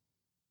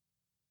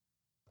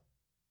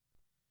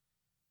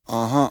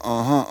Uh-huh,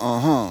 uh-huh,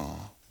 uh-huh.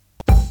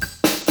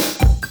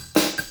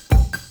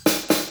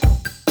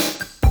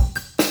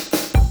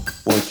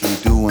 What you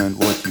do and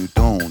what you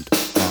don't.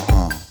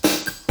 Uh-huh.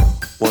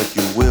 What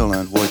you will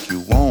and what you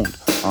won't.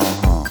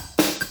 Uh-huh.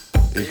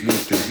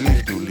 Ist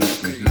nicht, du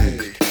liebst mich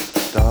nicht.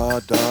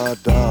 Da, da,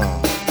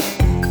 da.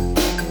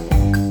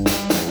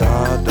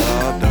 Da,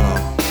 da,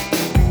 da.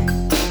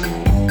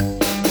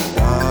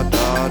 Da,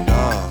 da,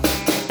 da.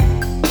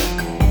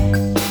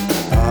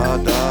 Da, da,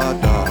 da.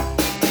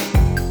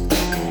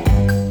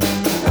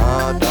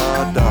 Da,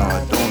 da,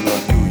 da. Don't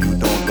love you, you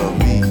don't love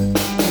me.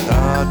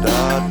 Da,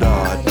 da,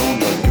 da.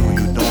 Don't love you,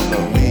 you don't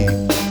love me.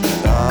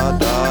 Da,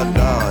 da,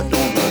 da.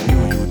 Don't love you,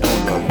 you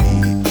don't love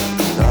me.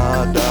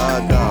 Da,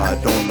 da, da.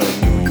 Don't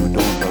love you, you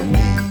don't love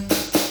me.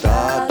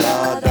 Da,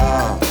 da,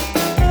 da.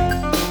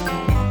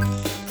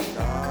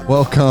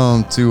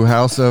 Welcome to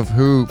House of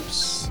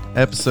Hoops,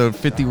 episode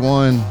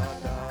 51.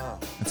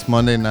 It's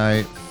Monday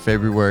night,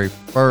 February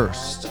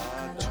 1st,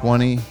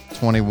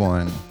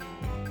 2021.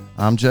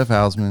 I'm Jeff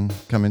Hausman,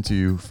 coming to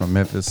you from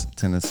Memphis,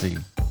 Tennessee.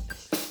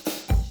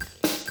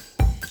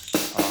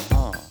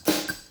 Uh-huh.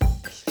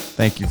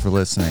 Thank you for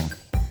listening.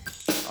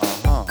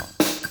 Uh-huh.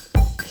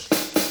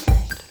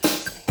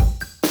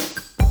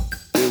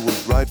 It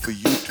was right for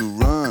you to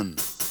run.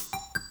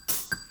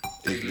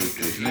 Ich lieb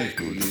dich nicht,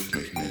 du liebst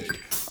mich nicht.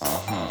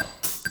 Aha.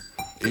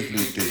 Ich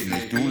lieb dich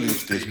nicht, du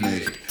liebst dich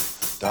nicht.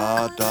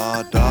 Da,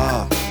 da,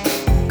 da.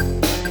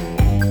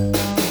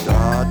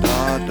 Da,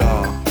 da,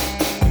 da.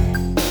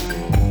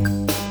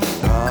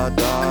 Da,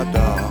 da,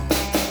 da.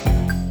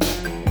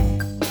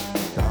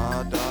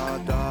 Da, da,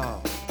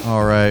 da.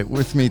 All right,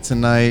 with me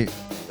tonight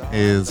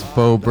is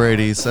Bo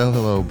Brady. Say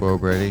hello, Bo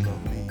Brady.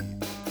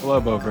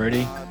 Hello, Bo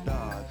Brady.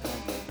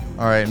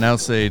 All right, now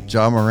say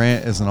Ja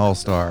Morant is an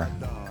all-star.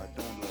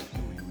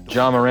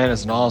 John Morant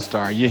is an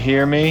all-star. You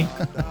hear me?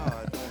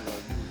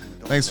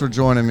 Thanks for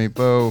joining me,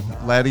 Bo.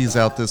 Laddie's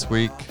out this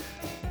week.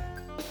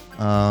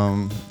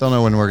 Don't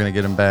know when we're going to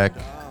get him back.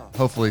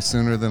 Hopefully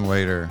sooner than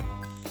later.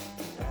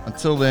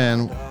 Until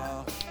then,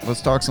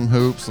 let's talk some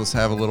hoops. Let's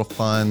have a little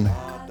fun.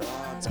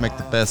 Let's make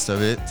the best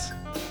of it.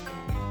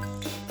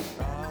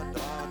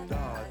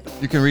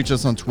 You can reach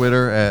us on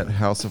Twitter at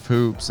House of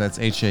Hoops. That's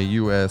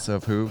HAUS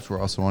of Hoops. We're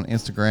also on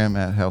Instagram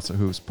at House of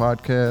Hoops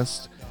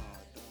Podcast.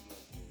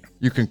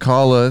 You can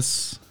call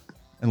us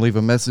and leave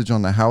a message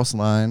on the house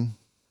line.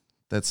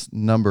 That's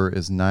number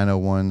is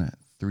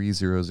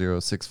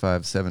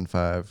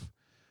 901-300-6575.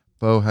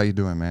 Bo, how you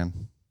doing, man?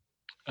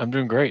 I'm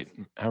doing great.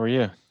 How are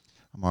you?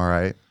 I'm all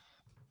right.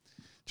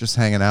 Just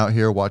hanging out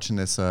here watching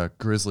this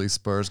Grizzlies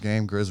Spurs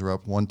game. Grizz are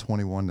up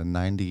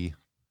 121-94.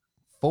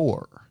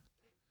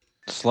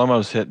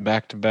 Slow-mo's hit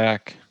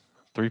back-to-back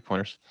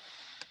three-pointers.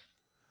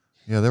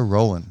 Yeah, they're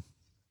rolling.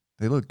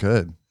 They look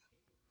good.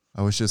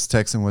 I was just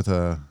texting with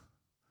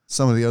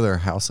some of the other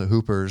House of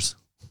Hoopers.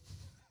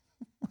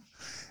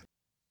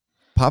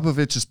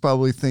 Popovich is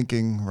probably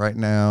thinking right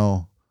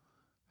now,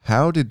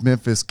 how did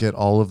Memphis get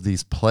all of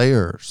these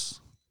players?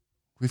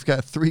 We've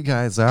got 3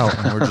 guys out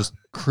and we're just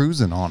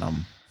cruising on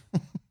them.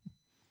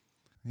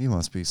 He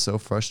must be so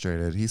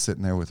frustrated. He's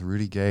sitting there with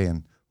Rudy Gay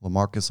and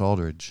LaMarcus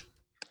Aldridge.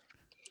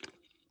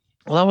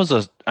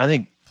 Well, I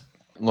think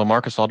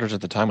LaMarcus Aldridge at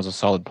the time was a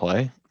solid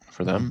play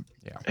for them.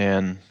 Yeah.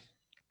 And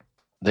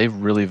they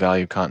really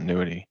value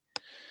continuity.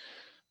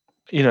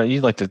 You know,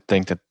 you'd like to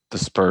think that the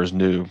Spurs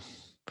knew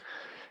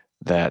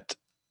that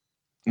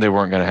they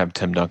weren't going to have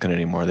Tim Duncan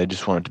anymore. They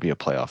just wanted to be a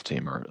playoff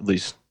team, or at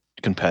least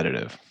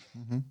competitive.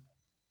 Mm-hmm.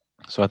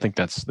 So I think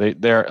that's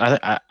they're.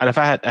 And if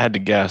I had to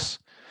guess,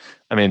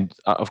 I mean,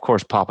 of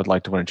course, Pop would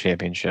like to win a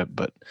championship,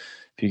 but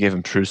if you gave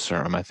him true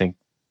serum, I think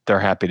they're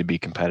happy to be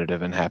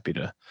competitive and happy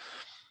to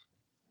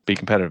be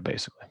competitive,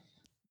 basically.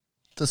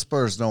 The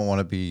Spurs don't want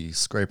to be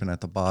scraping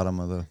at the bottom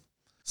of the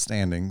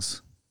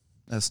standings.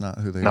 That's not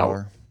who they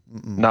are.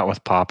 Not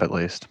with Pop, at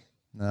least.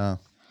 No.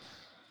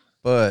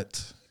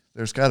 But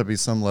there's got to be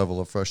some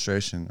level of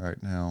frustration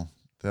right now.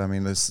 I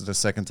mean, this is the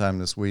second time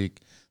this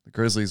week. The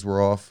Grizzlies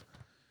were off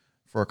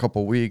for a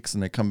couple weeks,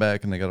 and they come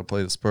back and they got to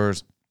play the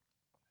Spurs.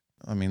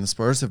 I mean, the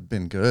Spurs have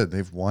been good.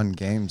 They've won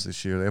games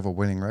this year. They have a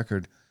winning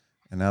record,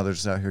 and now they're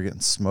just out here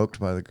getting smoked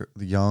by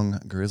the young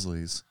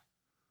Grizzlies.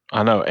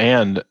 I know,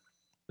 and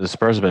the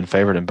Spurs have been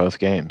favored in both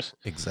games.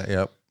 Exactly.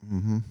 Yep.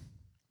 Mm-hmm.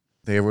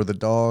 They were the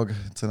dog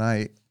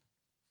tonight.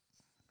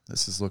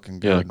 This is looking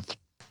good. Yeah, like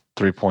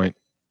 3-point.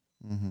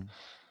 Mm-hmm.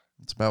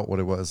 It's about what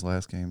it was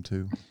last game,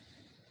 too.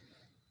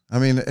 I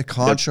mean,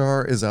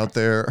 Conchar is out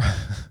there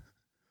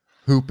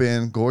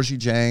hooping. Gorgie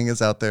Jang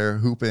is out there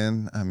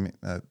hooping. I mean,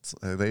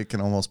 they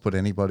can almost put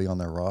anybody on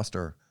their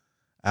roster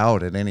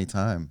out at any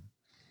time,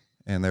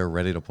 and they're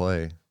ready to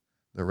play.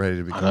 They're ready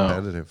to be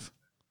competitive.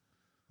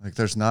 Like,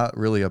 there's not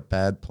really a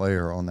bad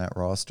player on that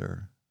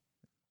roster.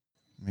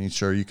 I mean,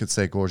 sure, you could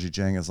say Gorgie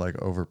Jang is,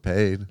 like,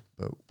 overpaid,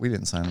 but we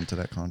didn't sign him to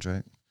that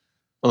contract.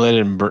 Well, they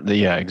didn't.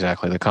 Yeah,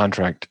 exactly. The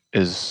contract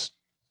is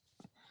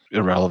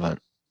irrelevant.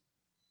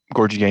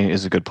 Gorgie Jang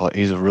is a good player.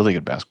 He's a really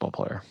good basketball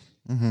player.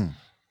 Mm-hmm.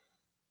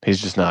 He's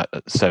just not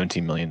a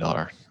 $17 million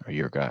a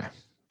year guy.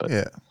 But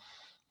yeah,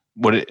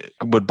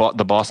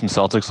 The Boston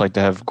Celtics like to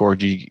have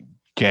Gorgie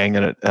Gang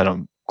at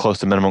a close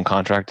to minimum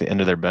contract to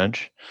end of their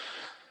bench?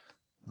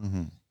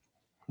 Mm-hmm.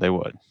 They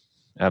would.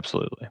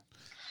 Absolutely.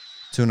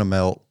 Tuna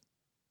Melt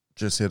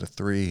just hit a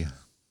 3.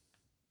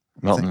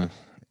 Melton.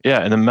 Yeah,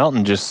 and then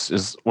Melton just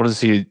is, what is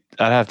he?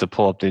 I'd have to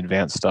pull up the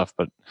advanced stuff,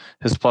 but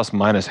his plus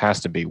minus has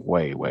to be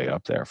way, way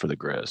up there for the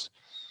Grizz.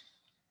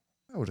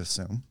 I would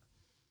assume.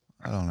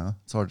 I don't know.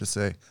 It's hard to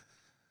say.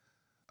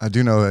 I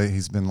do know that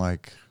he's been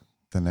like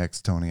the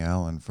next Tony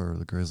Allen for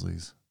the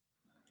Grizzlies.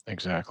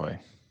 Exactly.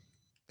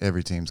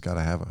 Every team's got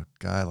to have a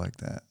guy like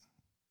that.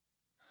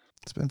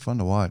 It's been fun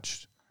to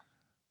watch.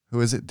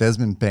 Who is it?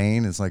 Desmond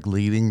Bain is like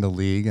leading the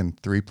league in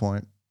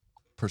 3-point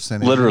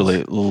percentage.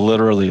 Literally.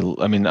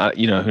 I mean,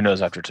 who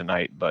knows after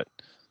tonight, but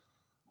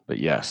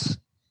yes.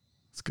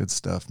 It's good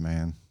stuff,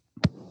 man.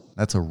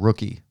 That's a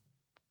rookie.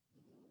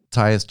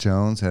 Tyus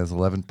Jones has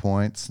 11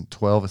 points and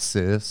 12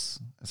 assists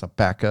as a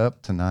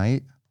backup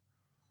tonight.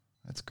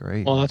 That's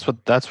great. Well,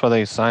 that's why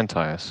they signed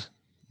Tyus.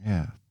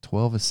 Yeah,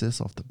 12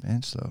 assists off the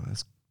bench though.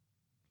 That's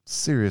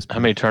serious. How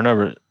many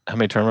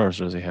turnovers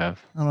does he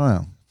have? I don't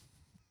know.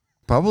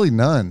 Probably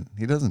none.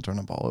 He doesn't turn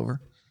the ball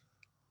over.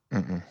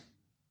 Mm-mm.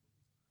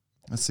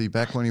 Let's see.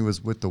 Back when he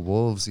was with the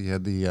Wolves, he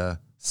had the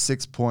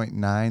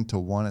 6.9 to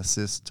 1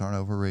 assist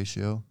turnover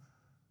ratio,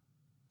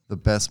 the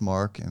best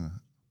mark in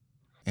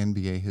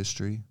NBA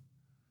history.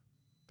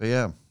 But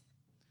yeah,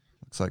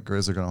 looks like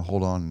Grizz are going to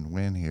hold on and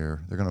win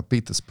here. They're going to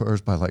beat the Spurs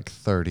by like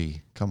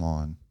 30. Come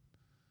on.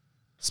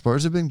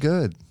 Spurs have been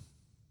good.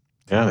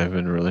 Yeah, they've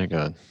been really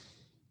good.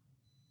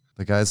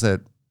 The guys that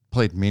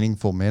played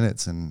meaningful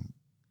minutes and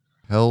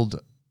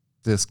held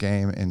this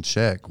game in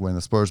check when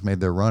the Spurs made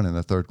their run in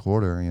the third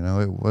quarter.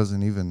 It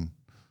wasn't even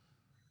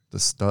the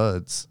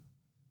studs.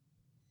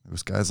 It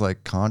was guys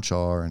like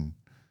Conchar and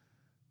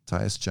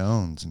Tyus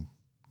Jones. And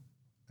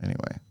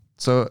anyway,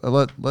 so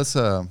let's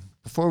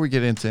before we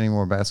get into any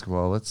more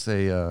basketball, let's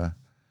say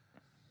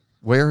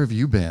where have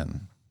you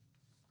been?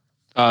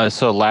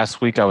 So last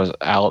week I was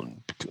out.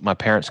 My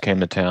parents came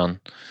to town,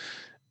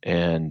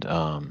 and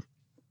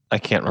I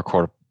can't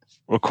record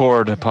a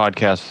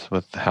podcast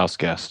with house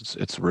guests.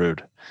 It's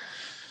rude.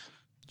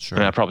 Sure.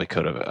 I mean, I probably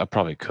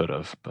could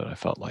have, but I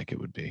felt like it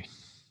would be.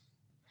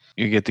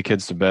 You get the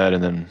kids to bed,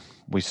 and then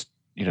we,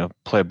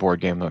 play a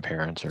board game with my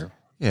parents or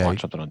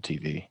watch something on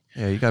TV.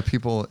 Yeah, you got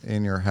people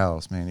in your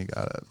house, man. You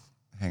gotta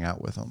hang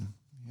out with them.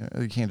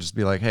 You can't just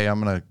be like, "Hey, I'm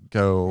gonna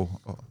go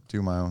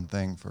do my own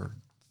thing for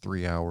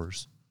 3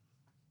 hours."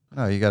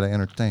 No, you gotta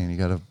entertain. You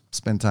gotta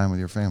spend time with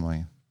your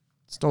family.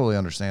 It's totally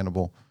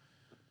understandable.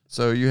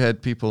 So you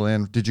had people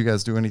in. Did you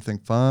guys do anything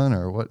fun,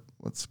 or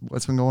what's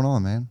been going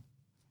on, man?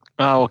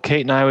 Well,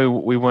 Kate and I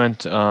we went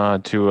to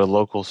a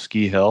local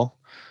ski hill.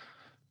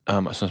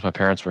 Since my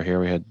parents were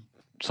here, we had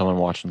someone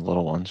watching the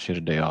little ones. She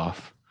had a day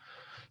off,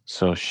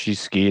 so she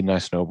skied and I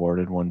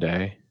snowboarded one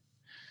day.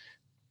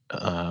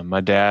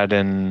 My dad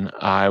and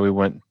I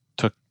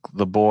took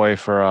the boy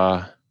for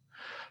a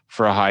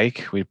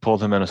hike. We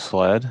pulled him in a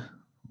sled.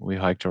 We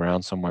hiked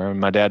around somewhere. And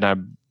my dad and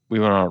I we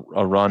went on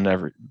a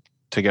run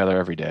together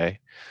every day.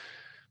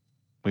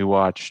 We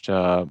watched.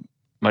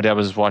 My dad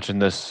was watching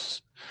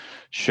this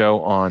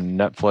show on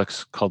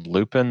Netflix called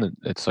Lupin.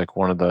 It's like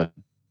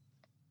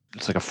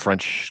it's like a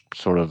French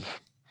sort of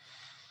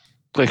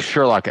like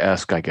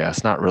Sherlock-esque, I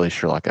guess. Not really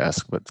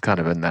Sherlock-esque, but it's kind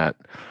of in that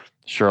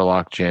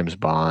Sherlock, James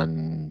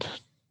Bond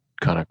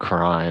kind of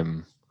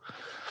crime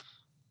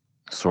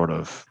sort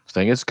of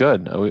thing. It's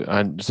good.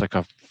 It's like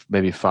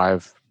maybe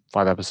five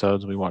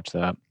episodes. We watched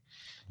that.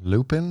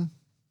 Lupin?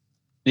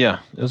 Yeah.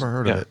 Never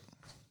heard of it.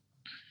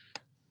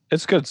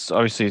 It's good.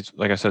 Obviously,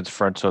 like I said, it's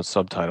French, so it's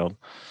subtitled.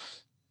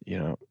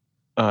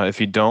 If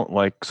you don't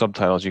like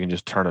subtitles, you can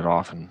just turn it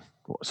off and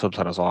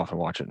subtitles off and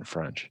watch it in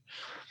French.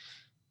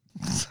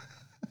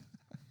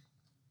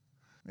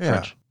 Yeah,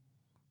 French.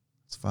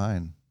 It's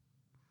fine.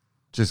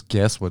 Just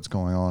guess what's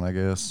going on, I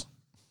guess.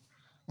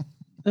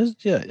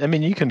 Yeah, I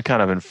mean, you can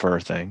kind of infer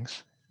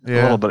things.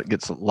 Yeah. A little bit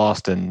gets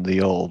lost in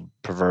the old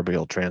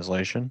proverbial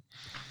translation.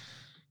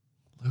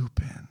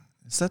 Lupin.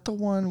 Is that the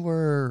one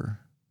where...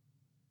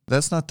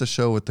 That's not the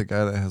show with the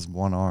guy that has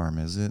one arm,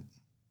 is it?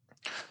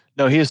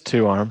 No, he has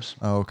 2 arms.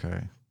 Oh,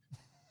 okay.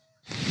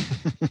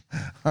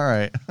 All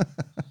right.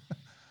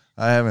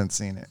 I haven't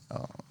seen it.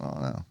 Oh,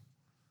 no.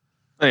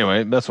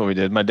 Anyway, that's what we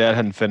did. My dad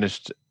hadn't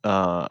finished.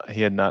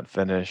 He had not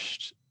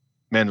finished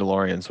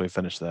Mandalorian, so we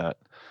finished that.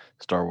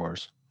 Star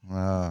Wars.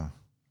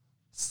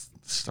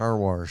 Star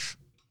Wars.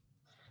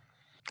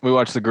 We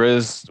watched the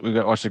Grizz. We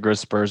watched the Grizz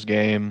Spurs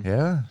game.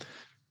 Yeah.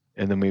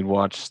 And then we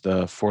watched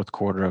the fourth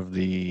quarter of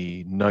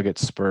the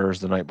Nuggets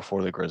Spurs the night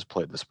before the Grizz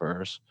played the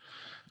Spurs.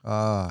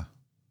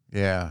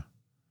 Yeah.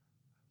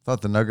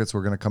 Thought the Nuggets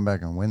were going to come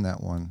back and win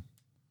that one.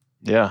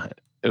 Yeah,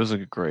 it was a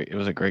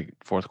great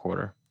fourth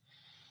quarter.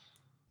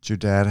 Did your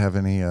dad have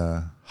any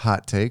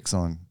hot takes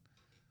on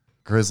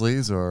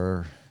Grizzlies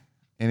or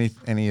any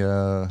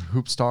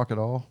hoops talk at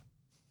all?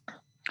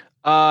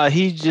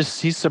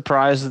 He's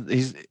surprised.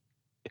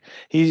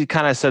 He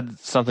kind of said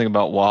something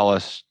about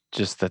Wallace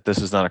just that this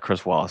is not a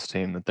Chris Wallace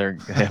team, that they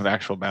have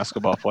actual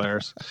basketball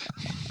players.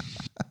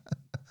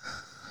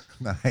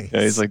 Nice.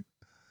 Yeah, he's like,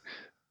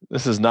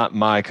 this is not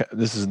my,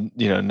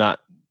 not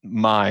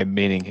my,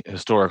 meaning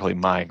historically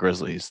my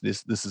Grizzlies.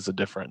 This is a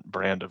different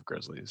brand of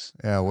Grizzlies.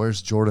 Yeah,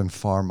 where's Jordan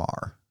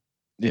Farmar?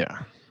 Yeah.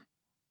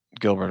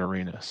 Gilbert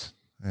Arenas.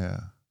 Yeah.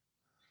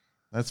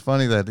 That's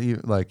funny that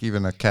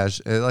even a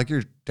like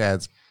your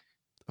dad's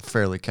a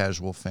fairly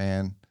casual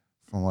fan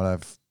from what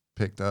I've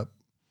picked up.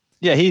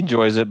 Yeah, he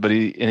enjoys it, but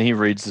he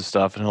reads the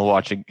stuff and he'll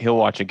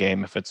watch a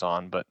game if it's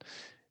on, but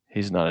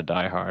he's not a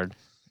diehard.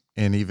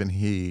 And even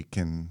he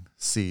can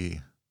see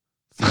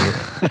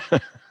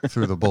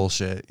through the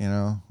bullshit,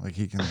 like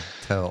he can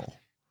tell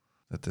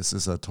that this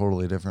is a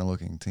totally different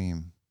looking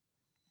team.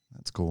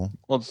 That's cool.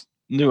 Well, it's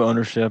new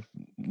ownership,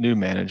 new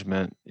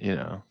management,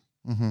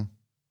 Mm-hmm.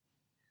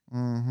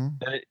 Mm-hmm.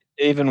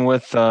 Even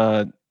with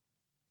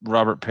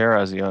Robert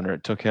Pera as the owner,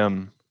 it took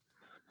him.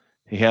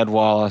 He had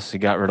Wallace, he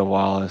got rid of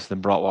Wallace,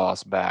 then brought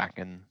Wallace back,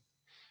 and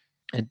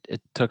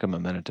it took him a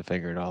minute to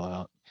figure it all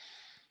out.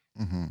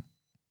 Mm-hmm.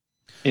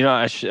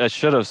 I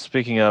should have.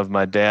 Speaking of,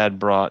 my dad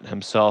brought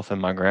himself and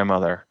my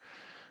grandmother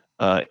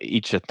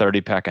each a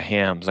 30-pack of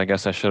hams. I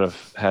guess I should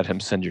have had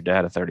him send your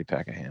dad a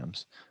 30-pack of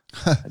hams.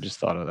 I just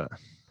thought of that.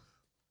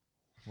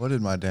 What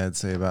did my dad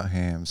say about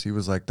hams? He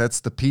was like, "That's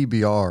the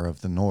PBR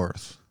of the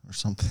North," or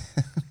something.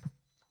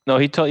 No,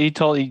 he told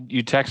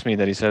you text me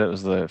that he said it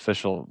was the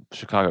official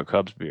Chicago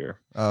Cubs beer.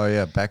 Oh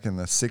yeah, back in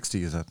the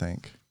 '60s, I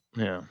think.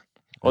 Yeah.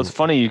 Well, it's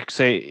funny you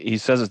say he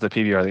says it's the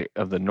PBR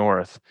of the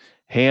North.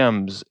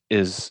 Hams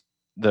is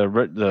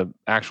the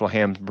actual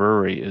Hams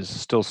brewery is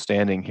still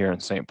standing here in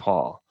St.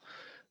 Paul.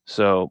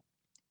 So,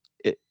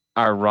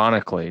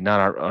 ironically,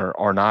 not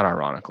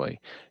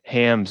ironically,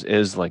 Hams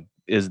is the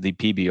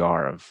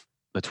PBR of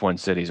the Twin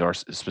Cities, or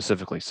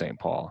specifically St.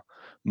 Paul.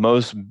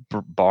 Most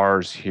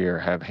bars here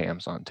have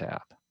Hams on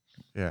tap.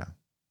 Yeah.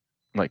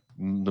 Like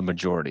the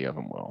majority of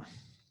them will.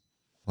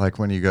 Like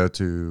when you go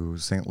to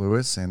St.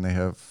 Louis and they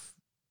have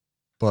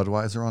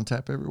Budweiser on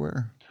tap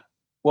everywhere.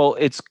 Well,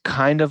 it's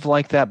kind of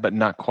like that, but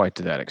not quite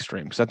to that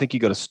extreme. Because I think you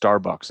go to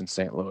Starbucks in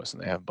St. Louis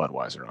and they have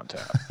Budweiser on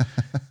tap.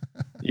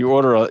 You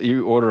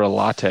order a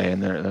latte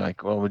and they're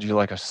like, "Well, would you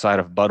like a side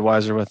of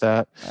Budweiser with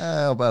that?"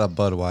 How about a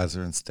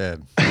Budweiser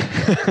instead?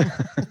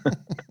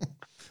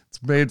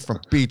 It's made from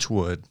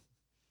beechwood.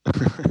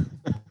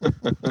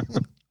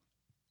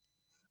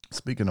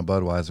 Speaking of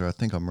Budweiser, I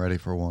think I'm ready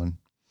for one.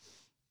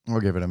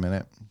 We'll give it a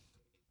minute.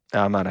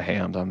 I'm out of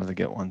hams. I'm going to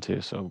get one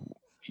too. So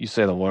you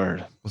say the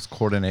word. Let's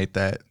coordinate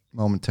that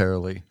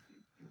momentarily.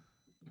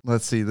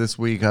 Let's see. This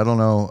week, I don't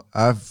know.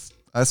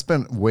 I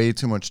spent way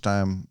too much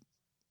time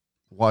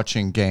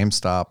watching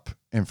GameStop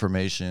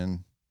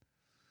information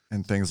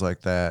and things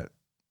like that.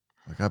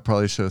 Like I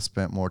probably should have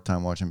spent more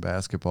time watching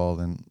basketball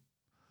than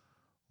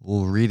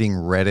reading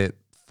Reddit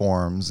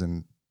forums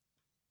and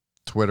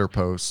Twitter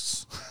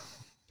posts.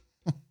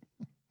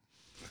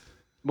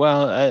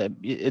 Well,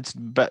 it's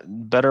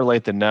better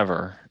late than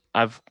never.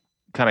 I've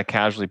kind of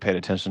casually paid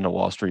attention to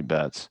Wall Street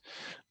Bets,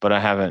 but I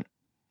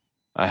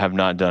have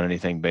not done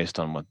anything based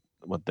on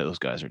what those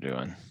guys are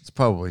doing. It's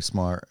probably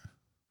smart.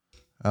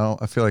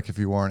 I feel like if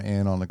you weren't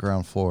in on the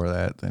ground floor of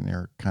that, then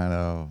you're kind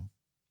of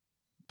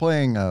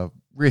playing a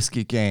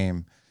risky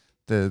game.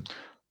 The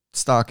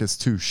stock is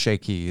too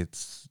shaky.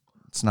 It's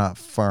not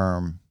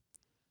firm.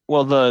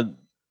 Well, the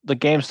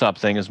GameStop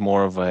thing is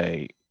more of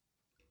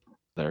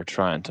they're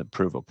trying to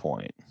prove a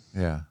point.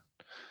 Yeah,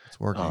 it's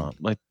working.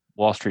 Like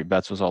Wall Street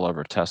Bets was all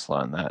over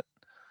Tesla, and that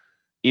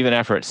even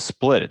after it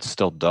split, it's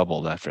still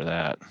doubled after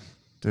that.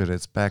 Dude,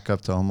 it's back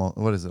up to almost,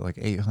 what is it, like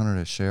 800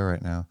 a share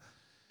right now?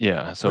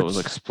 Yeah, so it was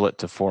like split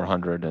to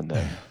 400, and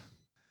then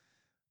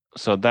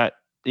so that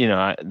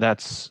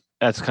that's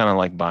kind of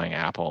like buying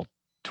Apple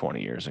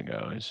 20 years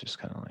ago. It's just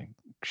kind of like,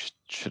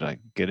 should I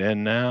get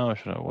in now or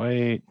should I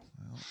wait?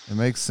 It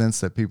makes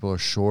sense that people are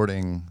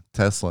shorting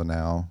Tesla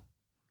now.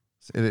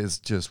 It is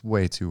just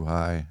way too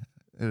high.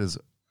 It has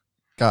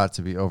got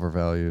to be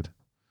overvalued.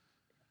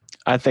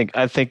 I think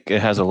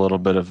it has a little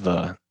bit of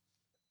the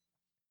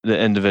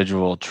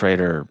individual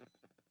trader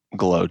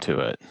glow to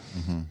it.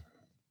 Mm-hmm.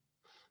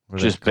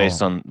 Just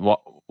based on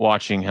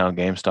watching how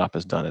GameStop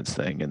has done its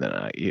thing, and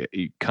then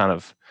you kind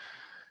of,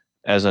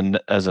 as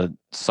a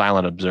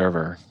silent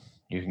observer,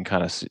 you can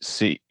kind of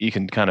see, you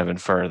can kind of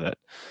infer that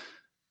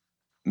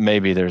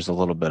maybe there's a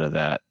little bit of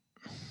that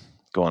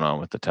going on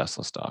with the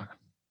Tesla stock.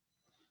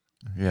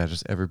 Yeah,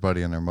 just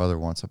everybody and their mother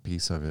wants a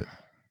piece of it.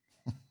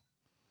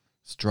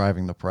 It's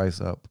driving the price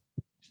up.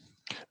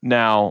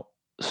 Now,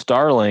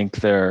 Starlink,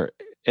 their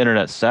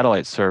internet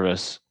satellite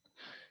service,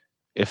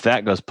 if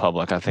that goes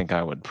public, I think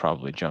I would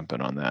probably jump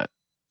in on that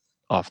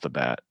off the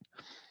bat,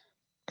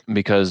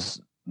 because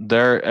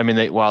while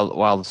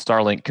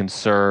Starlink can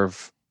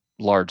serve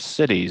large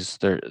cities,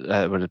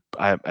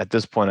 at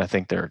this point I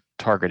think their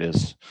target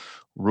is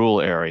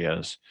rural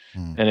areas.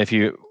 And if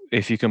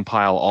you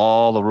compile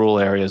all the rural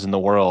areas in the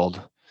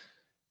world,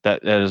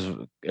 that is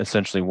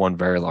essentially one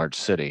very large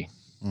city.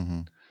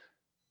 Mm-hmm.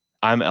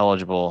 I'm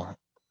eligible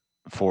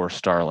for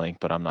Starlink,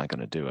 but I'm not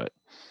going to do it.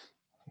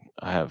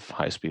 I have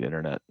high-speed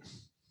internet.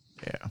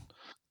 Yeah.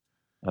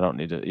 I don't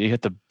need to. You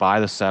have to buy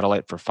the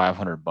satellite for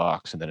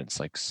 $500, and then it's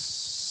like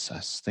I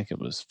think it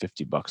was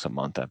 $50 a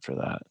month after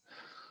that.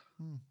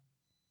 Hmm.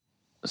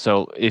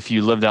 So if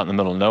you lived out in the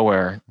middle of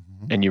nowhere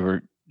Mhm. and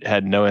you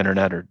had no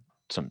internet or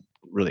some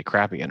really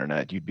crappy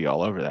internet, you'd be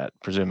all over that,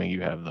 presuming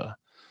you have the.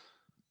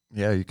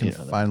 Yeah, you can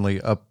finally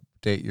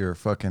update your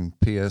fucking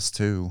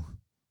PS2.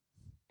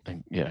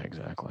 Yeah,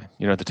 exactly.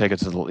 You don't have to take it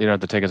to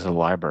the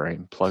library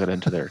and plug it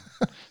into their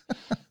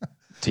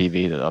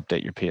TV to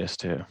update your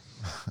PS2.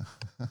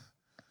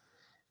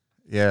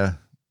 Yeah.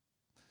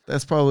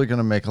 That's probably going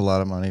to make a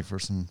lot of money for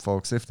some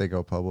folks if they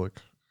go public.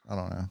 I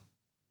don't know.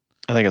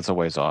 I think it's a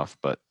ways off,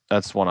 but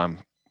that's one I'm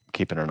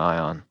keeping an eye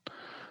on.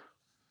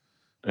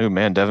 Oh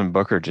man, Devin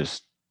Booker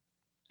just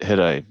hit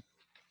a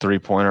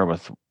 3-pointer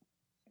with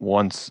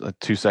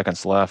 2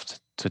 seconds left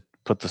to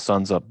put the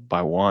Suns up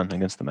by 1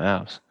 against the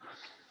Mavs.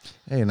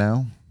 Hey,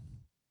 now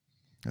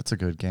that's a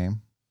good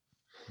game.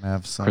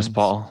 Mavs Suns.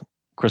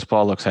 Chris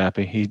Paul looks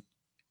happy.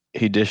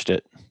 He dished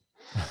it.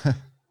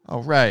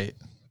 All right.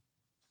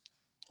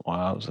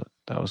 Wow,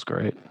 that was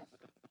great.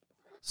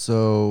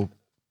 So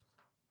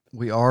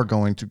we are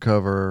going to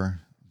cover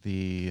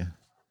the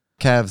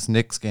Cavs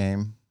Knicks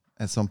game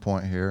at some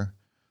point here.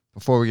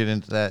 Before we get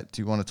into that,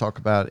 do you want to talk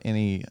about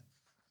any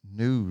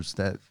news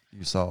that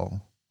you saw,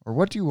 or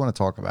what do you want to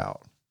talk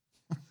about?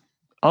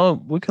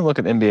 Oh, we can look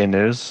at NBA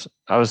news.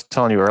 I was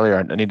telling you earlier,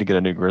 I need to get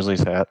a new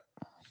Grizzlies hat.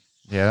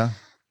 Yeah.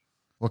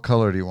 What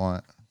color do you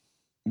want?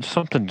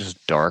 Something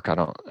just dark. I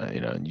don't.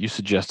 You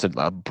suggested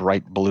a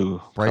bright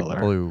blue Bright color.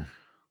 blue.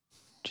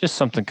 Just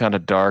something kind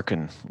of dark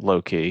and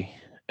low key.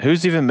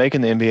 Who's even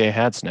making the NBA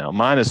hats now?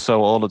 Mine is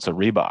so old it's a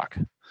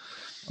Reebok.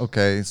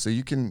 Okay, so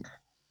you can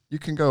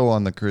go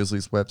on the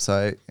Grizzlies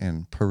website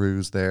and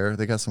peruse there.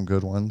 They got some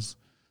good ones.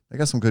 They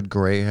got some good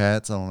gray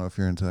hats. I don't know if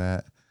you're into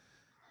that.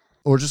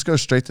 Or just go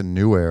straight to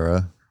New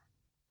Era.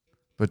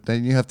 But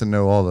then you have to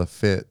know all the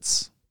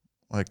fits,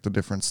 like the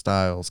different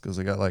styles, because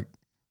they got like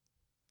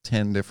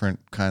 10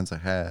 different kinds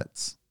of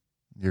hats.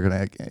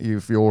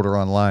 If you order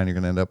online, you're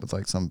gonna end up with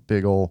like some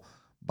big old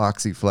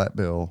boxy flat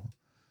bill.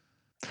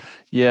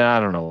 Yeah, I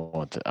don't know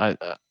what to. I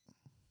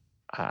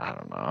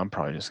don't know. I'm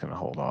probably just gonna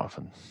hold off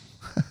and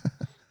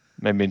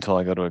maybe until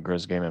I go to a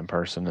Grizz game in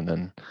person, and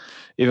then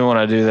even when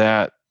I do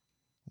that,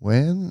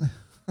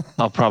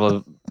 I'll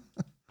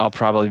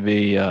probably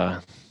be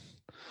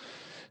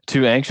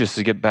too anxious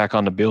to get back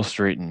onto Beale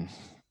Street and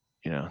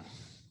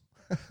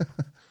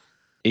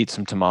eat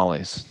some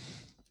tamales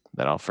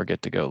that I'll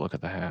forget to go look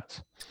at the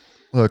hats.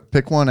 Look,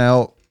 pick one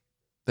out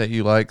that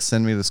you like.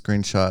 Send me the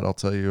screenshot. I'll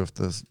tell you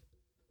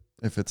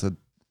if it's a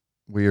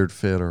weird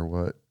fit or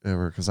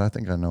whatever, because I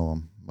think I know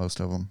them, most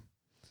of them.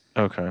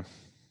 Okay.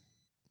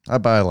 I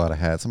buy a lot of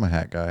hats. I'm a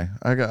hat guy.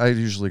 I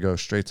usually go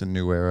straight to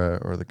New Era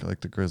or the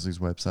Grizzlies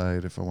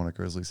website if I want a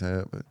Grizzlies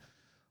hat, but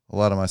a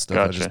lot of my stuff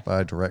I just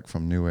buy direct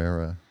from New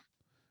Era.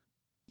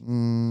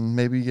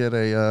 Maybe get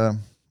a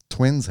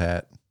Twins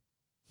hat.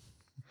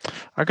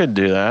 I could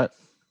do that.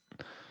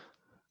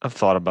 I've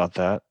thought about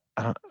that.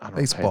 I don't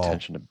pay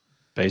attention to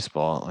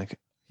baseball.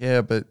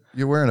 Yeah, but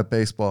you're wearing a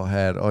baseball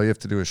hat. All you have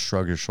to do is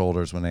shrug your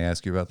shoulders when they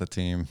ask you about the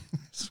team.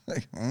 It's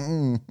like,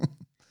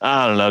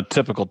 I don't know.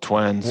 Typical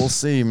Twins. We'll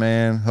see,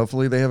 man.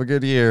 Hopefully they have a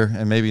good year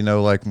and maybe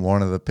know like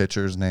one of the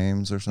pitchers'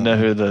 names or something. Know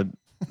who the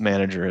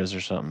manager is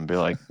or something. Be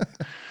like,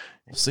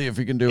 we'll see if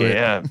we can do it.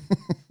 Yeah.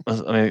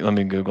 Let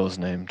me Google his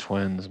name.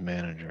 Twins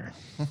manager.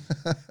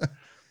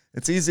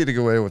 It's easy to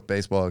go away with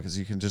baseball because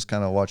you can just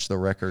kind of watch the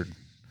record.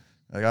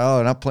 Like,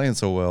 oh, not playing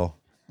so well.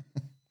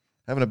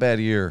 Having a bad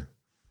year.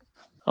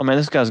 Oh, man,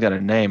 this guy's got a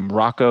name.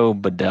 Rocco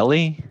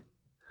Baldelli.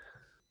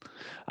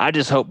 I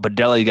just hope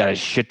Baldelli got his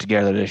shit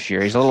together this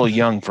year. He's a little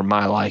young for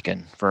my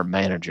liking for a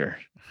manager.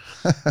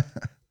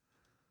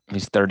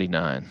 He's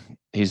 39.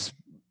 He's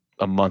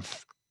a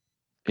month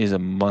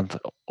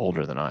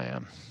older than I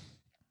am.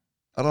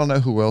 I don't know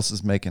who else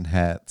is making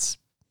hats.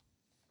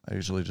 I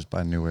usually just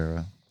buy New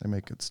Era. They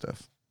make good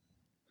stuff.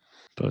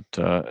 But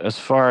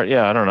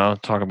I don't know.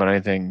 Talk about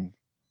anything.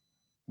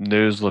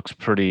 News looks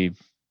pretty.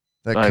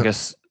 I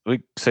guess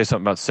we say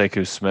something about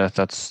Sekou Smith.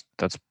 That's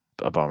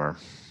a bummer.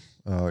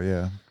 Oh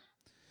yeah.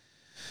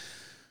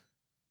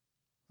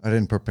 I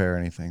didn't prepare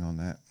anything on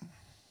that.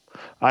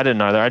 I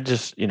didn't either. I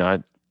just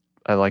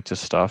I liked his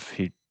stuff.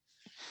 He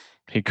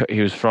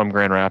was from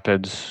Grand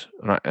Rapids,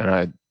 and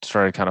I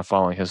started kind of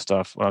following his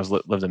stuff when I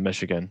lived in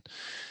Michigan,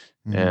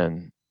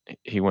 and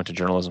he went to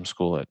journalism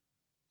school at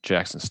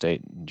Jackson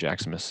State in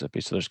Jackson,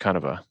 Mississippi. So there's kind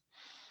of a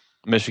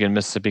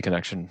Michigan-Mississippi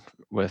connection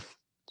with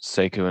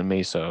Sekou and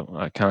me. So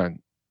I kind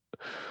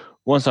of,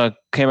 once I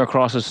came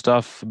across his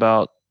stuff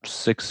about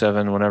 6,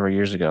 7, whatever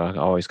years ago, I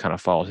always kind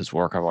of followed his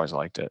work. I've always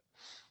liked it.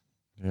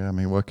 Yeah, I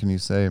mean, what can you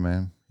say,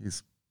 man?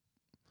 He's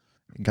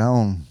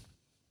gone.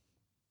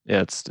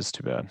 Yeah, it's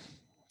too bad.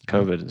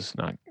 COVID is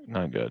not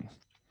good.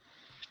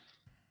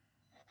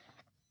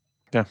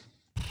 Yeah.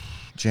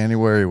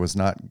 January was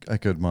not a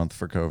good month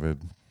for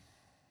COVID.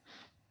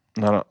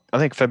 No, I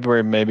think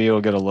February maybe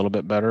it'll get a little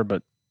bit better,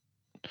 but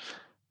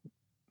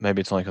maybe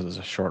it's only because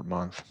it's a short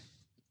month.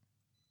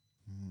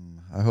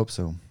 I hope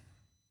so.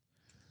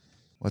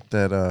 What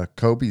that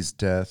Kobe's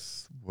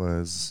death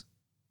was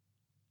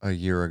a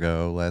year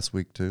ago, last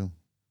week too.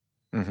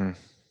 Mm-hmm.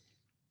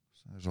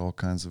 So there's all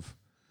kinds of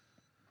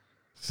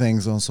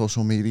things on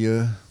social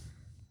media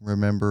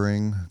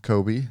remembering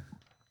Kobe,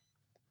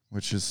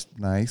 which is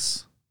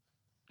nice.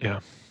 Yeah.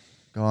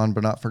 Gone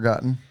but not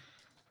forgotten.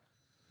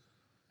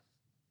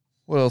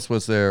 What else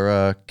was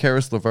there?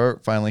 Karis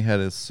LeVert finally had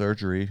his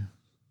surgery.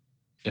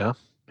 Yeah,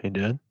 he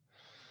did.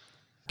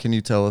 Can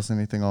you tell us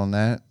anything on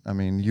that? I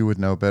mean, you would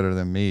know better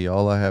than me.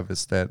 All I have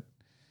is that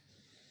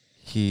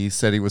he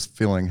said he was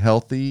feeling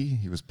healthy.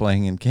 He was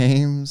playing in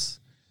games.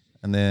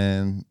 And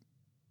then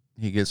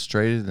he gets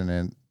traded, and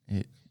then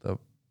the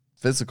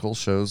physical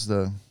shows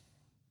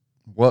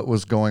what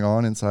was going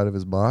on inside of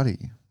his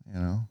body, you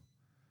know?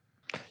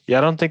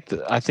 Yeah,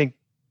 I think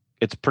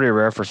it's pretty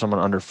rare for someone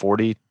under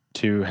 40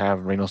 to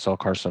have renal cell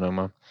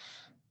carcinoma.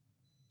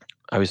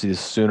 Obviously, the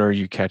sooner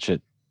you catch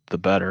it, the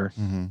better.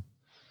 Mm-hmm.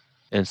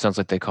 And it sounds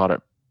like they caught it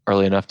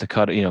early enough to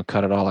cut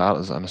it all out,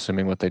 is I'm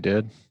assuming what they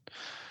did.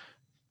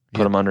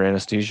 Put them under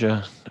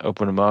anesthesia,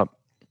 open them up,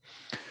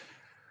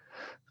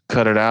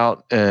 cut it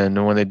out.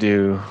 And when they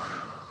do,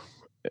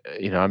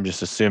 I'm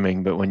just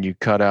assuming, but when you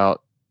cut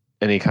out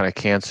any kind of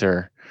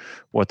cancer,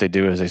 what they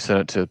do is they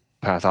send it to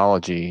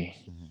pathology,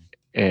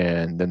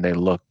 and then they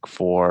look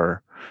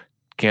for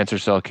cancer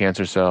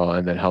cell,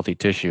 and then healthy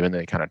tissue, and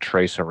they kind of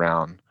trace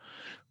around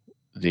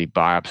the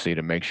biopsy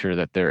to make sure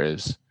that there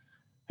is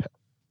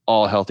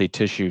all healthy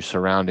tissue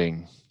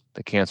surrounding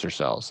the cancer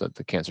cells, that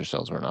the cancer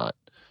cells were not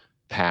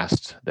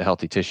past the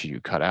healthy tissue you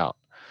cut out.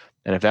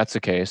 And if that's the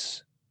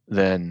case,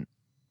 then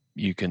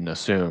you can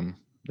assume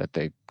that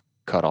they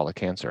cut all the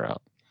cancer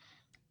out.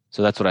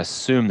 So that's what I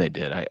assume they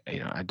did.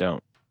 I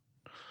don't.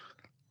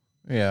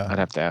 Yeah. I'd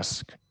have to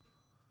ask.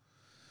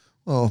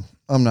 Well,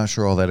 I'm not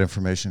sure all that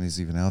information is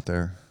even out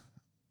there,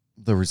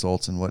 the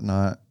results and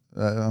whatnot.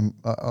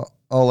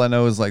 All I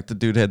know is like the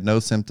dude had no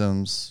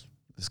symptoms.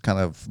 Just kind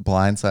of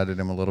blindsided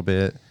him a little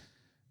bit.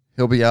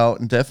 He'll be out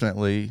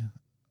indefinitely.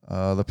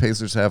 The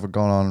Pacers have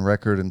gone on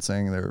record and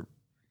saying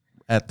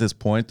at this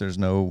point there's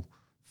no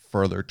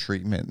further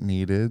treatment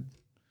needed.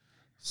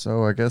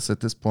 So I guess at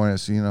this point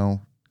it's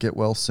get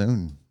well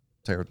soon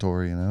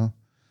territory.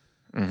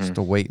 Mm-hmm. Just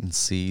a wait and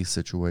see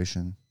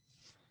situation.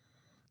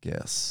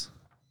 Guess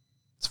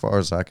as far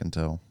as I can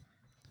tell,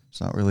 there's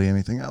not really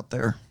anything out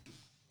there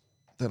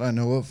that I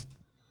know of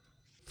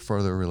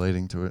further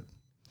relating to it.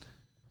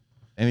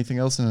 Anything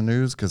else in the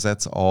news? Because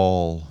that's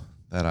all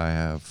that I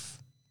have.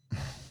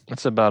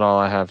 That's about all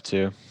I have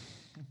too.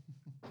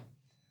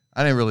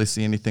 I didn't really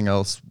see anything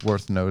else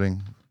worth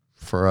noting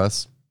for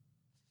us.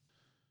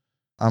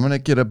 I'm gonna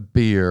get a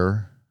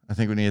beer. I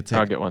think we need to take.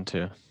 I'll get one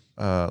too.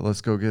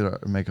 Let's go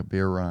make a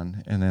beer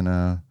run, and then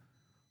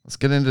let's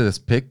get into this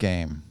pick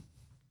game.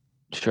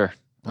 Sure.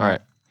 All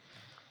right.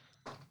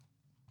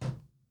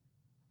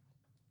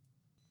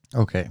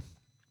 Okay.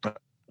 All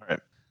right.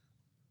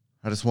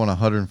 I just won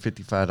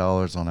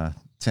 $155 on a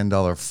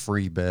 $10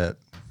 free bet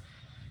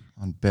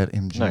on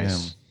BetMGM.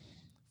 Nice.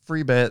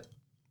 Free bet,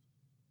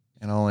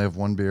 and I only have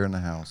one beer in the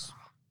house.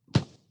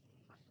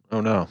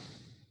 Oh no.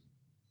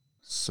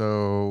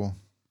 So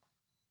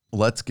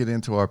let's get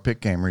into our pick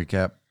game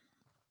recap.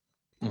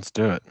 Let's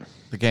do it.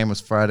 The game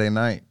was Friday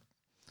night.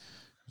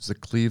 It was the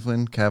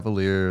Cleveland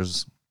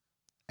Cavaliers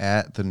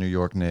at the New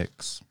York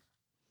Knicks.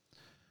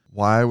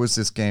 Why was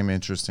this game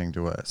interesting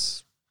to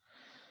us?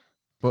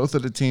 Both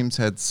of the teams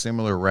had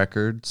similar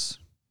records.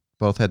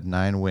 Both had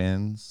 9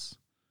 wins.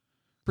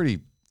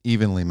 Pretty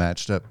evenly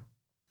matched up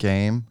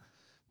game.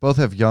 Both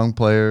have young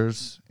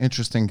players.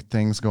 Interesting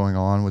things going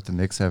on with the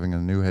Knicks having a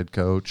new head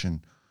coach and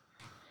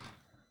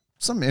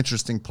some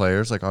interesting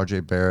players like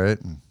RJ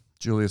Barrett and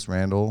Julius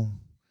Randle.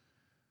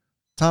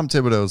 Tom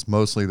Thibodeau is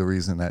mostly the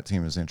reason that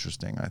team is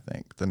interesting, I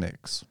think, the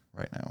Knicks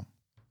right now.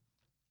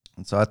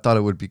 And so I thought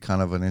it would be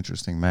kind of an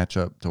interesting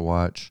matchup to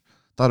watch.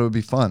 Thought it would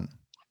be fun.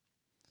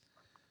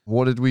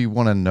 What did we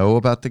want to know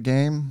about the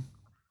game?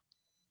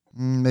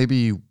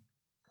 Maybe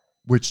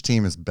which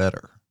team is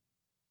better.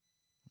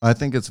 I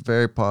think it's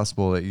very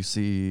possible that you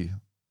see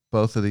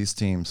both of these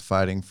teams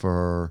fighting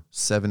for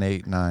 7,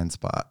 8, 9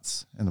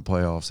 spots in the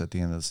playoffs at the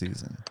end of the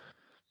season.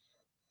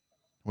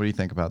 What do you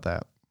think about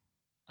that?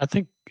 I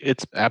think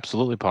it's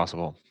absolutely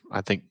possible.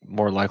 I think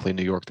more likely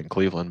New York than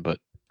Cleveland, but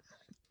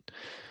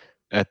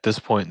at this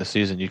point in the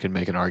season, you can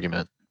make an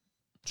argument.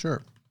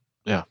 Sure.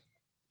 Yeah.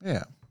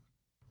 Yeah.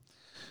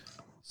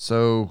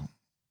 So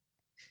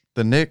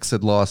the Knicks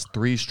had lost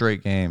 3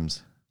 straight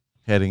games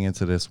heading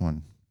into this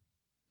one.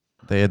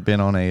 They had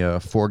been on a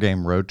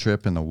 4-game road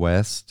trip in the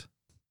West.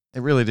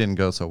 It really didn't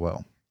go so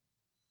well.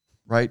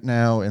 Right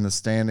now in the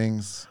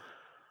standings,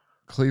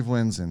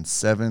 Cleveland's in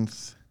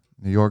 7th,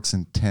 New York's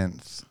in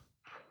 10th.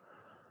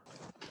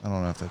 I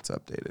don't know if that's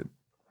updated.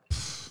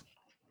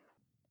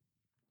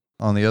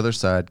 On the other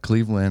side,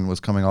 Cleveland was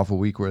coming off a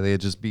week where they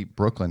had just beat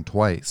Brooklyn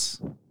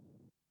twice.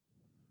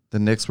 The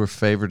Knicks were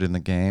favored in the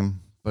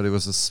game, but it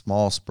was a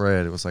small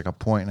spread. It was like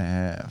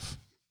 1.5.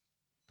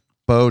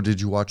 Bo,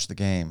 did you watch the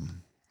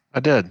game?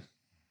 I did.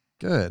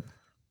 Good.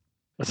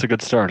 That's a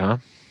good start, huh?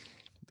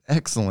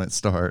 Excellent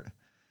start.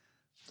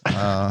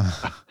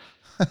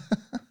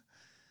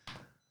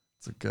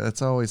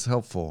 It's always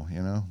helpful,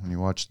 when you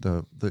watch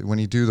when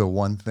you do the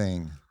one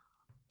thing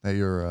that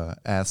you're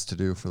asked to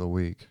do for the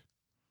week.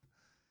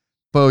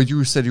 Bo,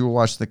 you said you were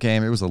watching the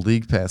game. It was a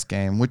League Pass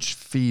game. Which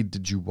feed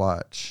did you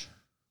watch?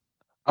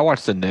 I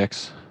watched the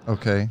Knicks.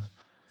 Okay,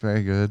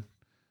 very good.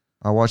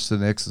 I watched the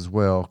Knicks as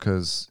well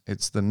because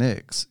it's the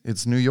Knicks.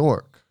 It's New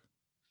York.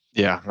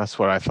 Yeah, that's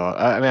what I thought.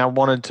 I mean, I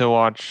wanted to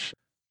watch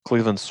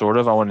Cleveland, sort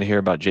of. I wanted to hear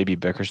about JB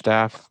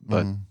Bickerstaff,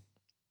 but and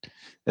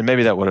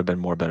maybe that would have been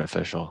more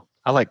beneficial.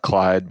 I like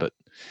Clyde, but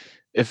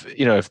if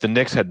the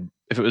Knicks if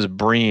it was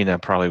Breen, I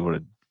probably would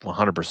have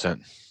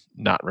 100%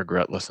 not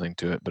regret listening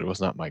to it. But it was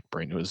not Mike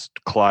Breen. It was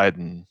Clyde,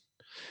 and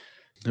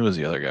who was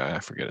the other guy? I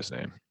forget his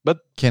name.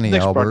 But Kenny the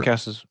Knicks Albert.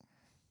 broadcast is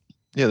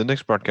the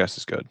Knicks broadcast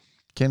is good.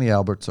 Kenny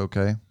Albert's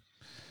okay.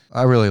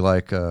 I really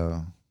like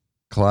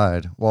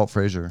Clyde, Walt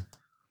Frazier.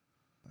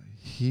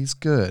 He's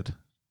good.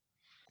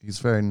 He's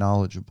very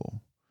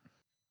knowledgeable.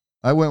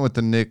 I went with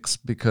the Knicks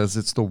because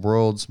it's the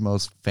world's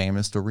most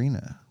famous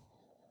arena.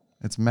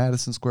 It's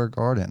Madison Square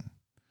Garden.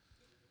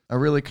 I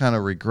really kind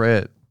of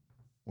regret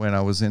when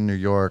I was in New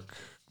York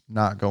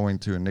not going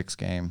to a Knicks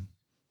game.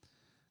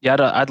 Yeah,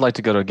 I'd like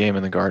to go to a game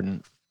in the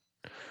Garden.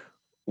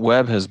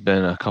 Webb has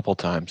been a couple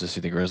times to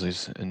see the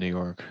Grizzlies in New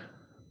York.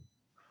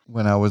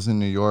 When I was in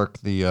New York,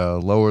 the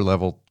lower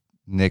level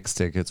Knicks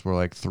tickets were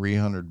like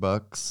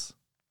 $300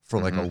 for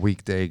like a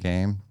weekday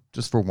game,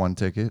 just for one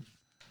ticket.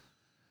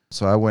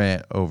 So I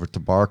went over to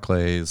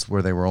Barclays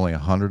where they were only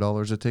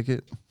 $100 a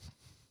ticket.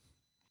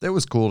 It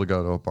was cool to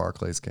go to a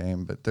Barclays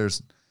game, but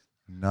there's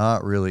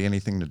not really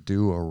anything to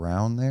do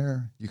around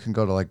there. You can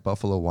go to like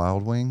Buffalo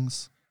Wild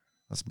Wings.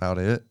 That's about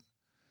it.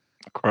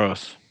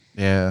 Gross.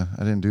 Yeah,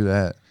 I didn't do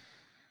that.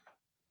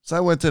 So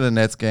I went to the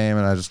Nets game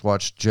and I just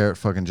watched Jarrett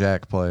fucking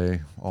Jack play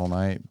all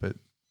night. But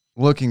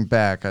looking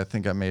back, I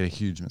think I made a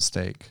huge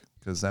mistake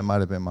because that might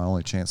have been my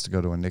only chance to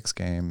go to a Knicks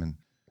game. And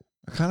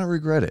I kind of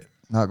regret it,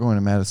 not going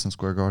to Madison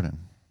Square Garden.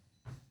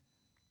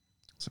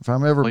 So if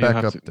I'm ever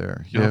back up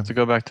there. You'll have to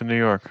go back to New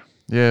York.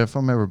 Yeah, if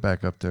I'm ever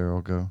back up there,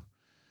 I'll go.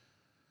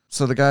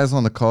 So the guys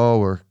on the call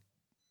were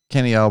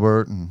Kenny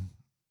Albert and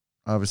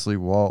obviously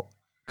Walt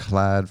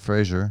Clyde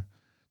Frazier,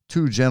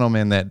 two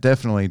gentlemen that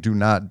definitely do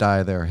not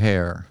dye their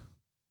hair.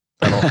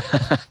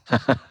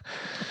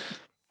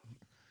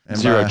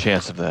 Zero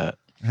chance of that.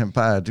 And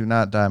by do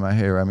not dye my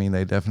hair, I mean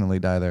they definitely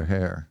dye their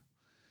hair.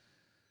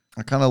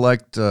 I kind of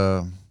liked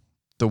the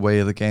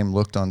way the game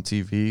looked on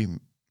TV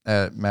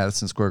at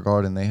Madison Square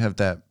Garden. They have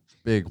that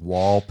big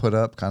wall put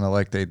up, kind of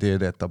like they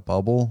did at the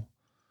Bubble,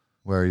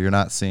 where you're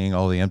not seeing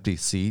all the empty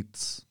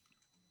seats.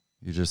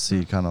 You just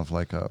see kind of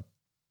like a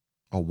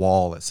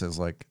wall that says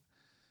like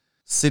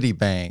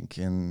Citibank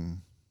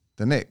and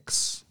the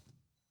Knicks.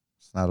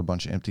 It's not a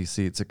bunch of empty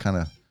seats. It kind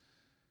of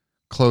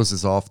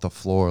closes off the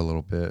floor a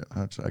little bit.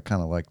 I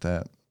kind of like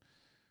that.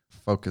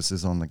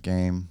 Focuses on the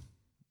game.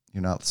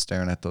 You're not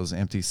staring at those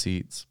empty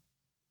seats.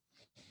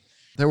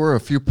 There were a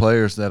few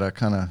players that I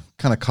kind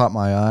of caught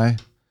my eye.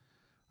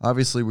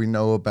 Obviously, we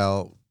know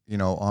about,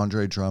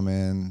 Andre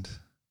Drummond,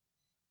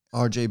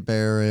 R.J.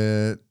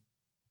 Barrett,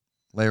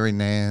 Larry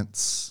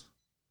Nance.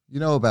 You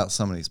know about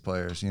some of these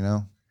players,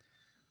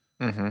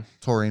 Mm-hmm.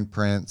 Taurean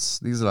Prince.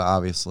 These are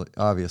the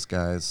obvious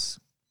guys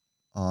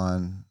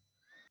on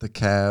the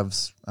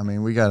Cavs. I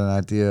mean, we got an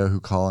idea who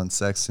Colin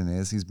Sexton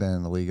is. He's been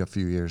in the league a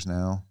few years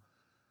now.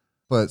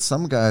 But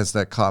some guys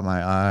that caught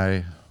my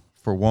eye,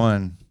 for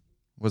one,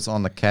 was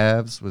on the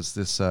Cavs, was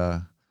this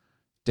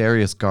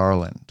Darius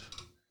Garland.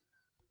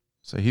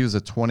 So he was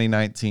a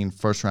 2019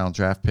 first-round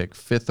draft pick,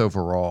 5th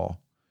overall.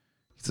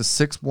 He's a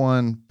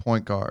 6'1"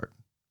 point guard.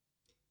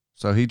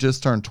 So he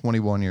just turned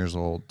 21 years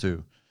old,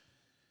 too.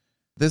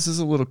 This is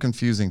a little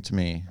confusing to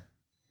me.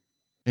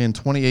 In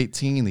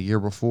 2018, the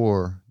year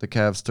before, the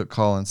Cavs took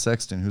Colin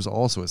Sexton, who's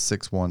also a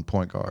 6'1"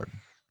 point guard,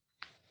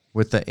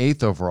 with the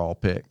 8th overall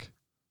pick.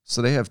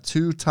 So they have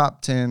 2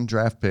 top 10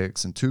 draft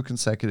picks in 2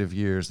 consecutive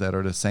years that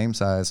are the same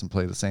size and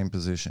play the same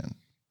position.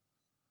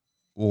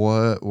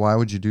 Why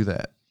would you do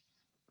that?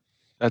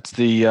 That's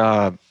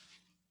the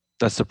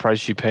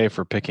price you pay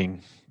for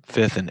picking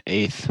 5th and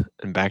 8th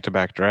in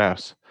back-to-back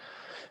drafts.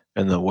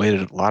 And the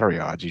weighted lottery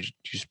odds, you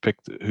just pick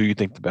who you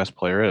think the best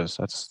player is.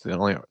 That's the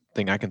only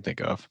thing I can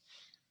think of.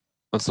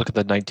 Let's look at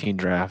the 19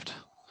 draft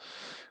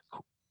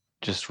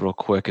just real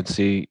quick and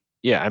see.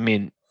 Yeah, I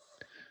mean,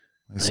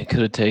 they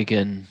could have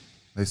taken.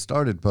 They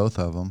started both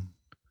of them.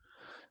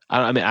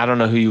 I don't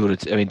know who you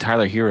would have.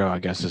 Tyler Hero, I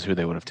guess, is who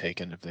they would have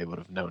taken if they would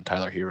have known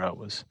Tyler Hero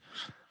was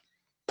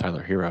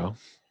Tyler Hero.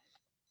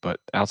 But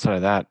outside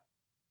of that,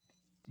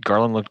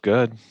 Garland looked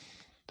good.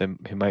 Then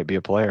he might be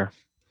a player.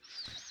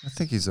 I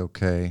think he's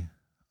okay.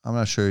 I'm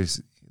not sure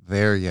he's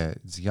there yet.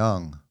 He's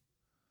young.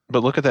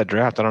 But look at that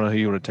draft. I don't know who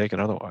you would have taken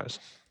otherwise.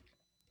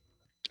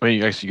 I mean,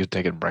 you could have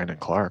taken Brandon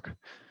Clark.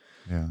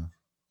 Yeah,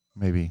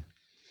 maybe.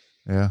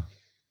 Yeah.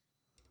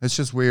 It's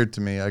just weird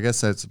to me. I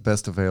guess that's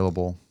best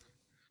available.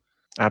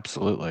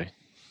 Absolutely.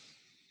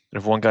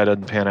 If one guy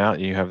doesn't pan out,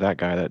 you have that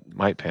guy that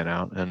might pan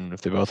out, and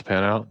if they both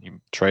pan out, you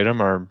trade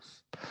them or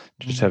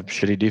just have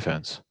shitty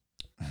defense.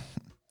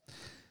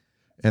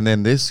 And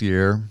then this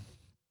year,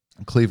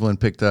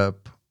 Cleveland picked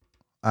up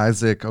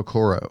Isaac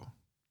Okoro.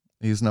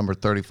 He's number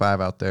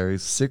 35 out there.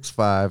 He's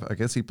 6'5". I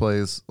guess he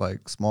plays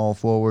like small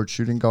forward,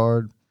 shooting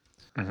guard.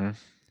 Mm-hmm.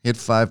 He had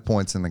 5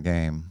 points in the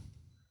game.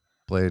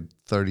 Played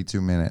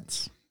 32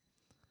 minutes.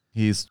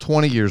 He's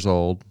 20 years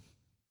old,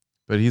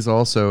 but he's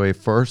also a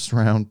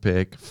first-round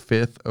pick,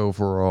 5th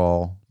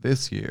overall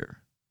this year.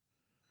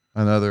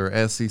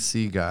 Another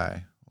SEC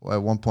guy.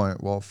 At one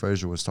point, Walt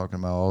Frazier was talking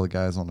about all the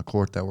guys on the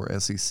court that were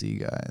SEC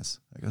guys.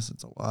 I guess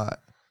it's a lot.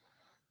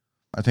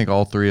 I think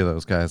all three of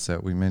those guys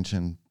that we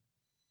mentioned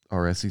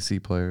are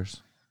SEC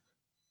players.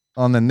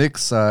 On the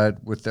Knicks side,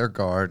 with their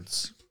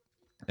guards,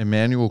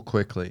 Emmanuel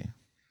Quickley.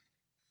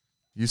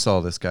 You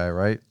saw this guy,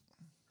 right?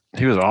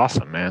 He was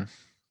awesome, man.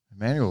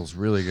 Emmanuel's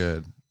really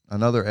good.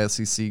 Another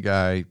SEC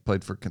guy,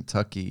 played for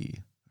Kentucky,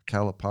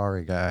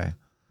 Calipari guy.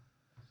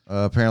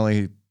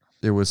 Apparently,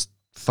 it was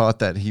thought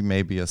that he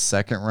may be a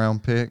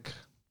second-round pick,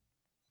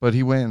 but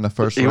he went in the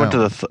first round.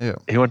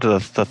 He went to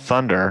the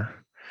Thunder.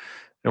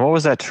 And what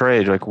was that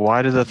trade? Like,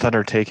 why did the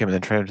Thunder take him and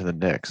then trade him to the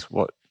Knicks?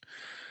 What?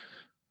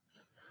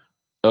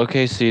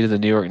 OKC to the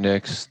New York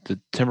Knicks. The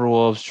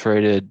Timberwolves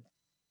traded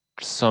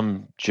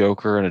some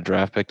joker and a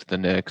draft pick to the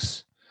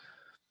Knicks.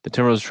 The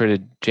Timberwolves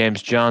traded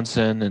James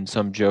Johnson and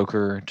some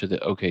joker to the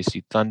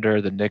OKC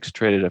Thunder. The Knicks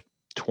traded a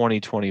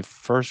 2020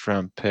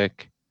 first-round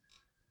pick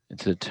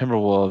into the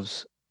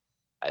Timberwolves.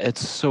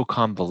 It's so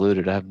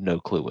convoluted. I have no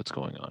clue what's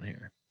going on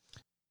here.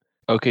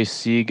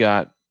 OKC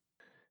got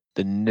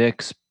the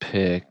Knicks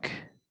pick,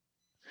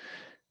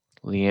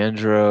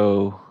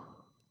 Leandro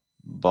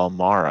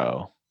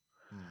Balmaro.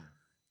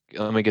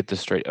 Let me get this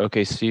straight.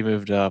 OKC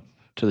moved up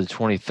to the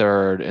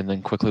 23rd, and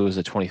then quickly was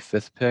the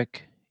 25th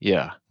pick.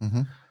 Yeah.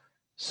 Mm-hmm.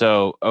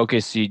 So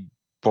OKC,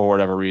 for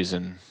whatever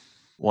reason,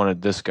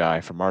 wanted this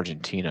guy from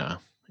Argentina,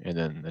 and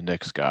then the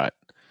Knicks got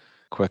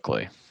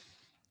Quickly.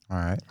 All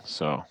right.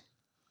 So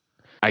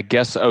I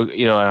guess,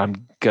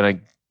 I'm going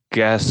to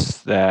guess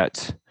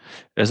that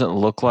it doesn't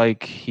look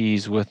like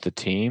he's with the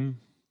team,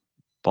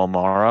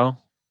 Balmaro.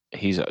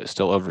 He's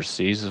still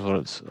overseas is what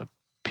it's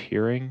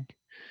appearing.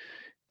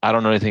 I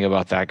don't know anything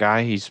about that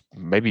guy.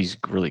 Maybe he's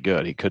really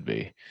good. He could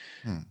be.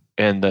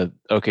 And the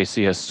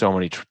OKC has so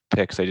many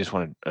picks. They just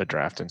want a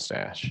draft and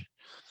stash.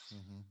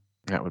 Mm-hmm.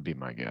 That would be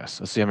my guess.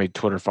 Let's see how many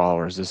Twitter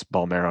followers this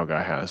Balmaro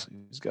guy has.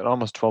 He's got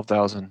almost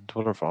 12,000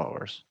 Twitter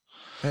followers.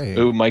 Hey.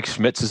 Ooh, Mike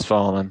Schmitz is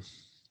following him.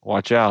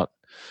 Watch out.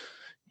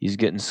 He's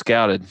getting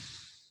scouted.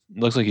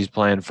 Looks like he's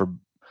playing for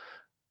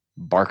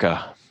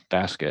Barca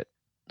Basket.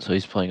 So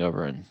he's playing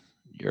over in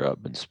Europe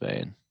and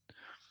Spain.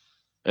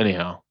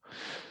 Anyhow,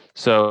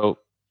 so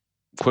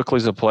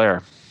Quickly's a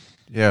player.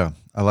 Yeah,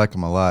 I like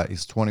him a lot.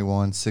 He's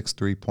 21,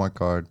 6'3", point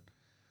guard.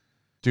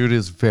 Dude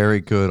is very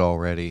good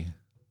already.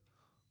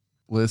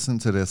 Listen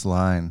to this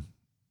line.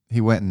 He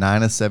went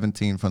 9 of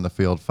 17 from the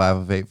field, 5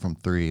 of 8 from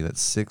 3.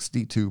 That's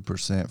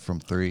 62% from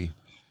 3.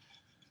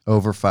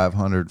 Over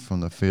 500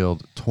 from the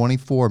field.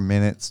 24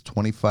 minutes,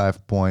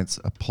 25 points,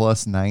 a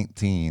plus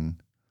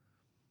 19.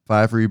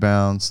 5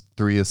 rebounds,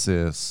 3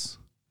 assists.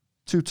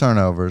 2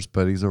 turnovers,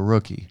 but he's a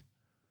rookie.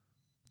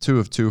 2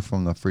 of 2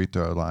 from the free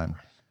throw line.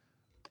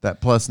 That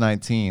plus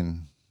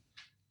 19,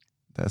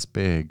 that's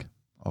big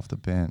off the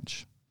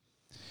bench.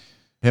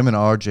 Him and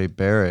RJ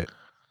Barrett.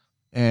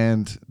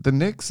 And the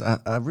Knicks,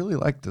 I really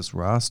like this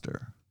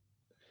roster.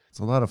 It's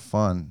a lot of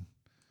fun.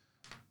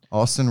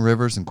 Austin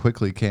Rivers and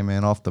Quickly came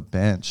in off the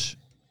bench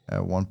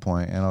at one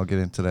point, and I'll get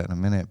into that in a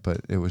minute,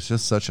 but it was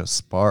just such a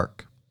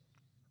spark.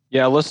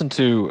 Yeah, I listened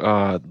to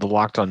the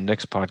Locked on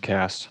Knicks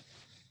podcast,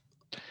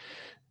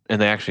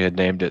 and they actually had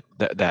named it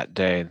that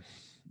day,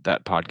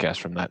 that podcast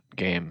from that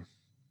game,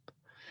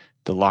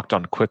 the Locked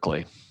on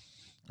Quickly.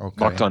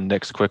 Okay. Locked on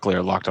Knicks Quickly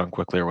or Locked on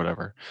Quickly or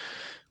whatever.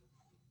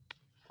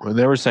 When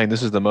they were saying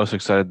this is the most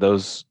excited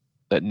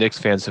that Knicks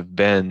fans have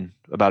been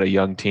about a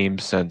young team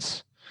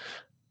since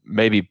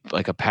maybe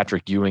like a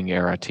Patrick Ewing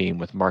era team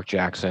with Mark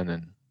Jackson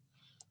and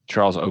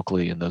Charles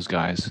Oakley and those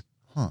guys.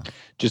 Huh.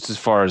 Just as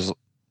far as,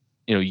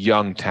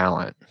 young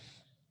talent.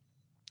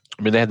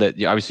 I mean, they had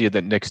obviously had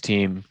that Knicks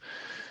team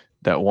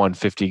that won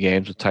 50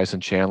 games with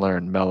Tyson Chandler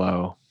and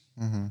Melo.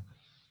 Mm-hmm.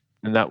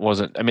 And that was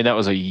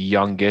a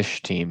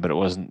youngish team, but it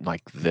wasn't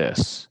like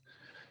this.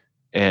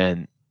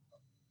 And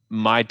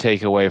my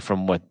takeaway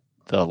from what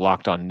the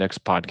Locked on Knicks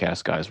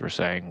podcast guys were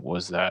saying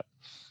was that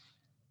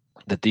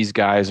these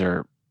guys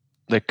they're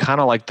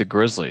kind of like the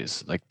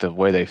Grizzlies, like the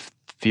way they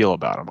feel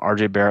about them.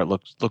 RJ Barrett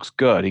looks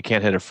good. He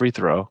can't hit a free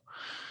throw,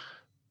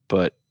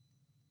 but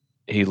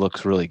he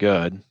looks really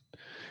good.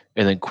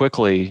 And then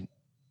Quickly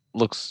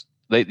looks,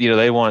 they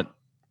don't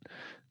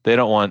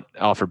want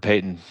Alfred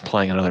Payton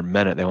playing another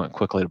minute. They want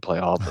Quickly to play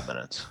all the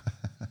minutes.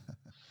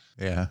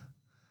 Yeah,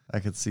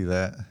 I could see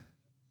that.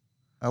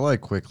 I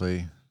like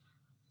Quickly.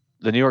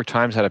 The New York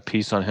Times had a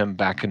piece on him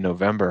back in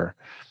November.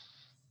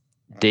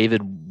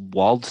 David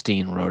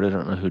Waldstein wrote it. I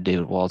don't know who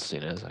David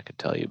Waldstein is. I could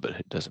tell you, but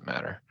it doesn't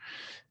matter.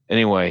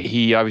 Anyway,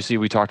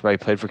 we talked about he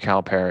played for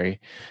Calipari,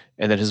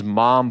 and then his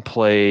mom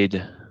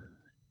played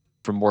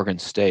for Morgan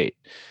State,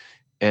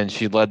 and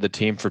she led the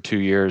team for 2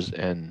 years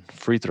in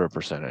free throw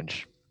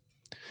percentage,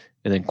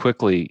 and then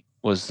quickly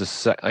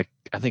was I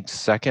think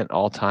second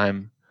all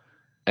time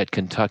at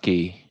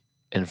Kentucky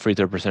in free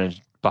throw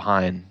percentage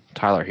behind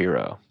Tyler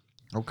Hero.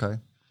 Okay.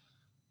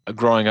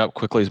 Growing up,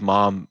 Quickly's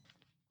mom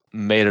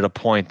made it a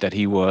point that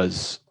he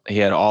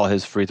had all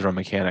his free throw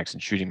mechanics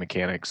and shooting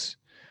mechanics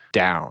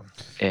down,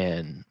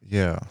 and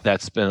Yeah.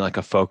 that's been like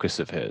a focus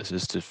of his,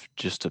 is to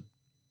just to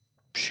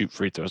shoot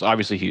free throws.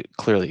 Obviously, he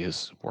clearly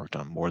has worked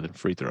on more than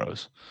free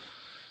throws,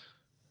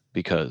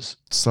 because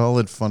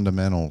Solid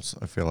fundamentals,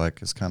 I feel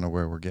like, is kind of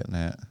where we're getting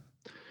at.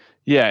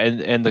 yeah,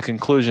 and the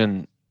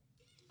conclusion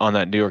on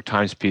that New York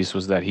Times piece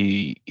was that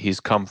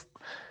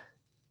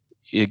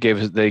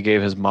they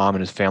gave his mom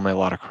and his family a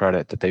lot of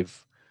credit,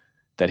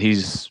 that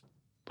he's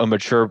a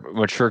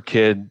mature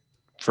kid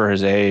for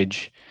his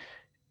age,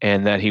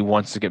 and that he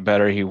wants to get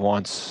better. He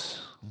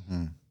wants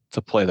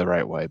to play the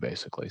right way,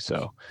 basically.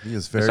 So he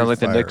is very it sounds like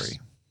fiery. the Knicks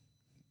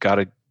got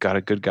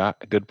a good guy,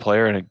 a good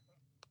player, and a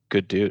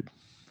good dude.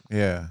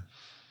 Yeah.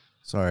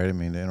 Sorry, I didn't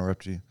mean to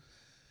interrupt you.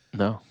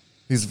 No,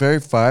 He's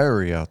very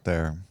fiery out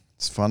there.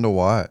 It's fun to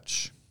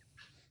watch.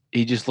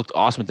 he just looked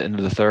awesome at the end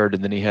of the third,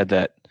 and then he had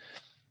that.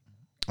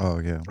 Oh,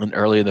 yeah. And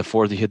early in the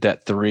fourth, he hit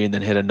that three, and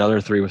then hit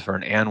another three for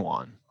an and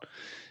one.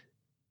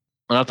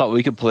 And I thought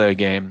we could play a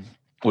game.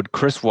 Would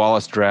Chris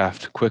Wallace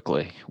draft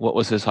Quickly? What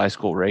was his high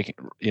school ranking?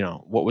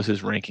 What was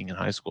his ranking in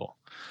high school?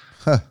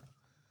 Huh.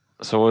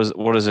 So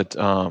what is it?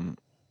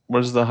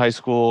 What is the high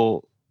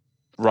school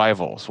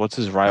rivals? What's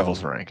his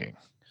rivals ranking?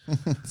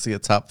 Is he a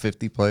top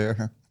 50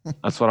 player?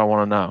 That's what I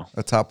want to know.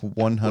 A top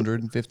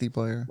 150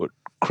 player? Would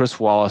Chris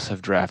Wallace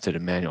have drafted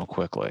Emmanuel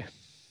Quickly?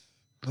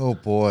 Oh,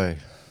 boy.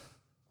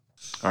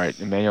 All right,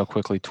 Emmanuel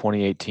Quickly,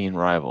 2018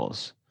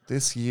 rivals.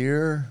 This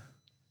year,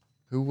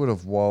 who would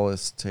have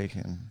Wallace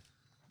taken?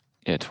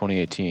 Yeah,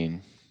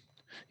 2018.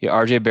 Yeah,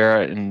 RJ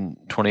Barrett in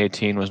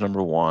 2018 was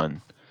number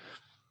 1.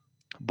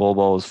 Bol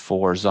Bol was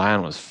 4.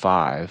 Zion was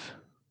 5.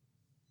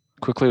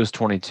 Quickly was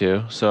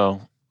 22. So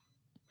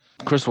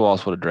Chris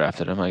Wallace would have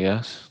drafted him, I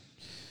guess.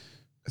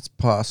 It's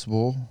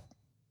possible.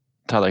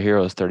 Tyler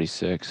Hero is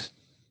 36.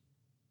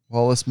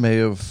 Wallace may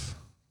have.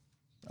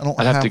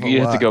 You'd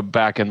You'd have to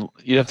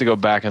go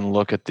back and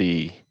look at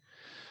the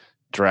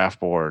draft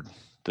board,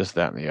 this,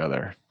 that, and the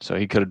other. So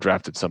he could have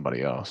drafted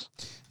somebody else.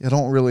 I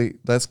don't really.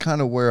 That's kind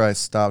of where I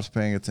stopped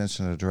paying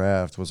attention to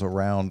draft, was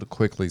around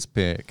Quickly's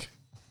pick.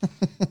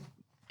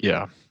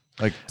 Yeah.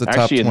 Like the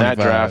Actually, top 25. in that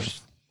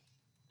draft,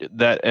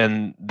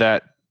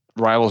 that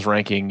rivals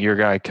ranking, your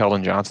guy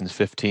Keldon Johnson's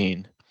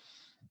 15.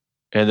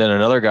 And then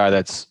another guy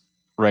that's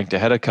ranked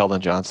ahead of Keldon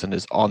Johnson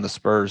is on the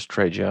Spurs,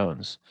 Trey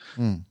Jones,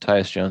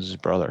 Tyus Jones'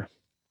 brother.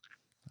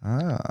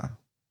 Ah.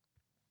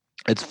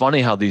 It's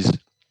funny how these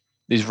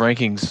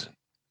rankings,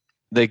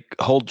 they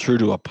hold true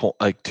to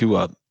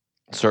a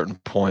certain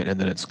point, and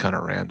then it's kind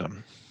of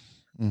random.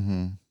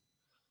 Mm-hmm.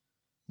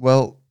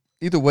 Well,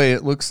 either way,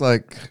 it looks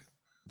like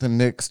the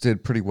Knicks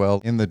did pretty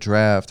well in the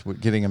draft with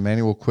getting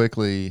Emmanuel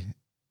Quickly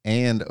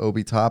and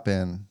Obi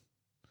Toppin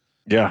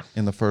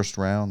in the first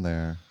round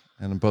there.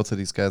 And both of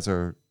these guys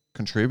are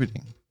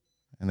contributing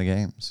in the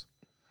games.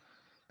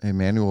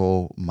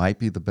 Emmanuel might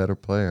be the better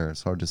player.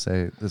 It's hard to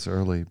say this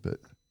early, but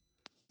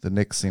the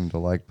Knicks seem to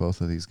like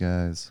both of these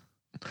guys.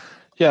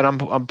 Yeah,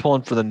 and I'm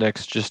pulling for the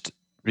Knicks just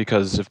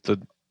because if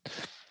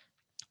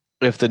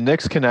the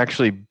Knicks can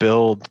actually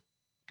build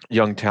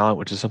young talent,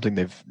 which is something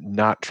they've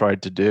not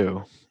tried to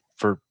do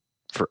for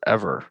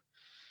forever,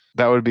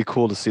 that would be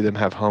cool to see them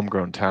have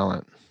homegrown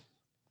talent.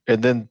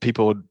 And then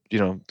people would,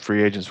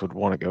 free agents would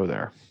want to go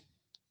there.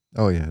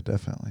 Oh, yeah,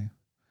 definitely.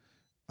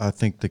 I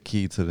think the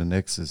key to the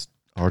Knicks is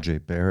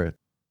RJ Barrett.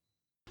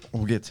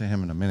 We'll get to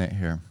him in a minute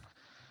here.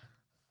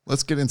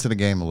 Let's get into the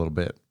game a little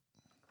bit.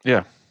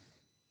 Yeah.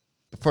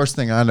 The first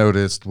thing I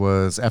noticed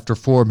was after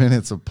 4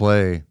 minutes of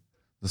play,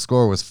 the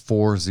score was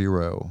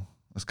 4-0.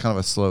 It was kind of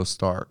a slow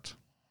start.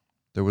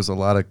 There was a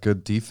lot of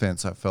good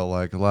defense, I felt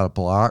like. A lot of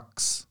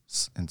blocks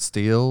and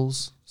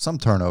steals, some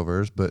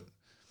turnovers, but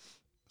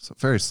it's a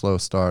very slow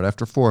start.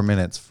 After 4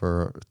 minutes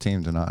for a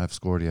team to not have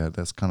scored yet,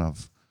 that's kind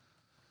of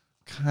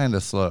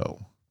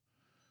slow.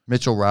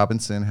 Mitchell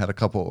Robinson had a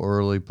couple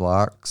early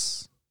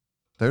blocks.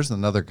 There's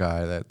another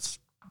guy that's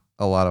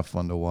a lot of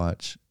fun to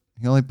watch.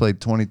 He only played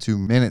 22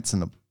 minutes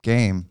in the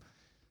game.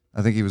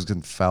 I think he was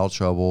in foul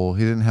trouble.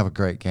 He didn't have a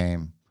great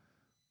game,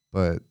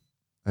 but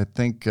I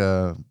think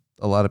a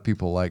lot of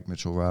people like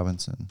Mitchell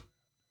Robinson.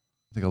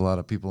 I think a lot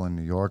of people in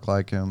New York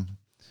like him.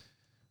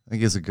 I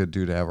think he's a good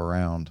dude to have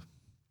around.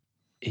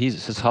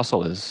 His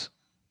hustle is,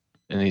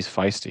 and he's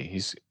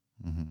feisty.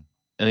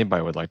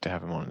 Anybody would like to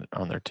have him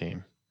on their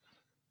team.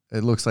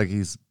 It looks like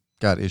he's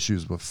got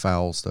issues with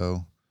fouls,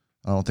 though.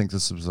 I don't think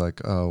this was like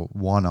a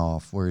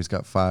one-off where he's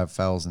got 5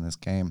 fouls in this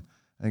game.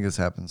 I think this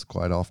happens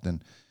quite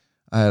often.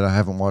 I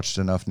haven't watched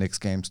enough Knicks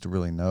games to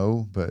really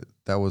know, but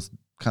that was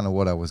kind of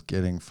what I was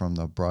getting from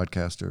the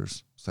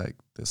broadcasters. It's like,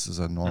 this is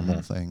a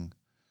normal thing.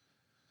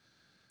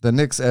 The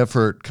Knicks'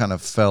 effort kind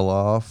of fell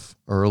off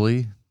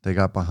early. They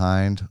got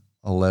behind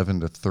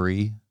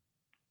 11-3.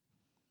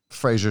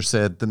 Frazier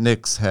said the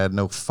Knicks had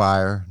no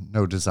fire,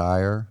 no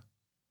desire.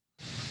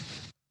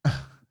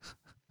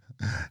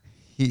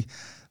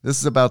 This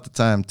is about the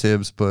time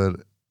Tibbs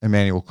put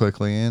Emmanuel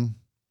Quickley in,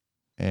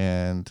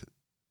 and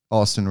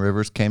Austin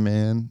Rivers came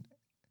in,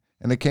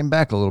 and they came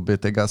back a little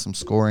bit. They got some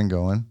scoring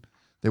going.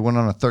 They went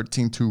on a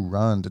 13-2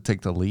 run to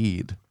take the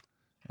lead,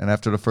 and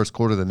after the first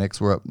quarter, the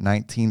Knicks were up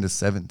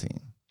 19-17.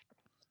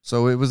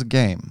 So it was a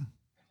game.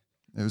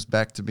 It was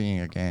back to being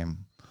a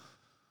game.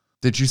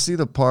 Did you see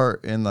the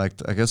part in, like,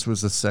 I guess it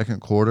was the second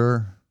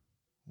quarter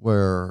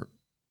where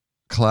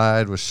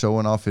Clyde was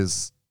showing off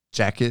his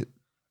jacket?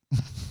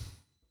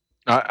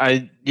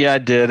 I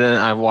did, and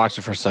I watched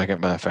it for a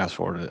second, but I fast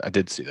forwarded it. I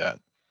did see that.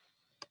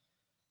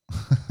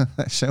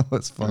 That show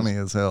was funny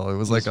as hell. It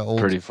was like an old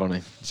pretty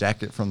funny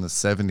jacket from the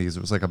 70s.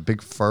 It was like a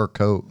big fur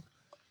coat.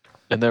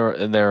 And they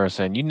were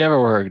saying, "You never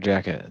wear a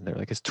jacket." And they're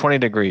like, "It's 20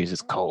 degrees.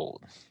 It's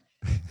cold."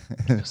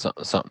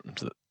 something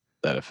to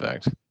that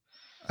effect.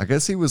 I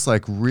guess he was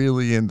like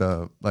really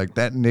into, like,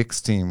 that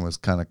Knicks team was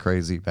kind of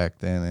crazy back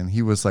then, and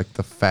he was like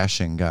the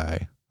fashion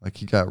guy. Like,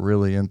 he got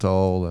really into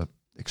all the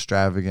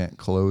extravagant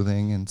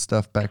clothing and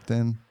stuff back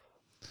then.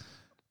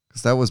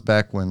 Because that was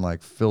back when,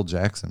 like, Phil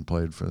Jackson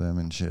played for them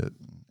and shit.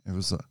 It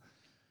was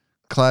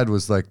Clyde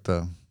was like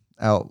the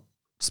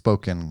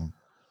outspoken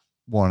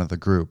one of the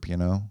group, you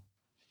know?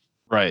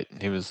 Right.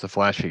 He was the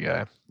flashy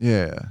guy.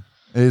 Yeah.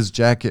 His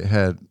jacket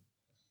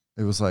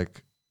it was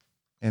like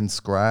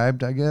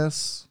inscribed, I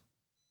guess.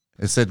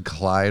 It said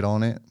Clyde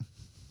on it.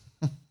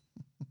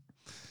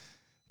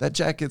 That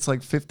jacket's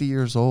like 50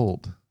 years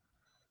old.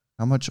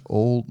 How much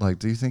old, like,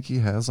 do you think he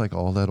has like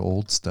all that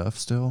old stuff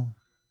still?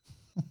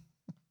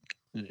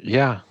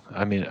 Yeah.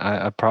 I mean,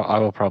 I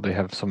will probably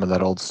have some of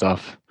that old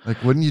stuff.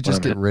 Like, wouldn't you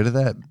just get rid of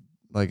that,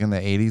 like, in the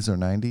 80s or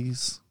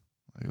 90s?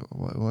 Like,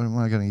 what am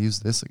I going to use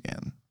this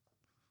again?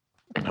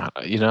 I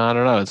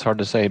don't know. It's hard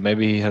to say.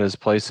 Maybe he had his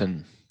place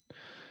in,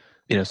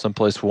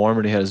 someplace warm,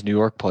 and he had his New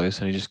York place,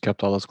 and he just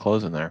kept all those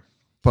clothes in there.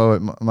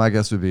 But my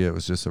guess would be it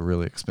was just a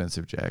really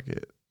expensive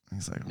jacket.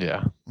 He's like,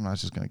 yeah, I'm not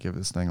just going to give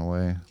this thing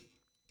away.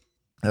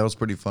 That was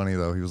pretty funny,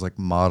 though. He was like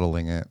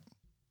modeling it.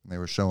 They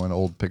were showing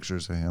old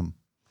pictures of him.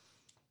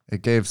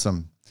 It gave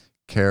some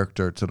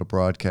character to the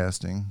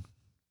broadcasting.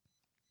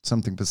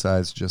 Something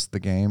besides just the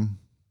game,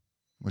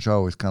 which I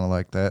always kind of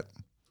like that.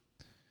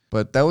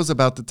 But that was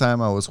about the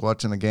time I was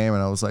watching the game,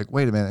 and I was like,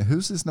 wait a minute,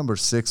 who's this number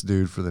 6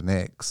 dude for the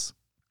Knicks?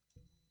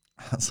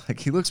 I was like,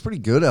 he looks pretty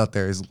good out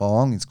there. He's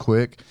long, he's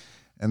quick.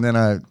 And then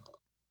I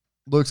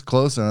looked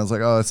closer, and I was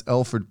like, oh, it's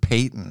Elfrid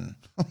Payton.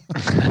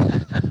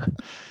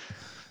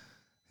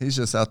 He's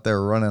just out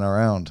there running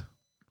around,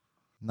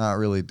 not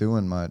really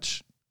doing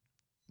much.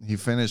 He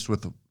finished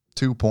with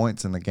 2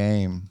 points in the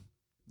game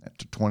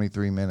after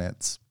 23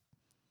 minutes,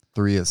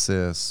 3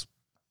 assists.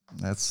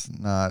 That's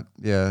not,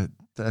 yeah,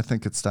 I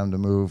think it's time to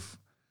move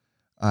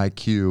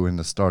IQ in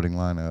the starting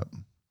lineup.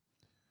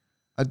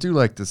 I do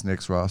like this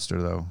Knicks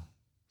roster, though.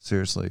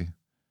 Seriously.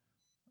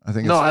 I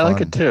think it's fun. I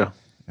like it too.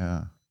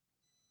 Yeah.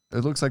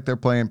 It looks like they're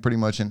playing pretty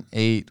much an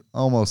 8,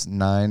 almost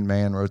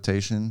 9-man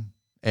rotation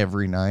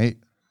every night.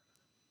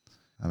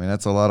 I mean,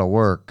 that's a lot of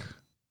work.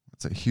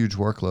 It's a huge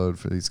workload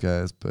for these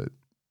guys, but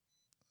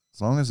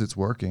as long as it's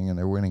working and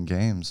they're winning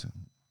games,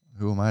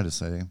 who am I to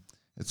say?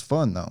 It's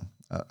fun, though.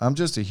 I'm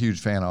just a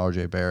huge fan of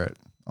RJ Barrett,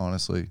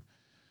 honestly.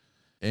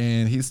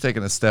 And he's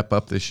taken a step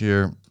up this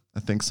year. I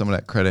think some of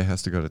that credit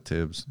has to go to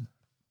Tibbs.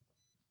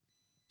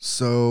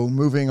 So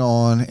moving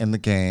on in the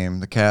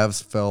game, the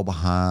Cavs fell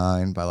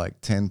behind by like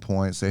 10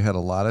 points. They had a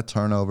lot of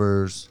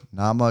turnovers,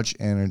 not much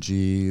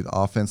energy. The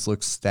offense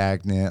looked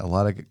stagnant. A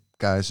lot of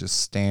guys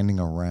just standing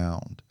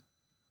around.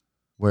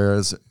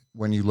 Whereas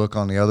when you look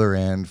on the other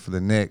end for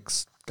the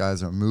Knicks,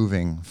 guys are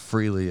moving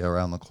freely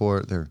around the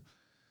court. They're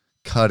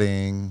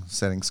cutting,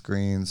 setting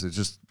screens. It's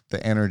just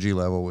the energy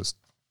level was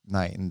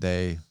night and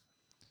day.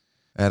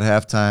 At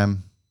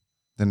halftime,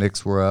 the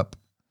Knicks were up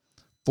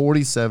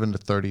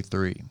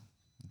 47-33.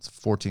 It's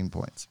 14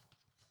 points.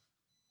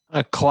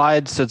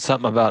 Clyde said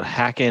something about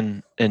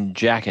hacking and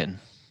jacking.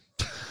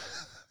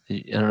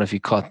 I don't know if you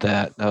caught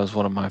that. That was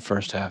one of my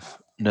first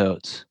half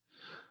notes.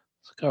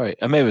 It's like, all right.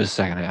 Maybe it was the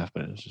second half,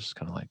 but it was just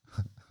kind of like.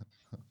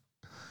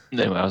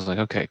 Anyway, I was like,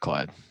 okay,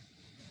 Clyde.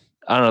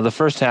 I don't know. The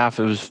first half,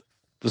 the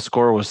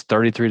score was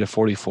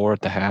 33-44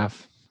 at the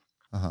half.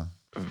 Uh-huh.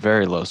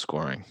 Very low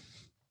scoring.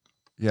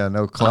 Yeah,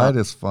 no, Clyde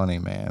is funny,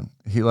 man.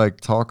 He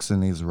like talks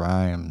in these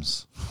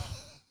rhymes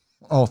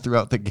all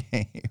throughout the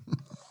game.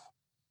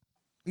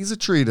 He's a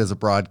treat as a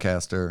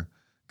broadcaster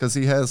because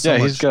he has so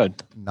he's much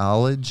good.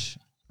 knowledge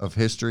of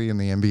history in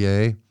the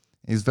NBA.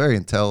 He's very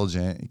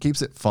intelligent. He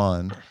keeps it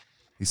fun.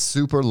 He's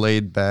super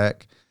laid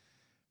back.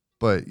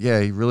 But yeah,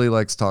 he really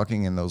likes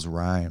talking in those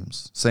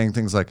rhymes, saying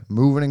things like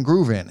moving and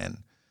grooving and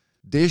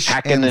dish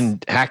hacking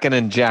and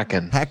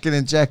jacking. Hacking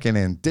and jacking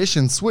and dish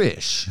and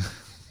swish.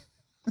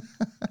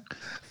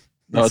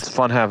 No, it's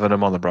fun having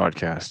him on the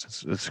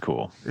broadcast. It's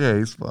cool. Yeah,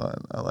 he's fun.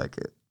 I like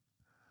it.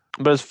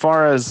 But as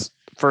far as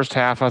first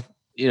half,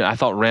 I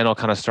thought Randall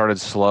kind of started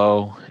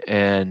slow,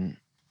 and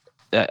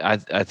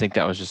I think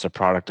that was just a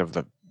product of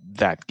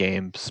that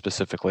game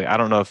specifically. I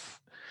don't know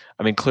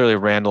clearly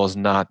Randall is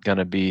not going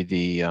to be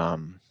the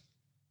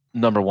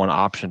number one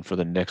option for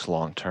the Knicks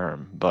long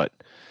term, but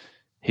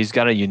he's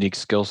got a unique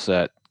skill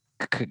set.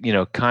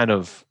 Kind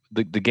of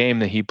the game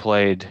that he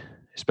played,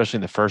 especially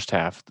in the first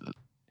half,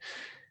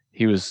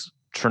 he was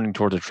turning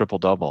towards a triple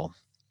double.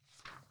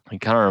 He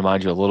kind of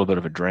reminds you a little bit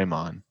of a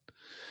Draymond.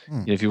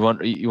 If you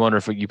wonder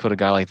if you put a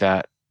guy like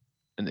that,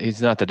 and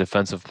he's not the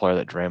defensive player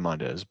that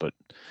Draymond is, but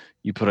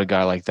you put a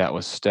guy like that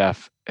with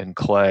Steph and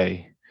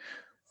Clay,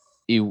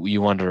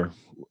 you wonder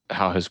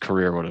how his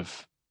career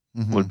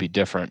would be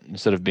different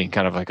instead of being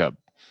kind of like a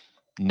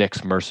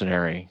Knicks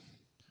mercenary,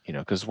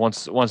 because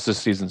once this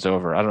season's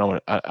over, I don't know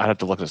I'd have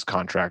to look at his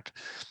contract,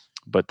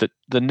 but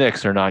the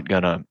Knicks are not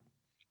gonna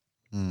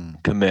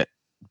commit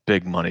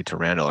big money to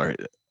Randall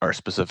or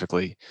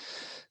specifically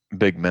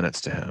big minutes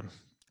to him.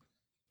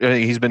 I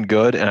think he's been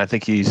good, and I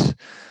think he's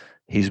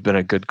been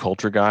a good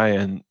culture guy.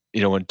 And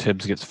when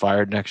Tibbs gets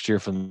fired next year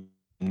from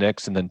the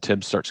Knicks, and then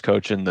Tibbs starts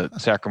coaching the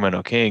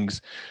Sacramento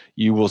Kings,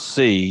 you will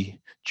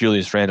see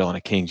Julius Randle in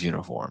a Kings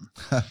uniform.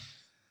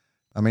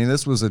 I mean,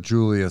 this was a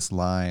Julius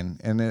line,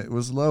 and it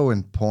was low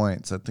in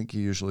points. I think he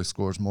usually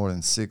scores more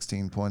than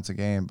 16 points a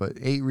game, but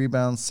 8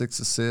 rebounds, 6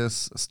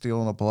 assists, a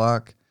steal and a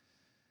block,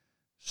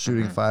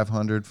 shooting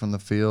 500 from the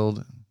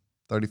field,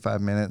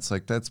 35 minutes.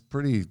 Like, that's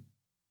pretty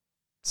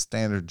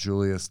standard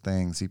Julius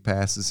things. He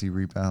passes, he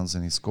rebounds,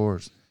 and he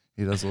scores.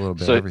 He does a little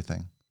bit of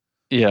everything.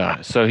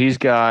 Yeah, so he's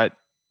got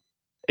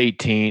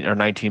 18 or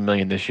 19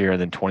 million this year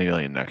and then 20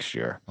 million next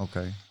year.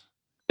 Okay.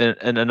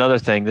 And another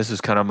thing, this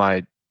is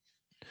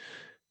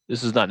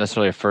not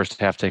necessarily a first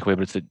half takeaway,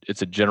 but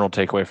it's a general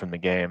takeaway from the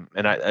game.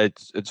 And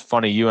it's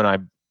funny, you and I,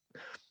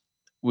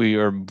 we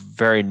are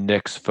very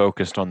Knicks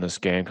focused on this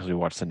game because we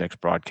watched the Knicks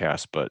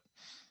broadcast, but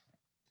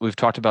we've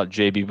talked about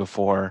JB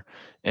before,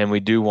 and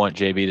we do want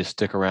JB to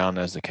stick around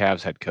as the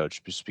Cavs head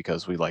coach just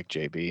because we like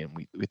JB and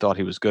we thought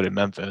he was good in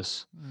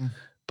Memphis.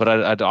 But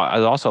I'd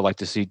also like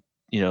to see,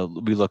 we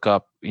look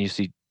up and you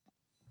see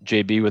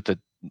JB with the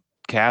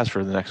Cavs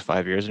for the next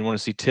 5 years, and you want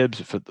to see Tibbs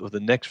with the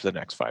Knicks for the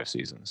next 5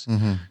 seasons.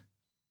 Mm-hmm.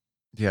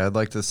 Yeah, I'd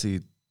like to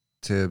see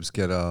Tibbs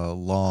get a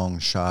long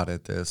shot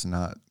at this and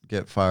not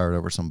get fired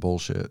over some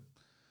bullshit.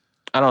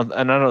 I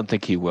don't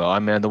think he will. I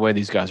mean, the way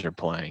these guys are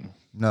playing.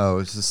 No,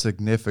 it's a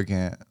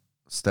significant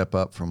step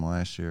up from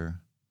last year,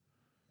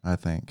 I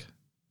think.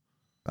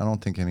 I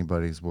don't think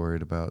anybody's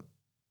worried about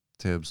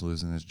Tibbs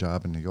losing his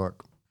job in New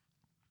York.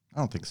 I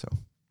don't think so.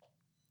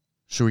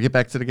 Should we get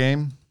back to the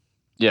game?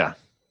 Yeah.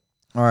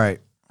 All right.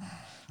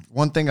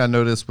 One thing I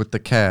noticed with the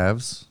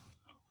Cavs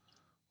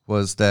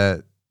was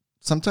that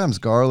sometimes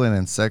Garland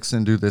and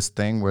Sexton do this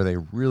thing where they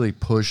really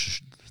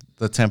push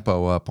the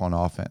tempo up on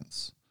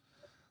offense.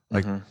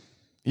 Like,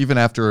 even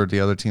after the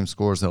other team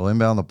scores, they'll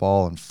inbound the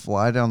ball and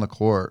fly down the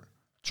court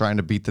trying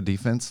to beat the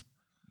defense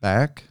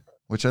back,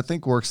 which I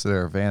think works to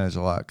their advantage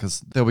a lot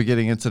because they'll be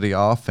getting into the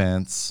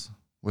offense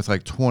with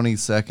like 20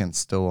 seconds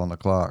still on the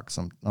clock,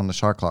 on the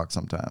shot clock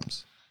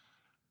sometimes.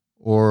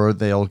 Or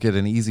they'll get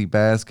an easy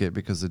basket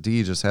because the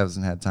D just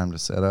hasn't had time to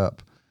set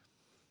up.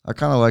 I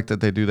kind of like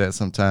that they do that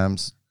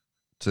sometimes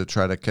to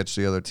try to catch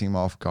the other team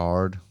off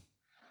guard.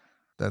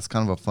 That's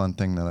kind of a fun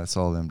thing that I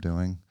saw them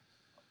doing.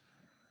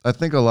 I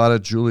think a lot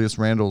of Julius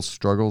Randle's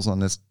struggles on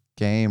this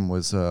game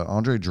was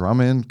Andre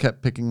Drummond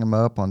kept picking him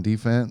up on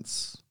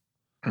defense,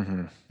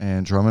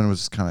 and Drummond was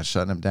just kind of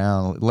shutting him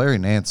down. Larry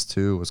Nance,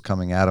 too, was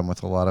coming at him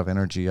with a lot of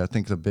energy. I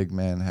think the big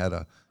man had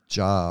a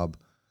job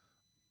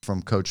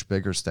from Coach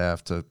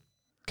Biggerstaff to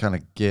kind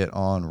of get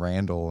on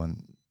Randle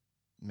and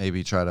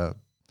maybe try to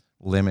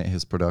limit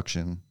his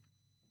production.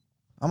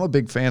 I'm a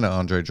big fan of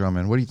Andre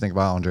Drummond. What do you think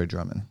about Andre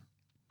Drummond?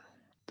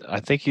 I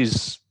think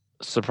he's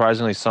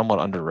surprisingly somewhat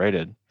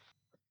underrated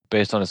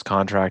based on his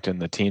contract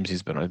and the teams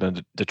he's been on. He's been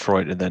to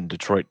Detroit, and then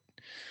Detroit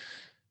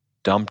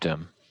dumped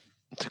him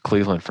to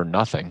Cleveland for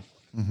nothing,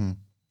 if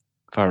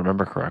I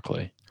remember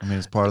correctly. I mean,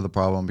 it's part of the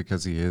problem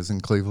because he is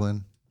in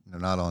Cleveland. They're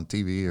not on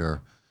TV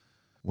or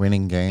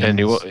winning games. And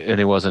he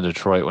was in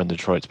Detroit when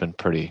Detroit's been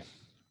pretty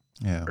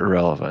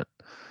irrelevant.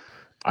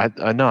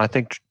 I know. I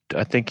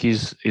think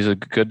he's a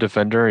good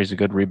defender. He's a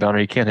good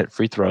rebounder. He can't hit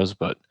free throws,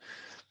 but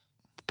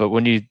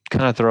when you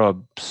kind of throw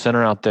a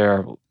center out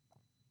there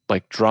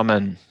like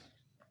Drummond,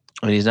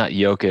 I mean, he's not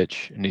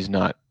Jokic and he's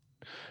not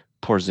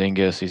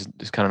Porzingis.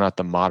 He's kind of not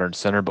the modern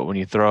center. But when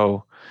you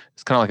throw,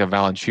 it's kind of like a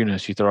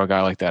Valanciunas. You throw a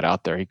guy like that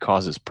out there, he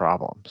causes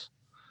problems.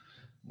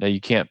 Now you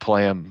can't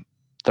play him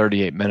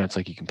 38 minutes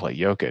like you can play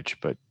Jokic,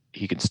 but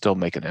he can still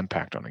make an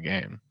impact on a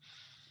game.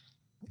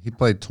 He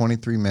played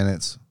 23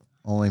 minutes,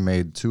 only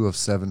made 2 of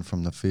 7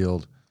 from the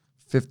field,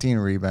 15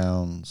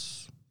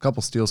 rebounds,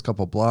 couple steals,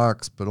 couple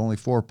blocks, but only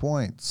 4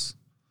 points.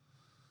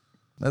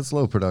 That's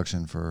low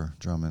production for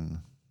Drummond.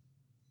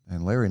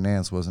 And Larry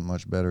Nance wasn't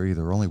much better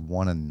either, only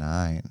 1 of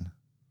 9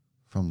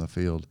 from the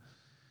field.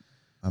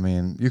 I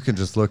mean, you can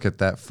just look at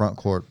that front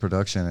court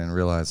production and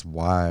realize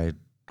why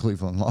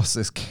Cleveland lost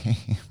this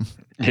game.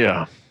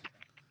 Yeah.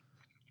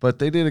 But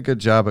they did a good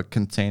job at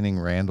containing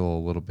Randall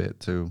a little bit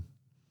too.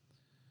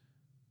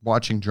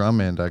 Watching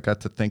Drummond, I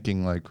got to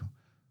thinking, like,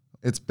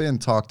 it's been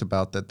talked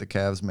about that the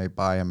Cavs may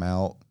buy him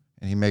out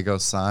and he may go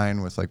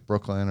sign with like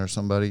Brooklyn or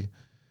somebody.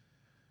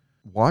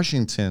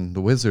 Washington,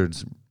 the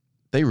Wizards,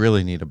 they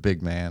really need a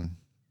big man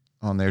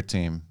on their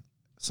team.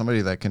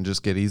 Somebody that can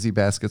just get easy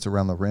baskets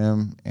around the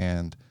rim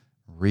and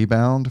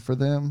rebound for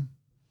them.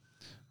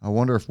 I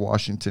wonder if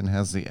Washington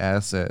has the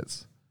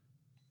assets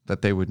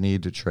that they would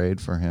need to trade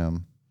for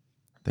him.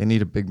 They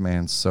need a big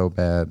man so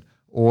bad.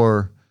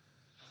 Or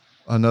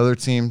another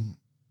team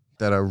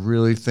that I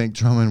really think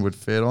Drummond would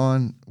fit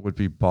on would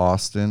be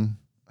Boston.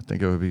 I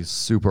think it would be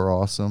super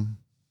awesome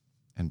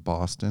in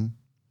Boston.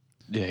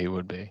 Yeah, he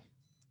would be.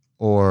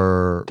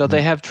 Or Though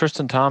they have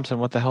Tristan Thompson.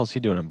 What the hell is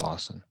he doing in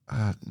Boston?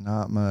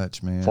 not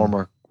much, man.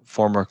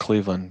 Former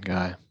Cleveland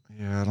guy.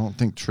 Yeah, I don't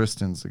think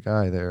Tristan's the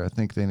guy there. I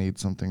think they need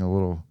something a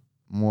little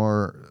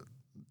more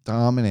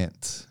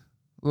dominant,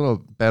 a little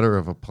better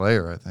of a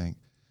player, I think.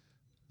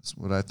 That's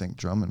what I think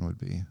Drummond would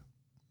be.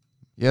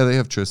 Yeah, they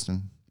have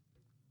Tristan.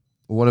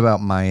 But what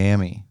about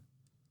Miami?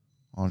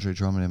 Andre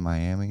Drummond in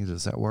Miami,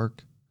 does that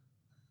work?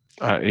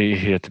 He'd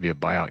have to be a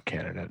buyout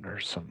candidate or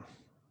some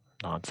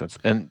nonsense.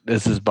 And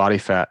is his body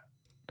fat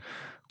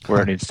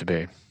where it needs to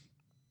be?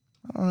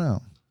 I don't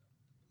know.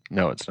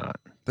 No, it's not.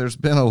 There's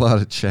been a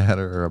lot of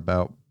chatter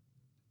about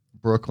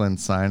Brooklyn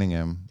signing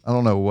him. I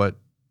don't know what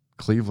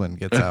Cleveland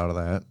gets out of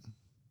that.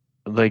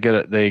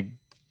 They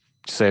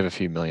save a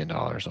few $1 million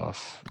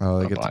off. Oh,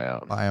 they a get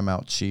buyout. to buy him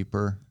out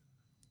cheaper.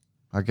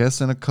 I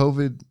guess in a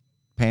COVID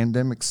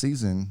pandemic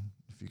season,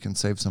 if you can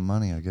save some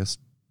money, I guess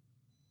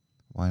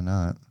why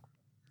not?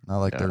 Not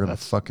like they're gonna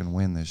fucking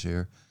win this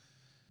year.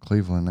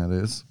 Cleveland, that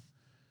is.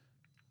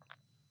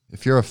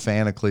 If you're a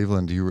fan of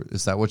Cleveland,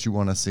 is that what you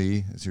want to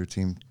see? Is your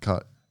team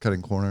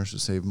cutting corners to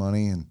save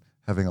money and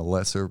having a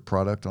lesser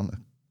product on the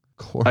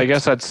court? I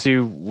guess I'd see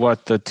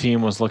what the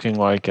team was looking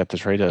like at the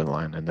trade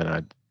deadline, and then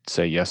I'd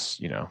say yes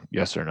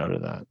or no to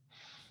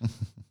that.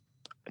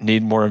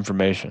 Need more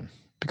information.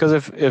 Because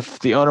if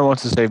the owner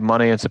wants to save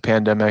money, it's a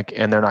pandemic,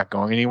 and they're not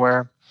going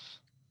anywhere,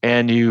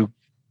 and you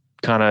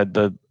kind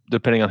of,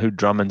 depending on who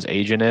Drummond's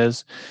agent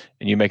is,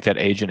 and you make that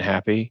agent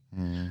happy,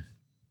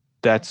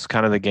 that's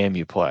kind of the game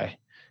you play.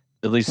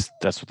 At least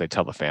that's what they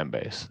tell the fan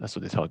base. That's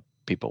what they tell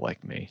people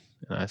like me.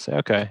 And I say,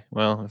 okay,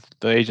 well, if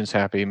the agent's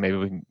happy, maybe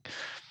we can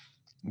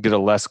get a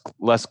less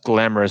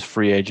glamorous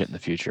free agent in the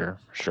future.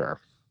 Sure.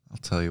 I'll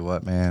tell you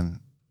what, man.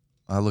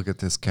 I look at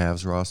this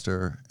Cavs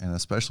roster, and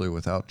especially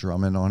without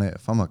Drummond on it,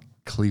 if I'm a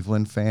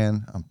Cleveland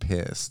fan, I'm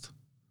pissed.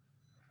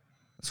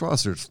 This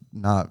roster's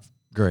not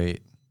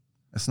great.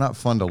 It's not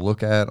fun to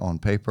look at on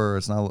paper.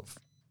 It's not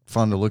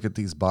fun to look at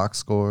these box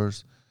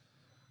scores.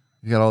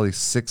 You got all these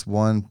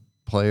 6'1"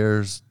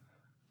 players.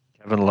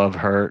 Kevin Love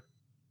hurt.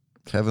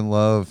 Kevin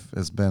Love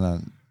has been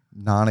a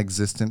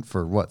non-existent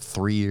for,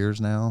 3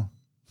 years now?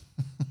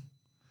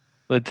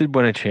 They did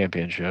win a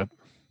championship.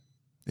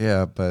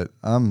 Yeah, but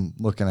I'm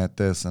looking at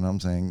this and I'm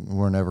saying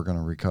we're never going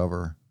to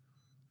recover.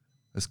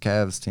 This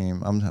Cavs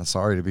team, I'm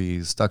sorry to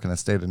be stuck in a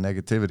state of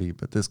negativity,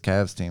 but this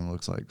Cavs team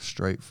looks like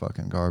straight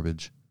fucking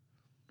garbage.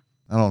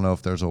 I don't know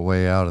if there's a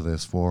way out of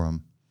this for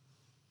them.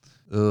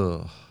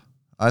 Ugh.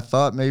 I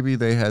thought maybe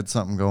they had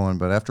something going,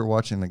 but after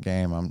watching the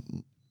game,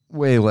 I'm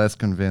way less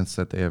convinced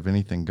that they have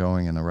anything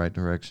going in the right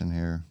direction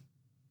here.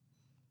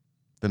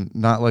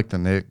 Not like the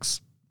Knicks,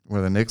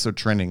 where the Knicks are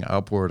trending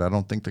upward. I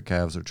don't think the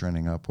Cavs are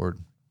trending upward.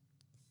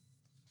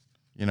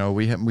 You know,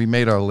 we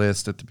made our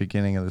list at the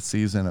beginning of the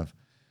season of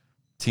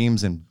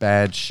teams in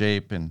bad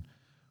shape and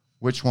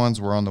which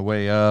ones were on the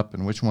way up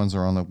and which ones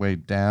are on the way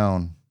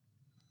down.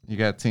 You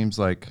got teams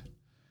like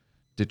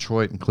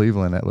Detroit and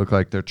Cleveland that look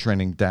like they're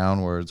trending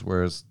downwards,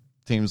 whereas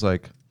teams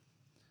like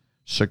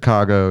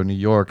Chicago, New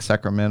York,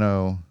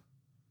 Sacramento,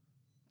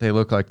 they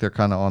look like they're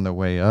kind of on their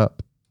way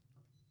up.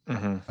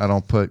 Mm-hmm. I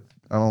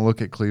don't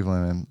look at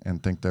Cleveland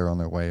and think they're on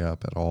their way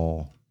up at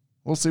all.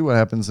 We'll see what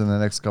happens in the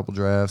next couple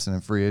drafts and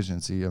in free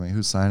agency. I mean,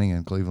 who's signing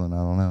in Cleveland? I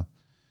don't know.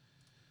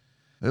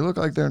 They look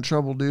like they're in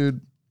trouble, dude.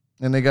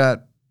 And they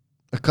got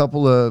a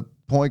couple of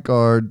point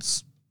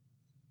guards,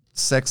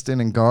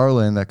 Sexton and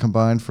Garland, that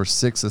combined for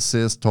 6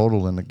 assists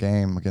total in the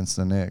game against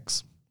the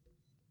Knicks.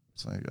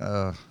 It's like,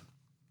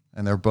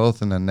 and they're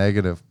both in the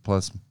negative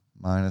plus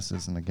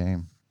minuses in the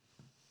game.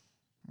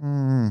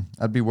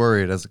 I'd be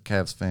worried as a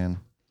Cavs fan.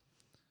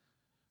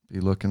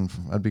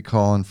 I'd be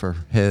calling for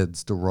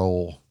heads to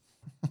roll.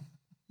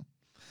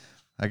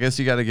 I guess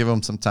you got to give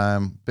him some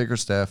time.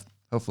 Bickerstaff,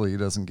 hopefully he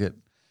doesn't get.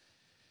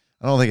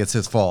 I don't think it's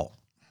his fault.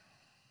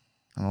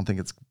 I don't think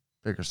it's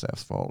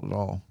Bickerstaff's fault at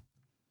all.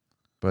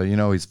 But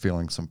he's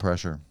feeling some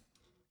pressure.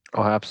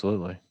 Oh,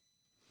 absolutely.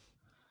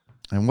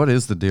 And what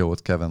is the deal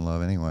with Kevin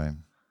Love anyway?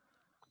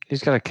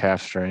 He's got a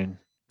calf strain.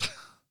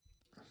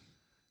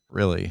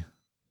 Really?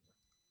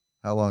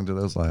 How long do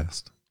those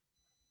last?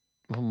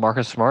 Well,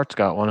 Marcus Smart's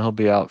got one. He'll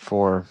be out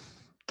for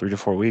 3 to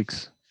 4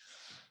 weeks.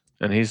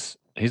 And he's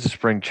a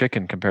spring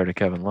chicken compared to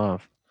Kevin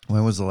Love.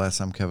 When was the last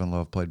time Kevin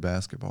Love played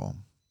basketball?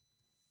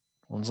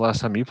 When's the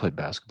last time you played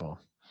basketball?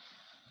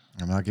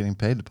 I'm not getting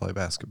paid to play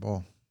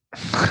basketball.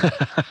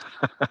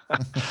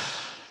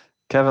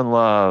 Kevin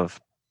Love,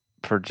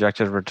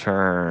 projected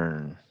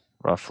return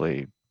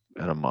roughly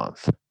in a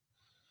month.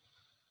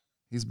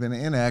 He's been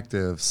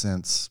inactive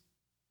since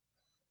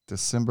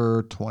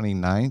December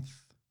 29th.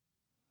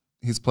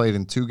 He's played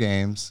in 2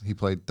 games. He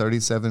played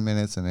 37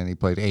 minutes, and then he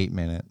played 8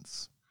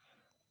 minutes.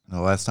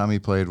 The last time he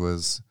played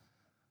was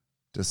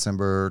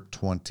December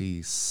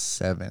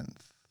 27th.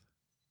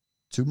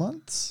 2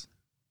 months?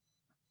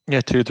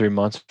 Yeah, 2 or 3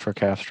 months for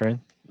calf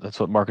strain. That's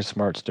what Marcus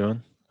Smart's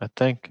doing, I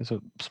think. Is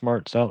it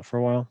Smart's out for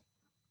a while?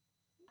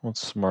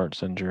 What's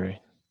Smart's injury?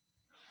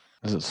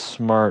 Is it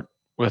Smart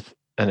with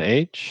an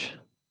H?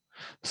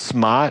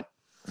 Smart?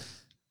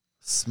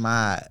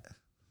 Smart.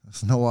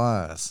 That's no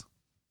eyes.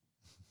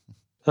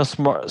 No,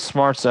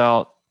 Smart's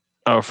out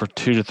for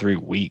 2 to 3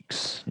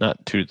 weeks,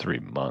 not 2 to 3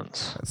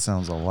 months. That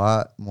sounds a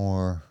lot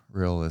more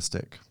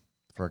realistic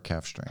for a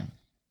calf strain.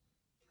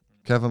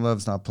 Kevin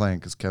Love's not playing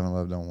because Kevin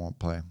Love don't want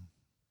to play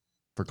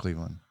for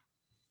Cleveland.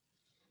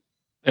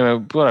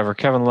 Anyway, whatever.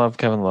 Kevin Love,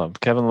 Kevin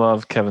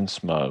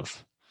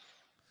Smov.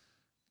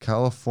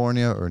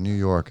 California or New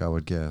York, I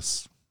would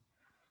guess.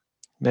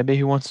 Maybe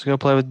he wants to go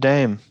play with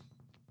Dame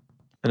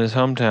in his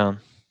hometown.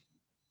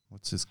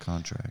 What's his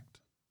contract?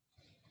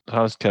 If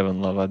I was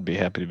Kevin Love, I'd be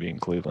happy to be in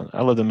Cleveland.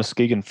 I lived in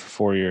Muskegon for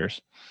 4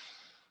 years.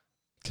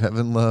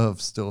 Kevin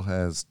Love still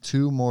has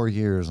 2 more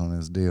years on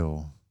his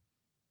deal.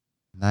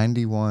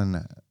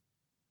 $91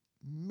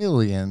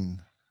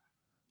 million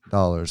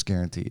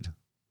guaranteed.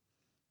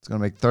 It's going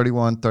to make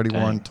 31,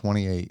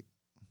 28.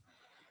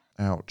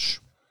 Ouch.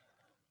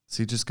 Is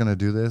he just going to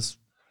do this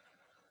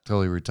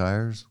till he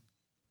retires?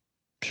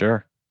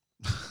 Sure.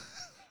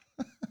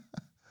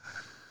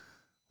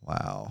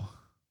 Wow.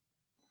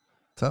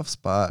 Tough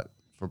spot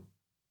for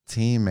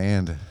team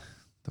and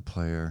the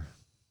player.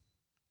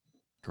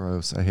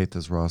 Gross. I hate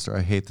this roster.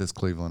 I hate this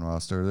Cleveland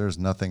roster. There's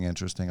nothing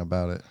interesting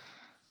about it.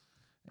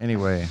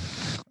 Anyway,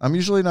 I'm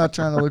usually not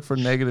trying to look for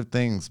negative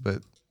things,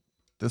 but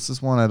this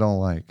is one I don't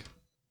like.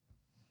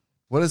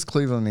 What does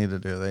Cleveland need to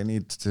do? They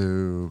need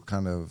to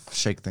kind of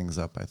shake things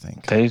up, I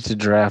think. They need to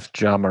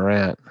draft Ja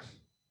Morant.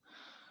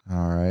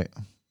 All right.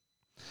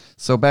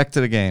 So back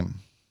to the game.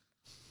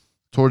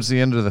 Towards the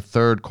end of the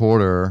third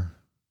quarter,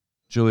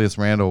 Julius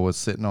Randle was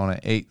sitting on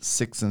an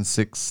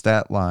 8-6-6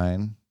 stat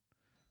line.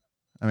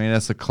 I mean,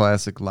 that's a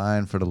classic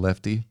line for the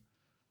lefty.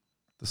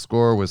 The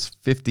score was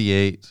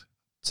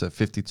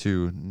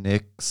 58-52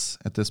 Knicks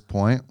at this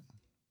point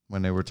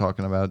when they were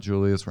talking about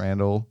Julius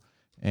Randle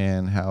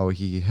and how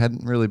he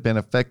hadn't really been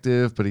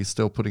effective, but he's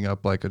still putting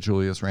up like a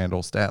Julius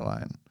Randle stat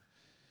line.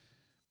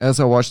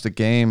 As I watched the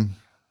game,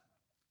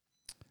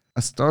 I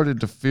started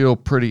to feel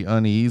pretty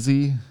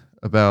uneasy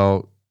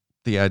about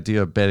the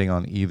idea of betting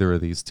on either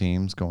of these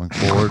teams going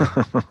forward.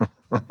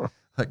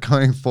 Like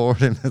going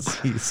forward in the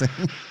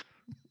season.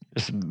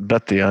 Just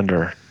bet the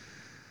under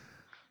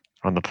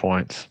on the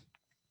points.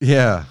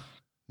 Yeah,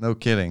 no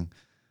kidding.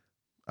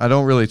 I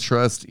don't really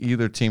trust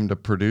either team to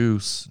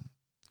produce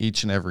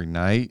each and every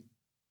night.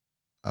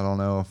 I don't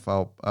know if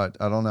I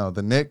don't know.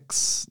 The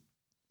Knicks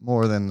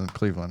more than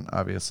Cleveland,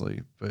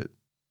 obviously, but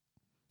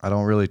I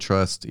don't really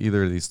trust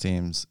either of these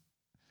teams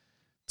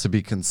to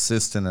be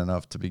consistent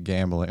enough to be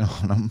gambling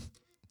on them.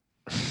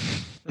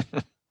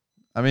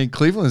 I mean,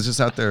 Cleveland is just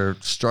out there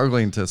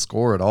struggling to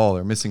score at all.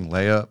 They're missing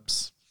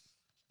layups,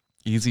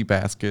 easy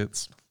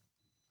baskets,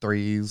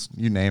 threes,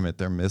 you name it,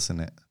 they're missing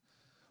it.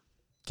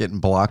 Getting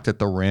blocked at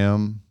the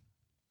rim.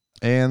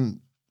 And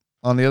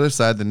on the other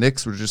side, the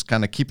Knicks were just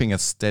kind of keeping a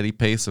steady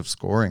pace of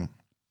scoring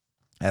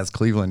as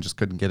Cleveland just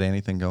couldn't get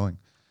anything going.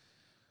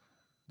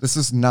 This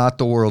is not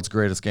the world's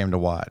greatest game to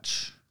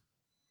watch,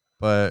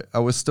 but I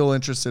was still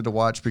interested to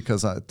watch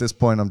because at this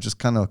point I'm just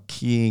kind of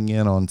keying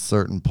in on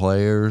certain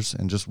players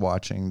and just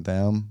watching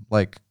them,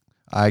 like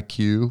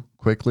IQ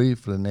quickly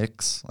for the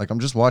Knicks. Like I'm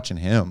just watching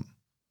him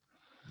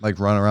like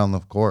run around the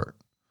court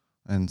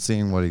and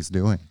seeing what he's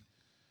doing.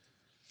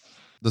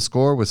 The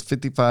score was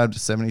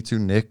 55-72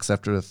 Knicks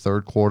after the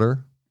third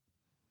quarter.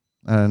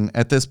 And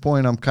at this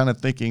point, I'm kind of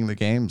thinking the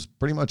game's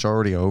pretty much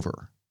already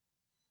over.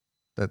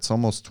 That's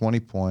almost 20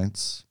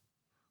 points.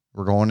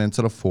 We're going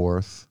into the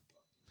fourth.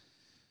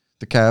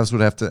 The Cavs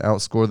would have to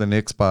outscore the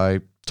Knicks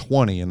by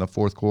 20 in the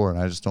fourth quarter,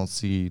 and I just don't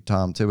see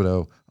Tom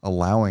Thibodeau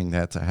allowing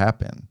that to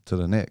happen to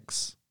the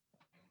Knicks.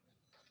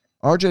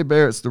 RJ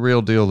Barrett's the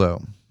real deal,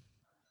 though.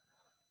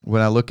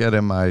 When I look at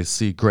him, I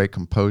see great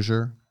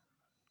composure.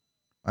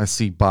 I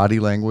see body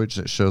language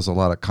that shows a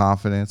lot of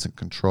confidence and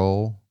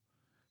control.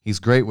 He's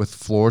great with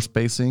floor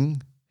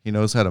spacing. He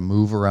knows how to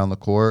move around the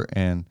court,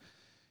 and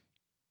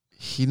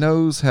he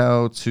knows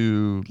how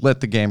to let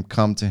the game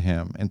come to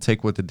him and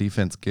take what the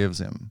defense gives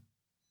him.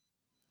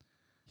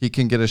 He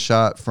can get a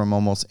shot from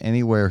almost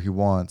anywhere he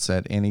wants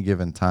at any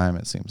given time,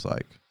 it seems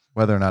like.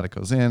 Whether or not it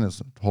goes in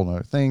is a whole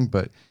other thing,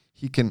 but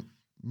he can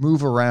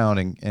move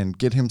around and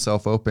get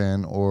himself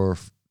open or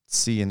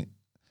see and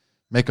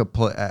make a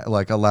play,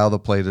 like allow the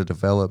play to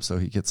develop so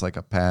he gets like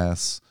a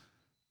pass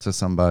to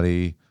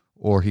somebody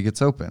or he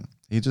gets open.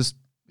 He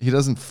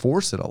doesn't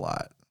force it a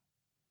lot.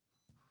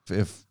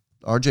 If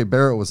RJ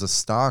Barrett was a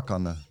stock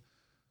on the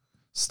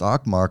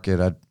stock market,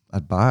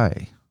 I'd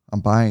buy. I'm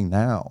buying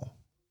now.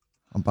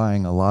 I'm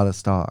buying a lot of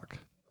stock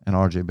in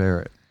RJ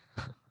Barrett.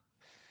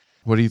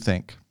 What do you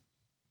think?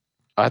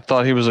 I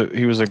thought he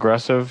was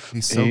aggressive.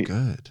 He's so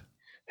good.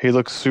 He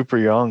looks super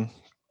young.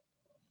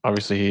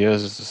 Obviously, he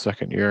is. It's the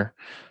second year.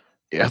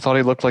 Yeah, I thought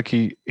he looked like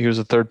he was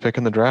a third pick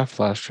in the draft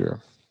last year.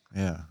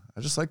 Yeah.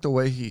 I just like the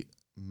way he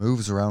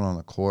moves around on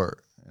the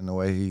court and the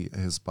way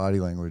his body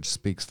language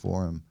speaks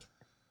for him.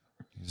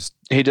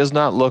 He does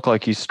not look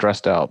like he's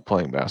stressed out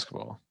playing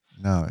basketball.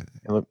 No.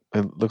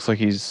 It looks like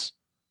he's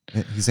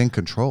in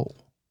control.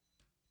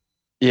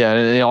 Yeah,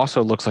 and it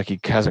also looks like he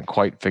hasn't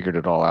quite figured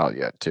it all out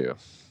yet, too.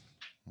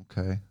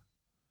 Okay.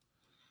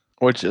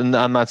 Which, and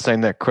I'm not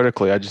saying that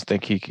critically. I just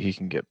think he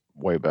can get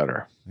way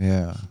better.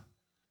 Yeah.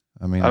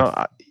 I mean,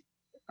 I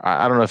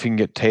don't know if he can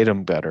get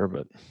Tatum better,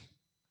 but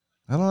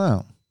I don't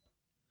know.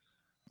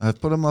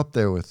 I'd put him up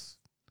there with.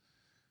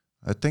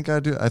 I think I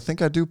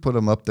do put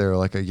him up there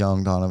like a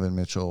young Donovan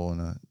Mitchell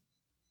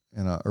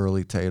and a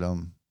early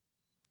Tatum.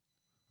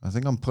 I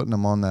think I'm putting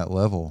him on that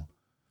level.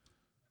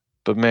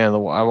 But man,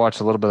 I watched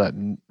a little bit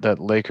of that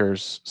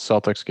Lakers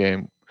Celtics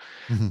game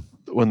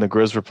when the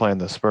Grizz were playing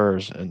the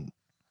Spurs, and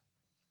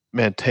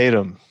man,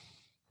 Tatum,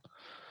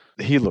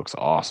 he looks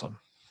awesome.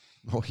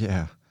 Oh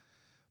yeah,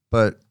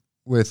 but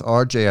with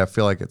RJ, I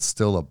feel like it's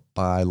still a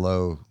buy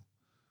low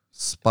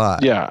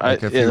spot. Yeah,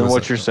 like and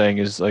what you're saying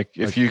is like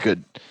if you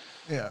could,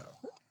 yeah,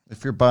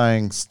 if you're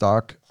buying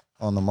stock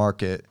on the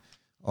market,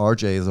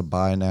 RJ is a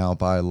buy now,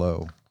 buy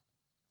low.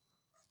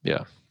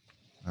 Yeah,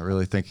 I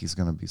really think he's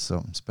going to be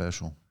something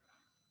special.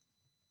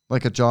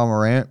 Like a John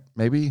Morant,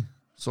 maybe,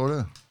 sort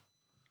of.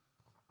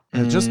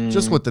 Yeah,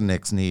 just what the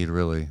Knicks need,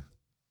 really.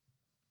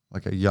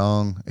 Like a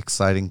young,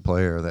 exciting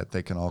player that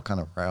they can all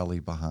kind of rally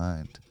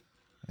behind.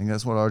 I think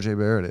that's what RJ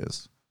Barrett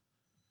is.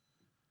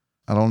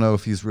 I don't know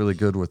if he's really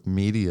good with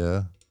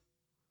media.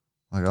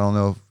 Like, I don't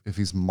know if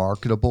he's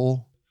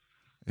marketable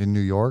in New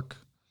York.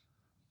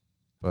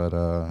 But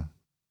I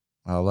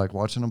like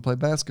watching him play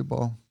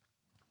basketball.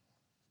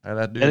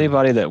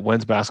 Anybody that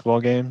wins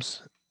basketball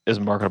games is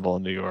marketable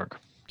in New York.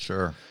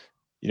 Sure.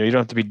 You know, you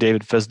don't have to be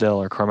David Fisdale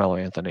or Carmelo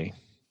Anthony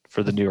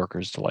for the New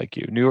Yorkers to like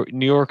you.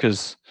 New York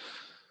is,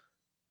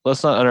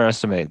 let's not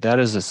underestimate, that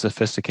is a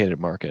sophisticated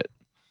market.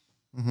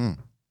 Mm-hmm.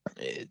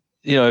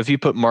 You know, if you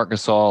put Marc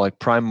Gasol, like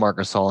prime Marc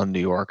Gasol in New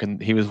York, and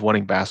he was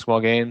winning basketball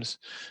games,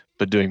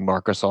 but doing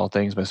Marc Gasol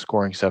things by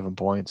scoring 7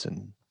 points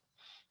and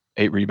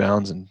 8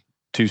 rebounds and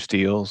 2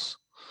 steals,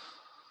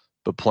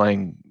 but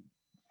playing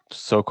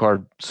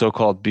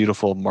so-called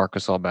beautiful Marc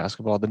Gasol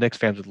basketball, the Knicks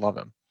fans would love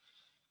him.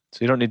 So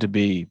you don't need to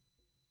be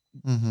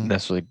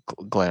necessarily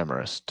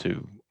glamorous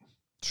to.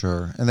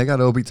 Sure, and they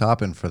got Obi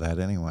Toppin for that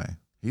anyway.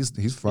 He's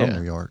from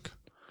New York.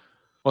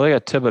 Well, they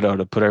got Thibodeau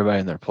to put everybody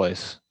in their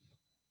place.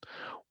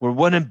 We're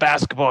winning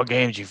basketball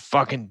games, you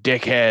fucking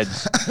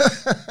dickheads.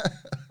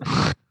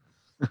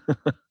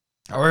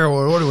 What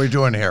are we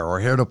doing here? We're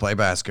here to play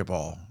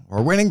basketball.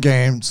 We're winning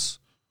games.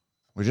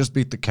 We just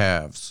beat the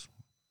Cavs.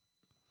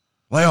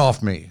 Lay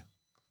off me.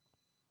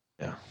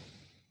 Yeah.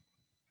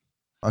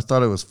 I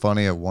thought it was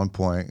funny at one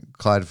point.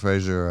 Clyde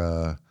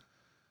Frazier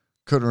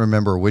couldn't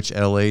remember which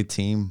LA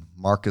team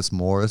Marcus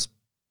Morris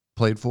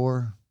played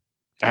for.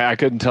 I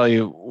couldn't tell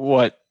you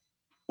what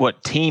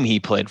team he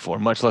played for,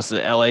 much less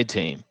the LA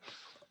team.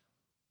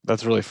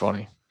 That's really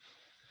funny.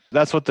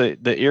 That's what the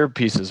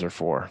earpieces are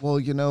for. Well,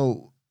 you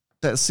know,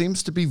 that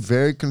seems to be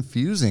very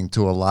confusing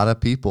to a lot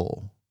of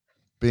people,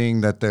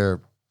 being that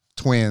they're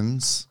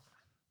twins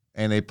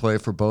and they play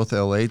for both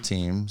LA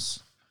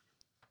teams.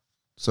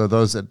 So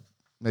those that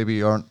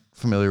maybe aren't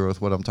familiar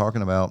with what I'm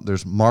talking about,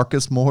 there's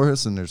Marcus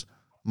Morris and there's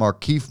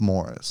Markieff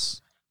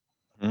Morris.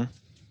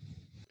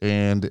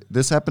 And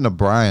this happened to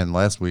Brian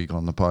last week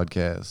on the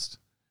podcast.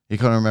 He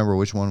couldn't remember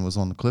which one was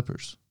on the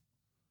Clippers.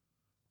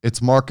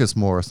 It's Marcus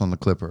Morris on the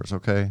Clippers,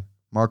 okay?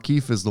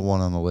 Markieff is the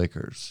one on the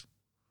Lakers.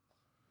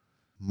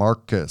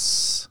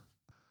 Marcus.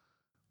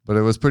 But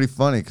it was pretty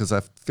funny because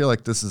I feel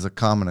like this is a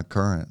common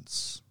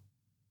occurrence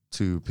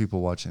to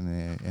people watching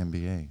the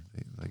NBA.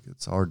 Like,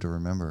 it's hard to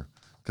remember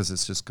because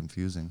it's just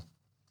confusing.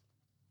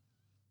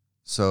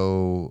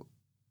 So,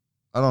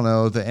 I don't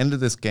know. The end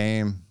of this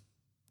game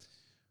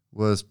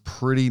was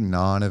pretty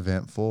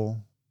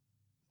non-eventful.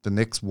 The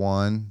Knicks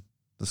won.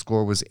 The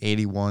score was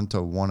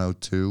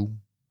 81-102.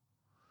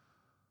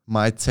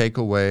 My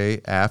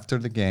takeaway after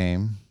the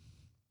game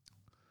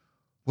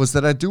was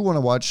that I do want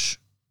to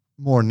watch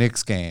more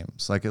Knicks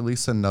games, like at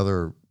least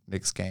another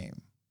Knicks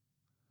game.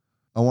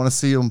 I want to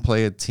see them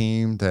play a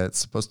team that's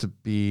supposed to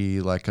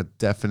be like a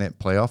definite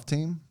playoff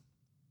team.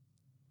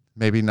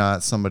 Maybe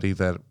not somebody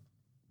that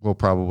will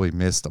probably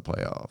miss the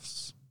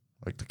playoffs,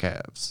 like the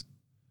Cavs.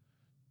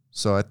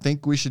 So I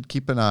think we should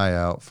keep an eye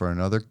out for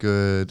another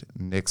good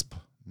Knicks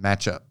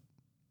matchup.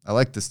 I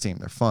like this team.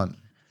 They're fun.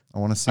 I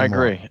want to see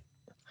more. I agree.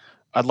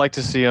 I'd like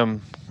to see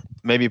them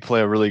maybe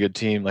play a really good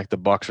team like the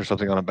Bucks or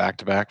something on a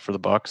back-to-back for the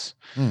Bucks,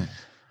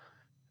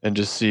 and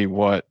just see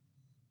what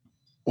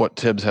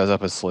Tibbs has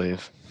up his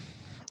sleeve.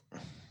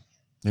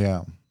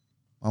 Yeah.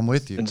 I'm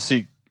with you.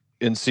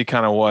 and see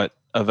kind of what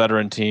a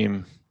veteran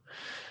team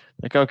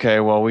like. Okay,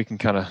 well, we can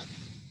kind of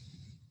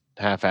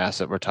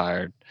half-ass it. We're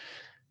tired,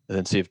 and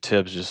then see if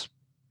Tibbs just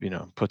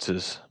puts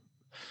his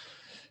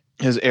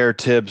air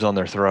Tibbs on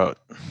their throat.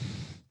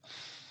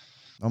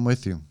 I'm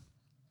with you.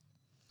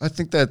 I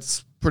think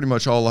that's pretty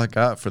much all I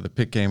got for the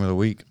pick game of the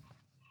week.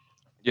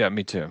 Yeah,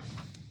 me too.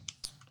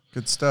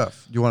 Good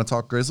stuff. You want to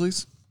talk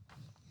Grizzlies?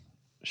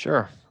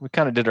 Sure, we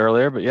kind of did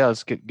earlier, but yeah,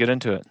 let's get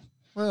into it.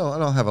 Well, I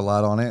don't have a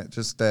lot on it.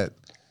 Just that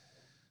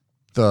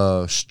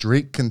the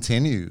streak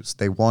continues.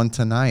 They won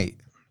tonight.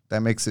 That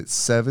makes it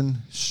 7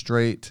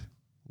 straight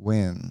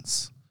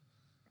wins.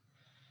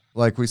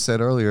 Like we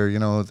said earlier,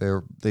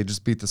 they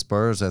just beat the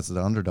Spurs as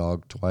the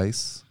underdog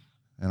twice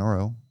in a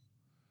row.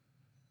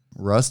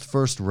 Rust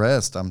first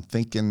rest. I'm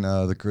thinking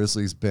the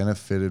Grizzlies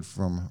benefited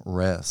from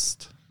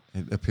rest.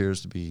 It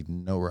appears to be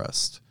no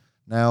rust.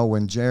 Now,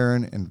 when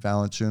Jaren and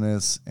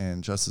Valanciunas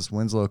and Justice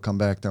Winslow come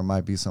back, there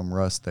might be some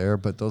rust there,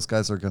 but those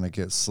guys are going to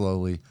get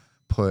slowly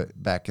put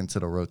back into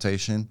the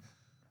rotation.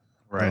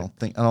 Right.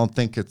 I don't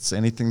think it's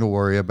anything to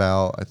worry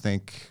about. I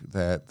think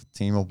that the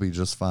team will be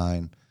just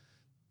fine.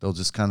 They'll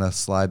just kind of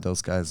slide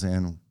those guys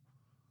in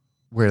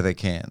where they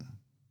can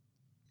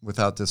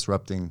without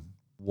disrupting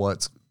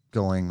what's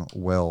going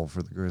well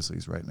for the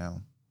Grizzlies right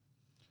now.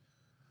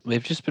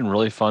 They've just been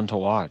really fun to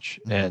watch,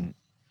 and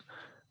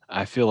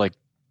I feel like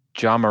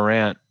Ja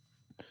Morant,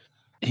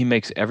 he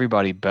makes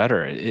everybody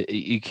better.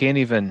 You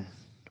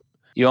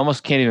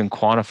almost can't even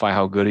quantify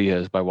how good he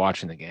is by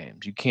watching the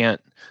games. You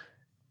can't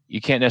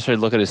necessarily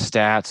look at his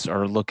stats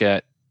or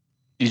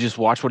you just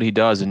watch what he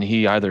does, and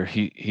he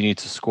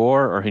needs to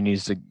score or he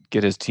needs to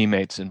get his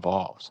teammates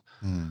involved.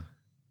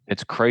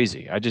 It's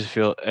crazy. I just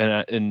feel,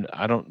 and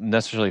I don't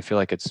necessarily feel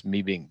like it's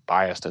me being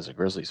biased as a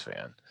Grizzlies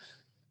fan.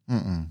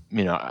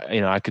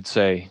 I could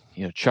say,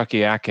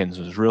 Chucky Atkins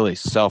was really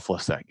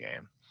selfless that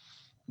game,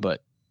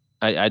 but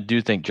I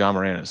do think Ja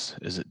Morant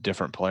is a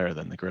different player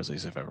than the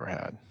Grizzlies have ever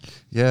had.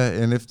 Yeah,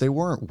 and if they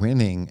weren't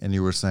winning and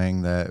you were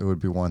saying that, it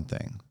would be one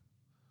thing.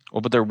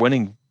 Well, but they're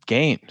winning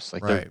games.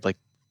 Like right. They're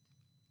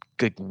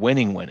like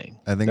winning.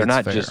 I think they're it's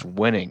not fair. just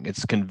winning.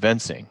 It's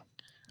convincing.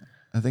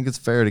 I think it's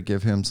fair to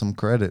give him some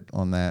credit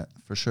on that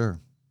for sure.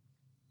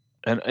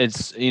 And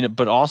it's,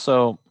 but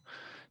also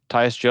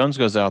Tyus Jones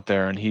goes out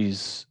there and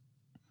he's,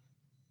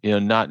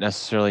 not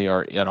necessarily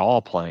or at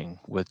all playing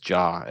with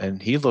Ja,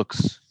 and he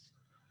looks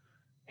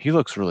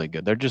really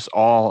good. They're just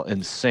all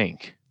in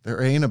sync.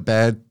 There ain't a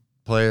bad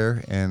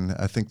player, and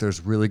I think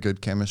there's really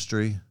good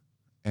chemistry,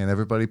 and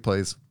everybody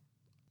plays,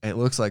 it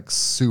looks like,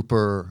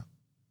 super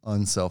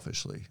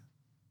unselfishly.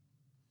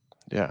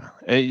 Yeah.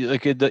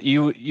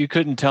 You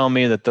couldn't tell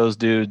me that those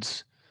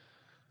dudes,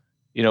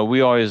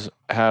 we always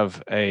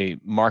have a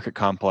market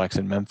complex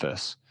in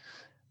Memphis,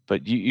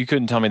 but you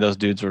couldn't tell me those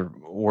dudes were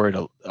worried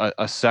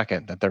a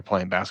second that they're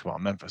playing basketball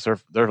in Memphis.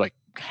 They're like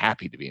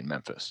happy to be in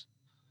Memphis.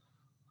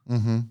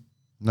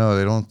 No,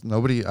 they don't.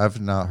 Nobody,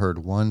 I've not heard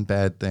one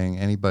bad thing.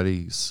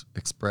 Anybody's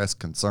expressed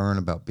concern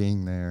about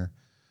being there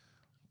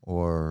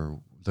or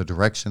the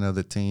direction of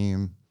the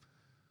team.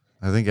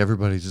 I think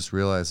everybody just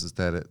realizes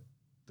that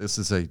this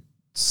is a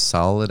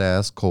solid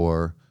ass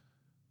core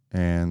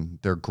and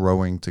they're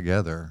growing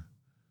together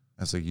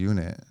as a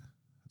unit.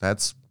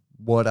 That's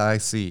what I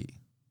see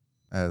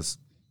as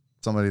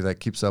somebody that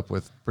keeps up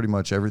with pretty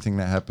much everything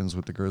that happens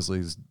with the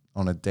Grizzlies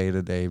on a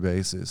day-to-day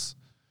basis.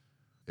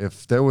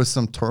 If there was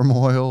some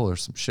turmoil or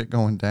some shit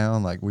going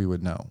down, like, we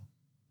would know,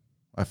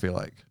 I feel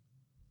like.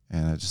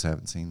 And I just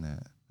haven't seen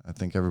that. I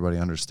think everybody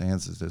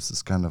understands that this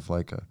is kind of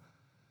like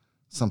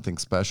something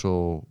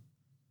special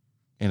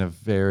in a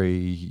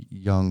very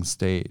young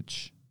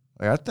stage.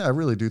 Like, I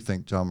really do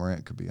think Ja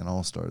Morant could be an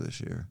all-star this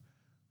year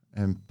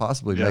and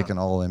possibly make an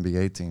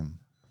all-NBA team.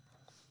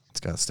 It's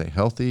got to stay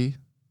healthy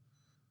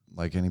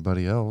like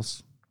anybody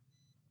else.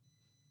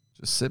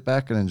 Just sit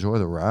back and enjoy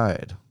the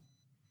ride.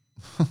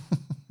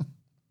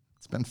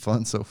 It's been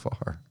fun so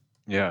far.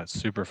 Yeah, it's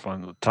super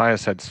fun.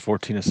 Tyus had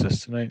 14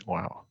 assists tonight.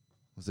 Wow.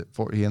 Was it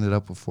 4? He ended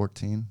up with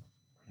 14.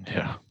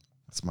 Yeah.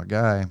 That's my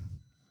guy.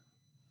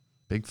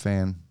 Big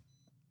fan.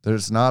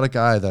 There's not a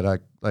guy that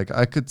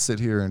I could sit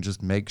here and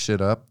just make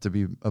shit up to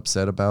be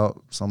upset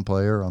about some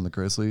player on the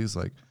Grizzlies.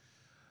 Like,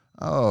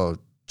 oh,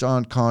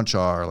 John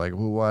Conchar. Like,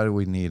 well, why do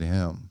we need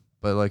him?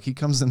 But, like, he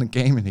comes in the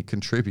game and he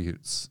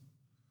contributes.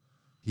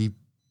 He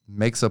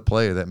makes a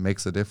play that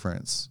makes a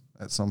difference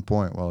at some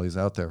point while he's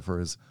out there for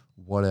his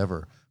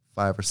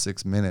 5 or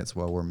 6 minutes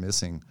while we're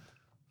missing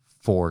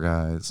 4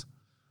 guys.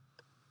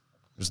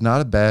 There's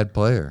not a bad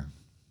player.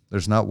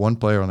 There's not one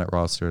player on that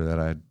roster that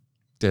I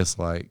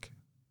dislike.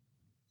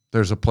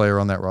 There's a player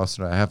on that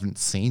roster that I haven't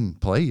seen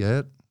play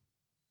yet.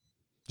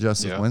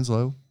 Justice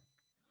Winslow.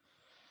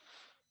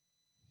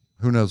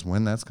 Who knows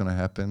when that's going to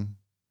happen?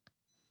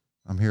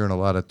 I'm hearing a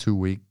lot of 2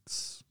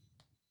 weeks.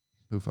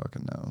 Who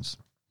fucking knows?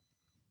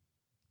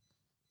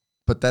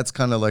 But that's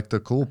kind of like the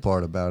cool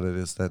part about it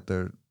is that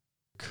there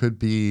could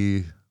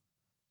be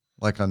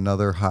like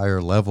another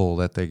higher level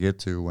that they get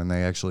to when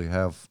they actually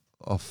have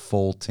a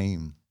full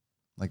team.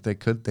 Like they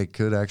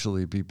could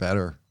actually be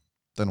better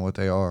than what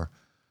they are,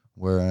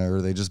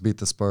 where they just beat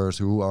the Spurs,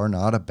 who are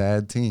not a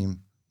bad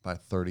team, by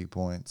 30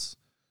 points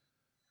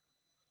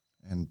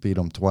and beat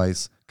them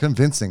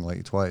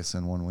convincingly twice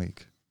in 1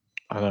 week.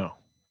 I know.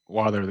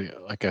 While they're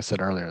like I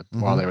said earlier,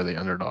 while they were the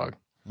underdog.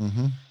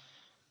 Mm-hmm.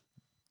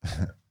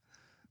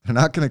 They're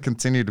not going to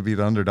continue to be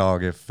the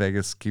underdog if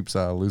Vegas keeps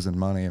losing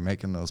money and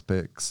making those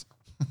picks.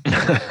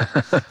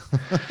 I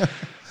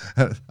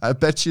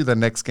bet you the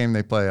next game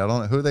they play, I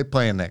don't know who they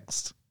playing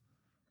next.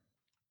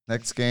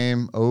 Next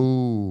game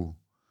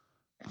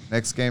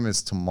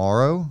is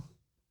tomorrow.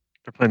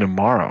 They're playing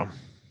tomorrow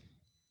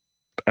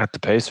at the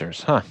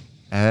Pacers, huh?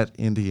 At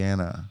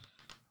Indiana.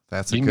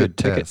 That's a You can good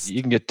get tickets. test.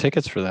 You can get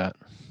tickets for that.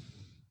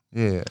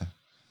 Yeah.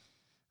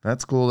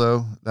 That's cool,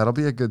 though. That'll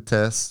be a good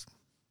test.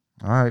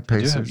 All right,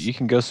 Pacers. You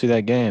can go see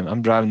that game.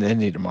 I'm driving to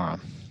Indy tomorrow.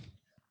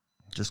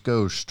 Just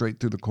go straight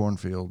through the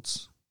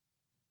cornfields.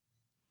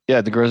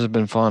 Yeah, the Grizz have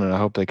been fun, and I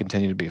hope they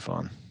continue to be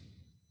fun.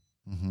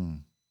 Mm-hmm.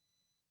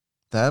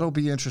 That'll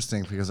be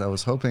interesting because I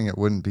was hoping it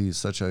wouldn't be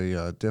such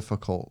a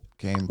difficult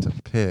game to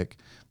pick,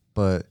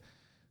 but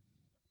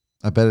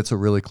I bet it's a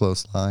really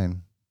close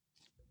line.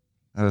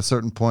 At a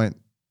certain point,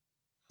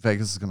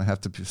 Vegas is going to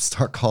have to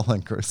start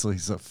calling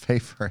Grizzlies a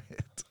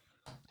favorite.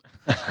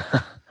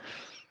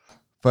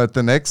 But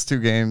the next two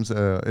games,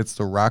 it's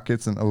the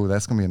Rockets, and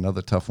that's going to be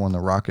another tough one, the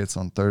Rockets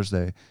on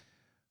Thursday.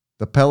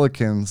 The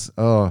Pelicans,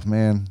 oh,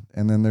 man,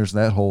 and then there's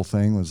that whole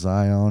thing with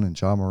Zion and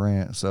Ja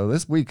Morant. So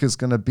this week is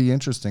going to be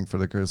interesting for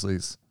the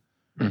Grizzlies.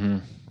 Mm-hmm.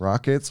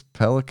 Rockets,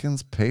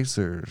 Pelicans,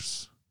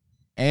 Pacers,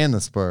 and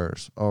the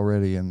Spurs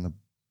already in the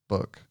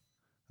book.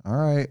 All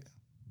right.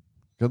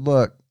 Good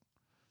luck.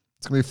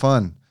 It's going to be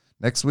fun.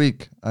 Next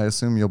week, I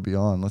assume you'll be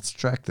on. Let's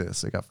track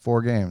this. They got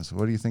 4 games.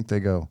 What do you think they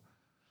go?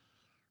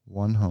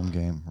 1 home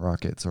game,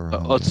 Rockets or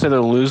let's say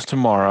they'll lose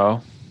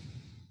tomorrow.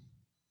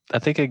 I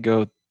think it'd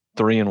go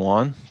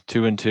 3-1,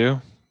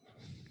 2-2.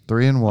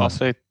 3-1. I'll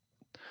say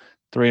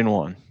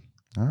 3-1.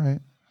 All right.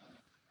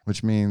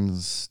 Which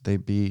means they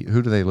beat.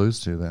 Who do they lose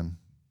to then?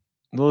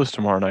 They'll lose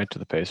tomorrow night to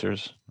the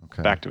Pacers.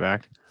 Okay. Back to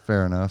back.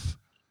 Fair enough.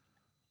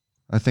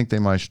 I think they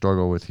might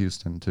struggle with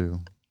Houston too.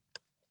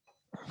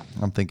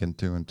 I'm thinking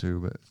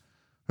 2-2, but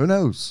who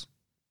knows?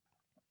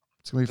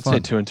 It's gonna be fun.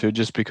 I'd say 2-2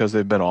 just because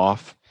they've been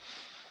off.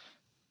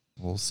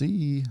 We'll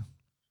see.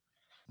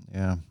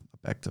 Yeah,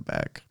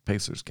 back-to-back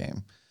Pacers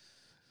game.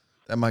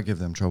 That might give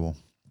them trouble.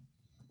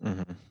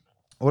 Mm-hmm.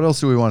 What else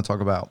do we want to talk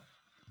about?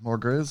 More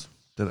Grizz?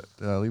 Did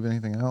I leave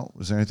anything out?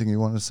 Was there anything you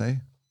wanted to say?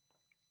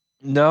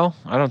 No,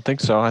 I don't think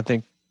so. I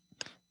think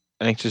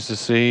anxious to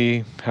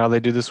see how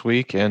they do this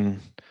week, and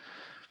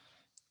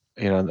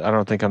I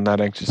don't think I'm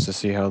that anxious to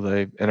see how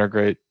they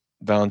integrate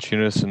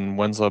Valanciunas and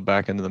Winslow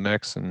back into the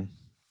mix and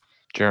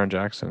Jaren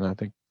Jackson. I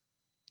think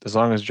as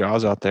long as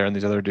Jaws out there and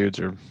these other dudes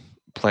are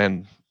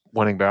playing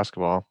winning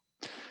basketball,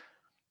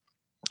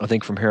 I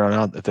think from here on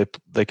out that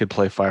they could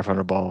play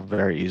 500 ball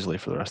very easily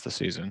for the rest of the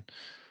season,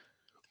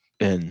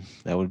 and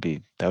that would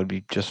be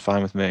just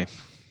fine with me.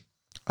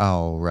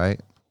 All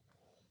right.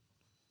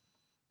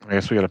 I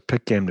guess we got a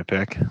pick game to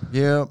pick.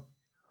 Yeah,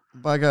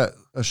 I got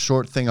a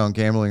short thing on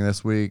gambling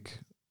this week.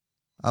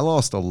 I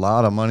lost a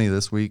lot of money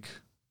this week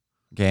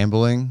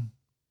gambling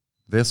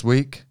this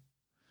week.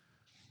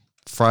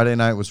 Friday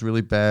night was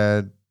really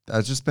bad.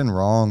 I've just been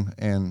wrong,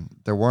 and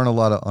there weren't a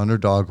lot of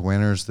underdog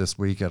winners this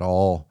week at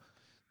all.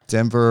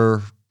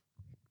 Denver,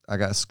 I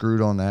got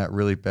screwed on that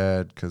really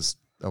bad because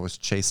I was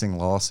chasing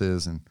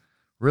losses and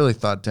really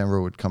thought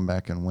Denver would come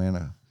back and win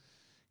a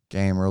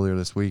game earlier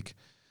this week.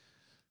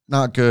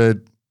 Not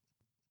good.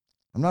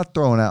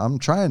 I'm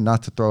trying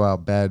not to throw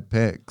out bad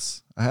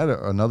picks. I had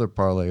another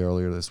parlay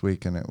earlier this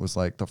week, and it was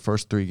like the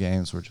first 3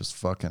 games were just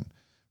fucking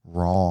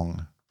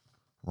wrong.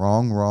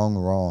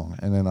 Wrong.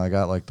 And then I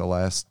got like the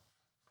last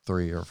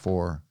 3 or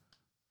 4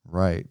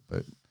 right.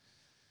 But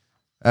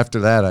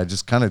after that, I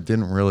just kind of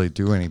didn't really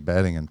do any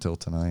betting until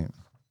tonight.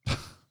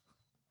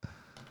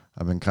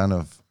 I've been kind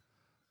of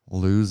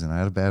losing. I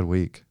had a bad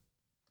week.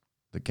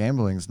 The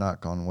gambling's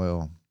not gone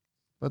well.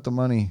 But the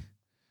money,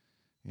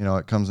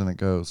 it comes and it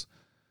goes.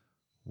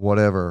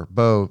 Whatever.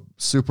 Bo,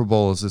 Super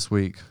Bowl is this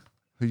week.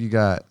 Who you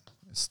got?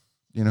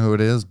 You know who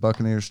it is?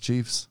 Buccaneers,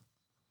 Chiefs?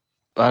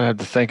 I'd have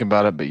to think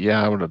about it, but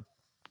yeah, I would have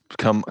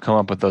come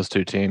up with those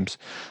 2 teams.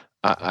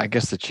 I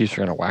guess the Chiefs are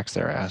going to wax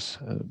their ass.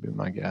 That would be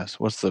my guess.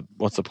 What's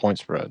the point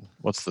spread?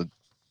 What's the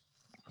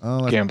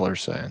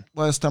gamblers saying?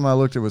 Last time I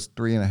looked, it was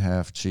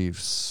 3.5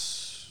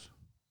 Chiefs,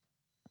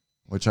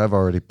 which I've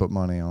already put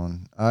money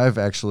on. I've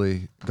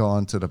actually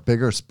gone to the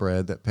bigger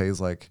spread that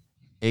pays like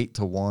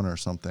 8-1 or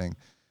something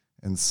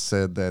and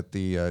said that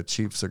the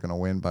Chiefs are going to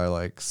win by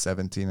like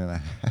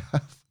 17.5.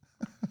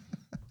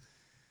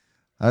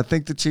 I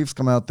think the Chiefs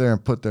come out there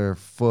and put their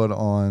foot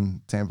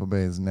on Tampa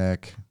Bay's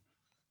neck.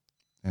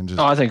 And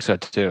just. Oh, I think so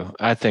too.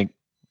 I think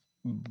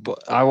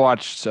I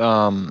watched.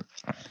 Who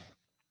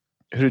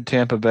did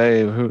Tampa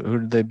Bay? Who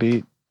did they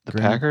beat? The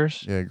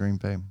Packers. Yeah, Green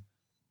Bay.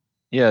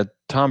 Yeah,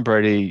 Tom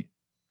Brady.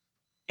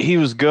 He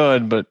was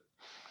good, but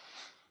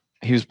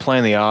he was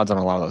playing the odds on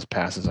a lot of those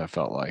passes. I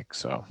felt like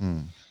so.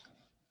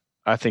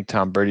 I think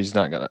Tom Brady's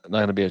not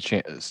gonna be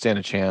stand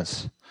a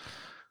chance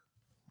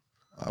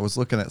I was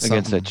looking at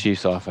against something. that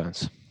Chiefs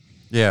offense.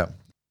 Yeah.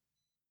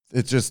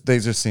 They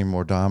just seem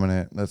more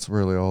dominant. That's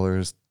really all there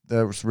is.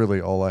 That was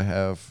really all I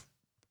have.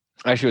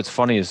 Actually, what's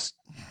funny is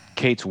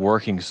Kate's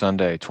working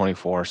Sunday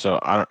 24, so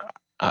I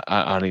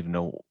don't even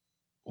know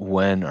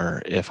when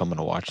or if I'm going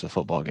to watch the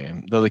football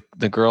game. Though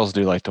the girls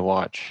do like to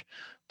watch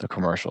the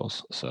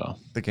commercials. So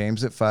The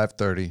game's at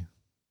 5:30.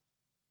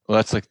 well,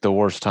 that's like the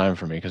worst time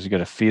for me because you got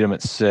to feed them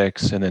at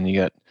 6, and then you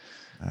got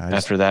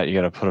after that you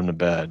got to put them to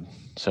bed.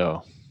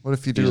 So What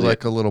if you do usually-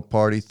 like a little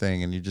party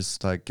thing and you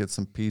just like get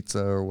some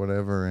pizza or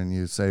whatever and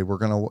you say we're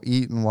gonna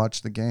eat and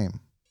watch the game?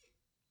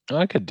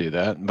 I could do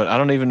that, but I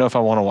don't even know if I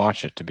want to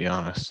watch it, to be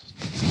honest.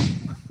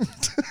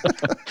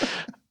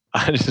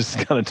 I just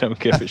kind of don't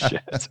give a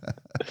shit.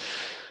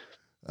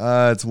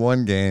 It's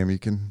one game. You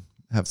can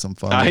have some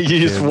fun. I with the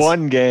use kids.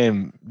 one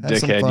game, Have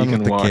some dickhead. fun You with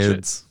can the watch it.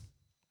 kids.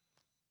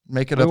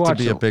 Make it We up to watched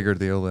be a it. bigger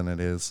deal than it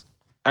is.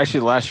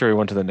 Actually, last year we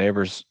went to the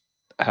neighbor's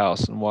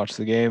house and watched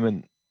the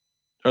game,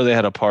 or they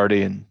had a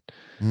party, and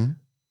Mhm.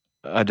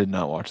 I did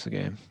not watch the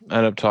game. I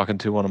ended up talking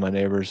to one of my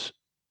neighbors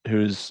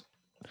who's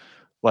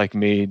like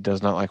me,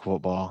 does not like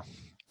football,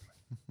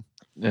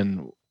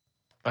 and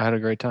I had a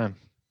great time.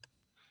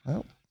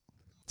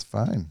 It's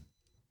fine.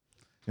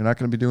 You're not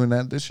going to be doing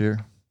that this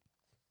year.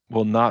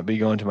 Will not be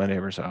going to my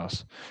neighbor's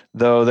house,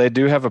 though. They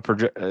do have a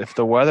project. If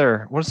the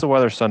weather, what's the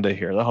weather Sunday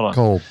here? Hold on.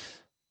 Cold.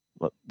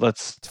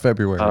 Let's It's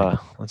February.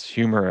 let's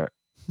humor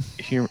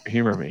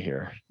me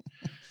here.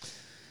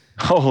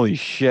 Holy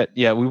shit.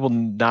 Yeah, we will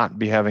not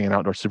be having an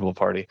outdoor Super Bowl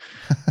party.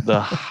 The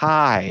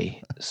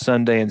high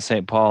Sunday in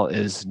St. Paul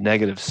is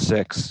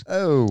 -6,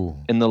 Oh,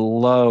 and the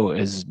low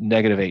is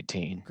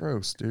 -18.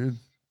 gross, dude.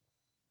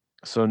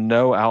 So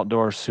no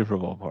outdoor Super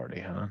Bowl party,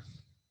 huh?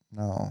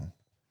 No,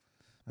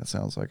 that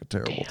sounds like a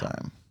terrible Damn.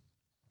 time.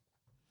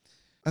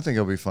 I think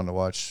it'll be fun to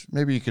watch.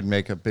 Maybe you could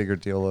make a bigger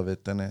deal of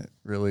it than it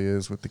really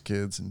is with the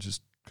kids and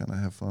just kind of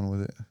have fun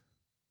with it.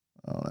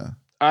 I don't know.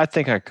 I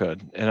think I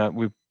could, and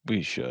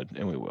we should,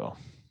 and we will.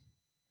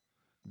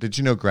 Did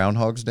you know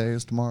Groundhog's Day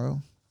is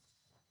tomorrow?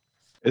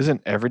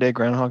 Isn't every day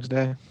Groundhog's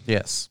Day?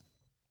 Yes.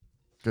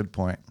 Good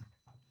point.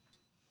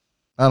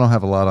 I don't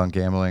have a lot on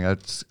gambling.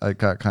 I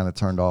got kind of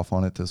turned off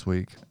on it this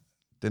week.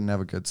 Didn't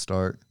have a good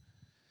start.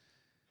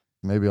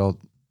 Maybe I'll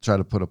try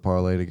to put a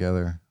parlay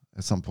together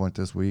at some point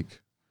this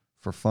week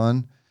for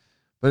fun.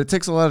 But it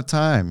takes a lot of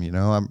time, you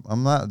know.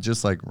 I'm not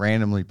just like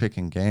randomly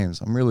picking games.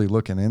 I'm really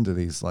looking into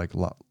these like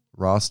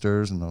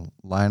rosters and the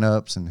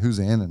lineups and who's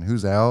in and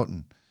who's out,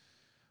 and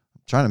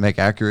I'm trying to make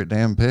accurate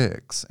damn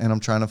picks. And I'm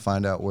trying to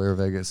find out where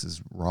Vegas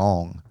is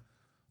wrong.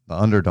 The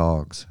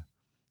underdogs.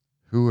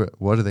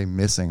 What are they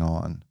missing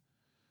on?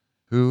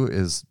 Who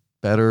is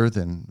better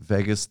than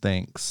Vegas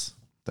thinks?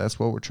 That's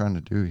what we're trying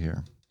to do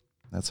here.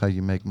 That's how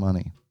you make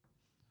money.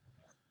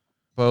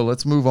 Well,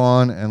 let's move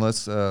on and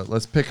let's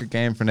pick a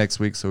game for next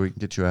week so we can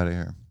get you out of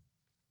here.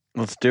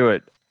 Let's do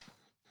it.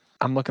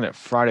 I'm looking at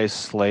Friday's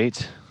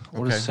slate.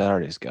 What Okay. does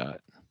Saturday's got?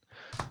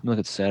 Let me look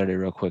at Saturday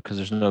real quick because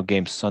there's no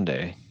game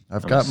Sunday.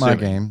 I've I'm got my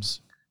assuming.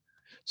 games.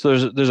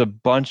 So there's a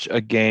bunch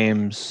of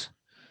games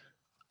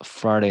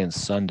Friday and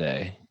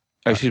Sunday.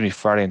 Excuse me,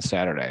 Friday and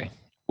Saturday,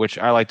 which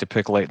I like to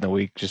pick late in the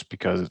week just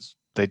because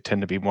they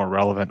tend to be more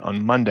relevant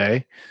on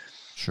Monday.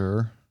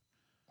 Sure.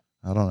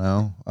 I don't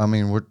know. I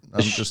mean,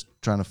 I'm sh- just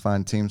trying to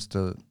find teams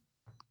to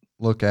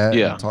look at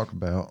Yeah. and talk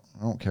about.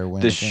 I don't care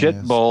when The the game shit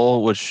is.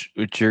 bowl, which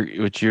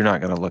you're not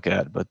going to look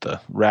at, but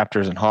the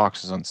Raptors and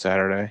Hawks is on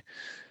Saturday.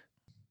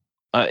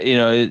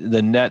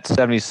 The net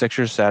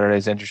 76ers Saturday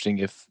is interesting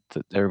if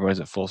everybody's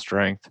at full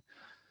strength,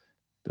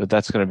 but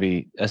that's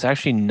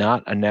actually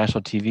not a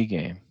national TV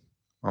game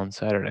on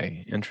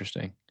Saturday.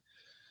 Interesting.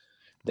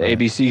 The Right.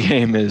 ABC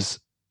game is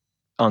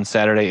on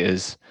Saturday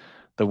is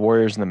the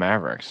Warriors and the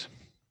Mavericks.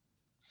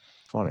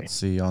 Funny. Let's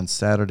see, on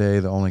Saturday,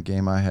 the only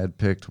game I had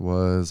picked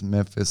was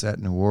Memphis at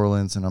New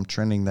Orleans, and I'm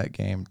trending that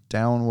game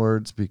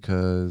downwards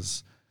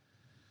because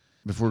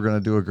if we're going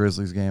to do a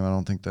Grizzlies game, I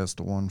don't think that's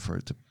the one for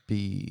it to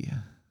be.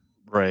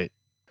 Right.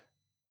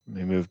 Let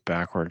me move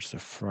backwards to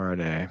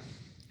Friday.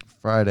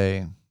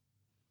 Friday,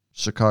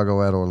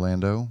 Chicago at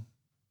Orlando.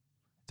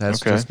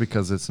 That's Okay. just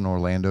because it's an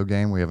Orlando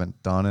game. We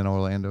haven't done an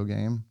Orlando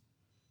game.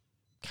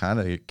 Kind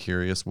of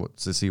curious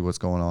to see what's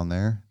going on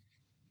there.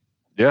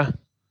 Yeah.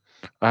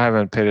 I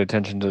haven't paid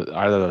attention to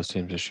either of those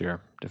teams this year,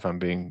 if I'm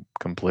being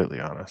completely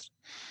honest.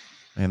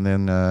 And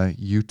then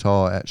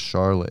Utah at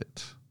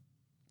Charlotte.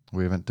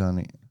 We haven't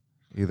done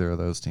either of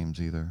those teams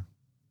either.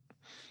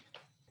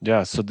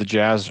 Yeah, so the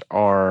Jazz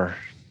are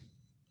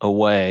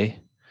away,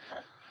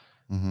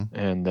 Mm-hmm.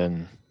 and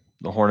then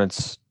the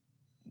Hornets.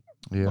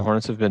 Yeah. The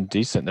Hornets have been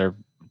decent. They're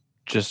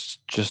just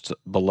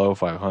below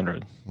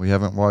 500. We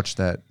haven't watched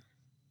that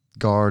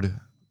guard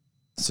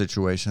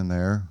situation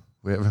there.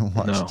 We haven't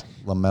watched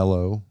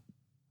LaMelo.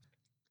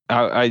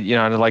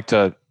 I'd like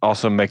to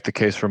also make the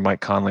case for Mike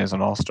Conley as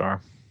an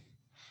All-Star.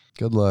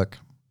 Good luck.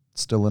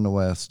 Still in the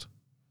West.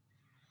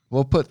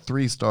 We'll put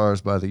 3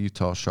 stars by the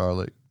Utah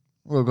Charlotte.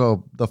 We'll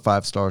go the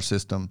 5-star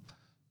system.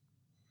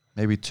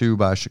 Maybe 2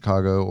 by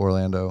Chicago,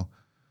 Orlando.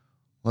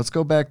 Let's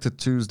go back to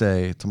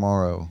Tuesday,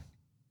 tomorrow.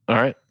 All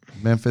right.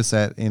 Memphis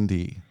at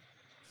Indy.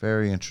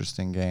 Very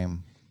interesting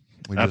game.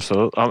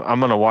 Absolutely. I'm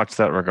going to watch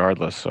that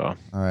regardless. So All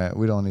right.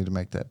 We don't need to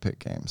make that pick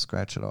game.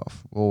 Scratch it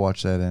off. We'll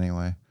watch that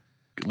anyway.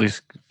 at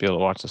least be able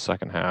to watch the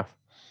second half.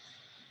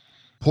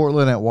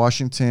 Portland at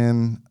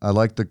Washington. I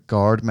like the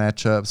guard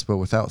matchups, but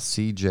without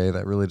CJ,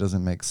 that really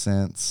doesn't make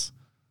sense.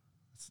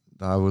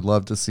 I would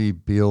love to see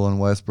Beal and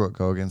Westbrook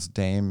go against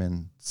Dame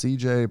and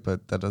CJ,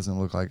 but that doesn't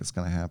look like it's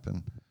going to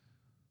happen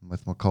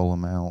with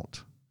McCollum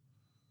out.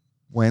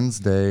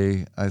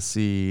 Wednesday, I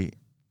see.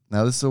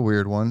 Now, this is a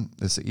weird one.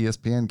 It's an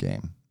ESPN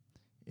game.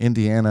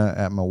 Indiana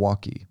at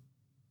Milwaukee.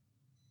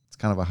 It's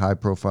kind of a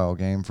high-profile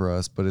game for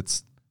us, but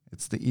it's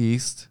the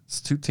East.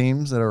 It's 2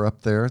 teams that are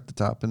up there at the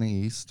top in the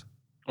East.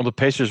 Well, the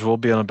Pacers will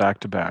be on a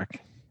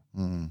back-to-back.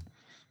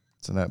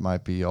 So that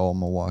might be all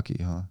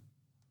Milwaukee, huh?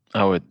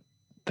 I would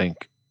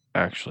think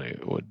actually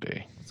it would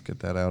be. Let's get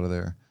that out of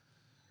there.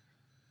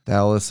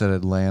 Dallas at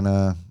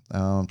Atlanta.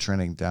 I'm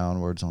trending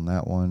downwards on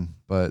that one.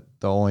 But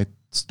the only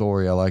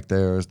story I like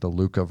there is the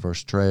Luka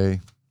versus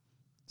Trey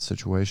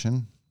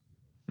situation.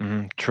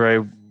 Trey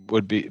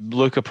would be.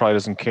 Luka probably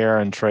doesn't care,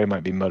 and Trey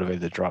might be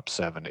motivated to drop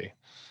 70.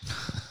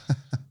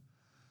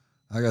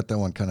 I got that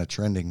one kind of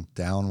trending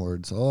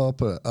downwards. Oh, I'll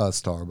put a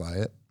star by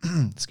it.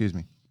 Excuse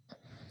me.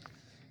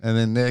 And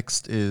then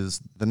next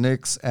is the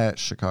Knicks at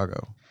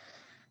Chicago.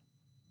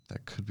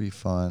 That could be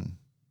fun.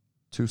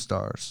 2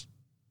 stars.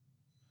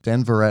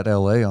 Denver at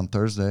LA on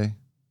Thursday.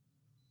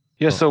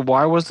 Yeah, so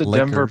why was the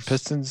Lakers.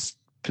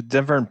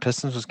 Denver and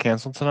Pistons was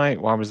canceled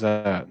tonight? Why was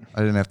that? I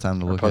didn't have time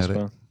to Or look at it.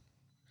 postponed?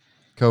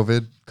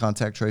 COVID,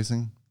 contact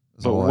tracing.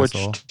 Is But all which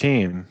I saw.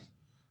 team?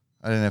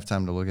 I didn't have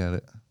time to look at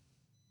it.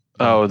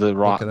 Oh,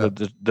 Look it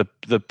up.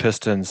 the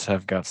Pistons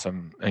have got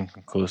some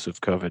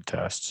inconclusive COVID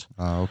tests.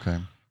 Oh, okay.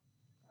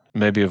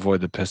 Maybe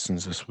avoid the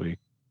Pistons this week,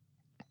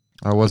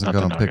 I wasn't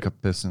Not the going to pick a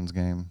Nuggets. Pistons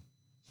game.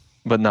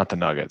 but not the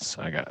Nuggets.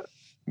 I got it.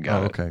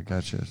 Okay,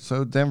 gotcha.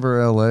 So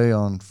Denver, LA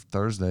on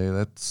Thursday.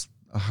 That's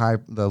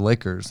the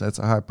Lakers. That's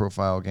a high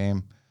profile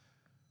game.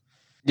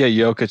 Yeah,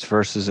 Jokic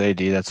versus AD.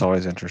 That's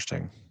always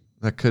interesting.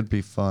 That could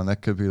be fun.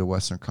 That could be the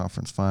Western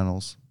Conference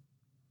Finals.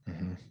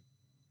 Mhm.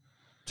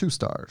 2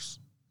 stars.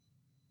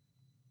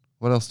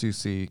 What else do you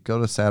see? Go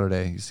to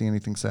Saturday. You see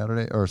anything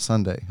Saturday or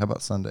Sunday? How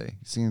about Sunday?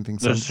 You see anything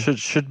There Sunday?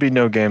 should be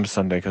no games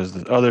Sunday because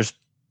there's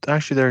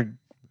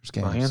There's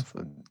games.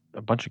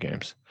 a bunch of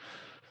games.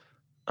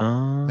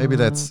 Maybe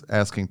that's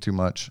asking too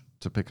much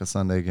to pick a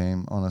Sunday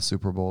game on a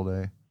Super Bowl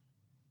day.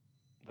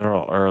 They're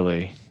all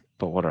early,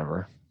 but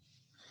whatever.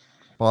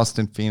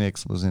 Boston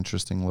Phoenix was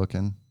interesting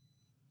looking.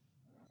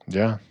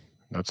 Yeah,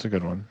 that's a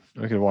good one.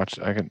 We could watch.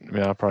 I'll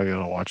probably be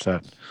able to watch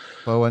that.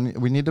 But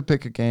we need to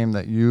pick a game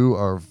that you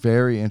are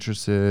very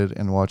interested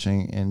in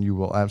watching and you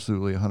will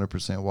absolutely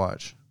 100%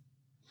 watch.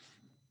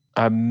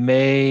 I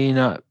may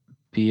not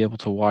be able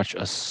to watch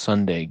a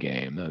Sunday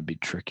game. That would be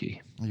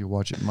tricky. You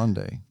watch it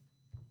Monday.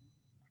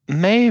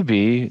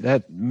 Maybe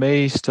that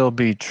may still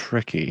be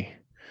tricky.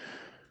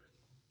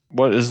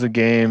 What is the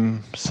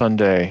game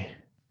Sunday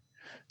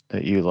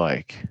that you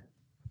like?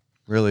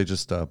 Really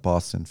just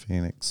Boston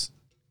Phoenix.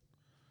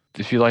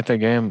 If you like that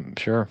game,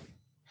 sure.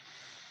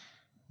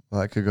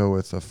 Well, I could go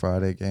with a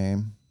Friday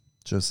game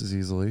just as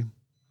easily.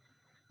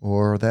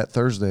 Or that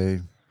Thursday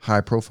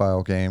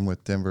high-profile game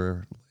with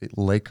Denver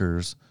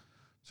Lakers,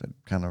 which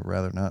I'd kind of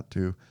rather not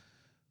do.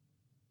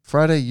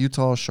 Friday,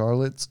 Utah,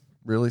 Charlotte's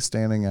really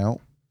standing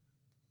out.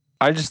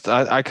 I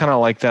kind of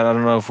like that. I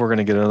don't know if we're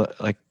going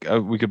to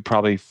get we could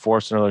probably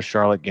force another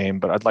Charlotte game,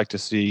 but I'd like to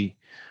see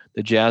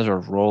the Jazz are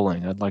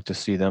rolling. I'd like to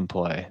see them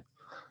play.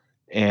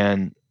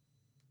 And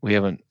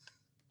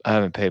I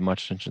haven't paid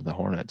much attention to the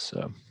Hornets,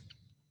 so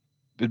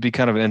it'd be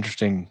kind of an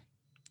interesting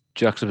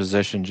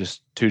juxtaposition,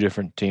 just 2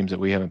 different teams that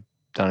we haven't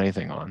done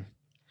anything on.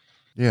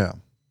 Yeah.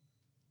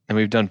 And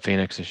we've done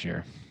Phoenix this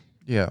year.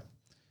 Yeah.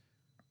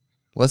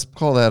 Let's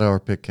call that our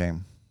pick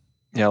game.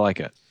 Yeah, I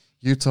like it.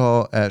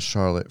 Utah at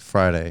Charlotte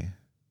Friday.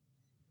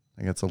 I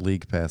think it's a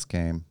league pass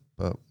game,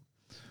 but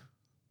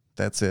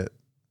that's it.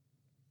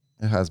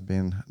 It has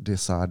been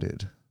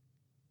decided.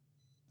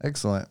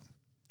 Excellent.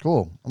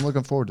 Cool. I'm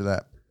looking forward to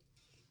that.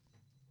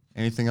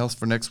 Anything else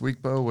for next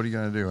week, Bo? What are you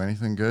going to do?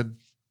 Anything good?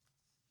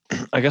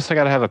 I guess I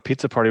got to have a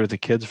pizza party with the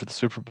kids for the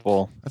Super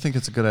Bowl. I think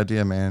it's a good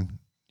idea, man.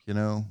 You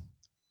know,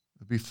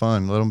 it'd be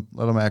fun.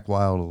 Let them act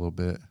wild a little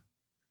bit.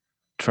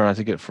 Try not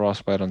to get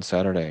frostbite on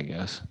Saturday, I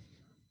guess.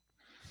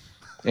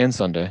 And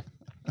Sunday.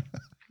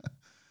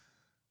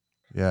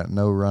 Yeah,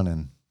 no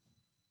running.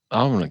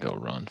 I'm going to go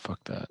run.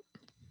 Fuck that.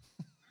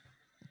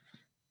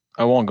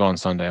 I won't go on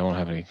Sunday. I won't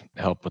have any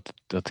help with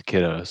the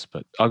kiddos,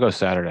 but I'll go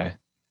Saturday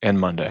and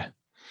Monday.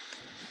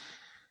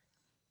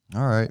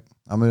 All right.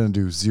 I'm going to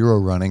do 0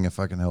 running if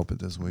I can help it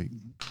this week.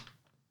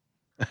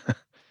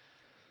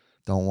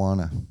 Don't want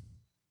to.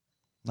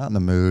 Not in the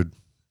mood.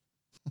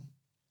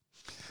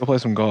 Go play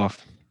some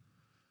golf.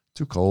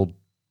 Too cold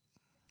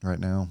right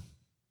now.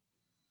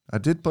 I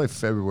did play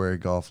February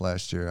golf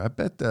last year. I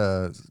bet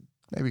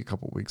maybe a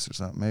couple weeks or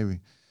something.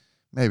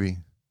 Maybe.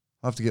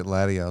 I'll have to get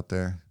Laddie out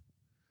there.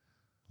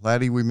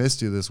 Laddie, we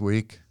missed you this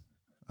week.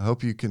 I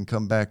hope you can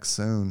come back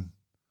soon.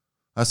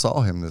 I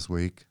saw him this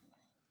week.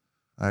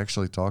 I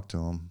actually talked to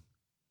him.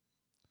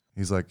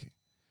 He's like,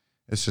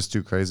 it's just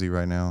too crazy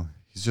right now.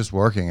 He's just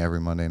working every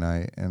Monday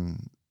night,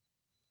 and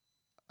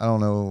I don't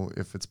know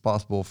if it's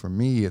possible for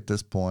me at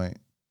this point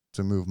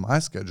to move my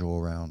schedule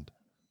around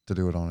to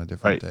do it on a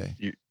different day.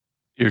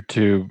 You're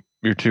too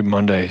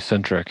Monday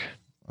centric.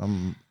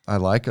 I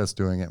like us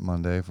doing it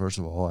Monday, first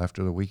of all,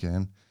 after the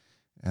weekend.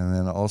 And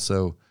then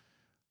also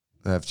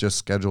I've just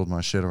scheduled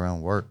my shit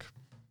around work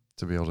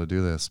to be able to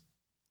do this.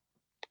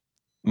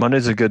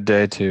 Monday's a good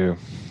day to.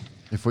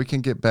 If we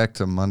can get back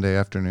to Monday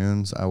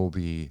afternoons, I will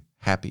be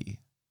happy.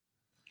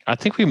 I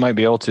think we might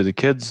be able to.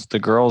 The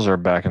girls are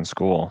back in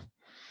school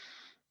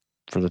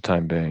for the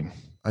time being.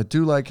 I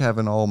do like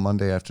having all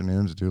Monday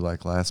afternoons to do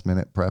like last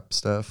minute prep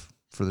stuff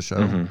for the show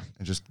and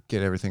just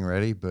get everything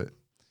ready. But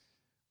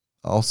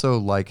I also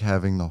like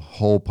having the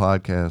whole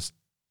podcast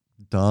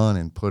done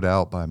and put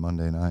out by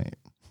Monday night.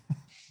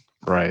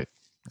 Right.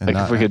 And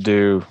like if we could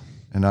do.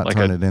 And not like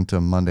turn it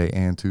into Monday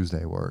and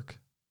Tuesday work.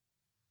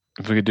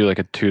 If we could do like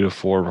a 2 to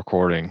 4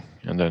 recording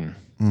and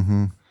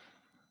then.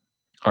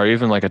 Or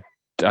even like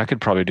I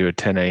could probably do a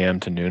 10 a.m.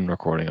 to noon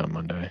recording on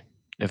Monday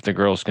if the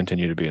girls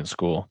continue to be in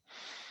school.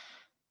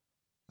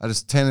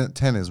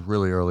 10 is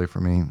really early for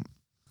me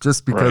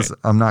just because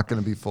I'm not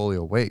going to be fully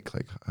awake.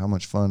 Like, how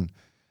much fun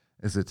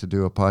is it to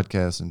do a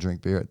podcast and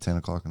drink beer at 10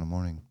 o'clock in the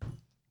morning?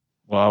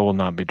 Well, I will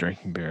not be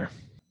drinking beer.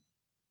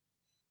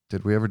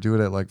 Did we ever do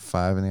it at like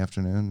 5 in the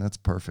afternoon? That's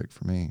perfect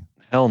for me.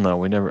 Hell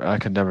no, I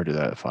could never do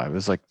that at 5.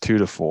 It's like 2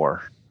 to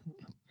 4.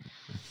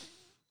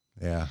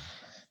 Yeah.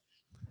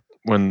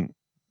 When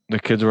the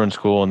kids were in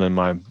school and then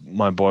my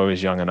boy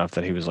was young enough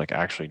that he was like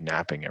actually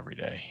napping every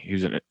day. He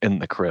was in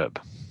the crib.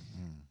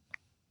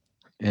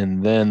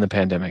 And then the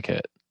pandemic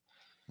hit.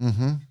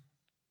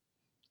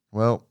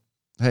 Well,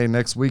 hey,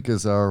 next week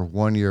is our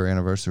 1-year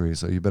anniversary,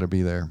 so you better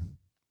be there.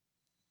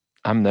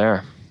 I'm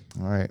there.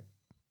 All right.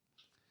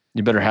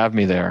 You better have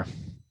me there.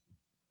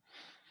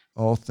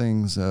 All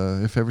things,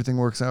 if everything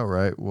works out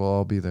right, we'll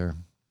all be there.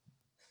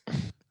 I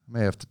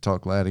may have to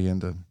talk Laddie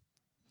into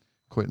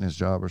quitting his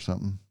job or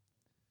something.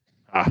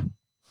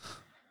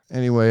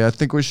 Anyway, I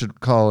think we should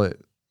call it.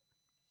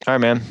 All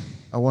right, man.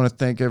 I want to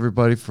thank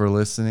everybody for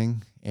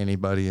listening.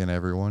 Anybody and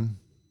everyone.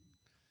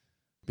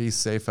 Be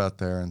safe out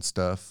there and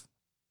stuff.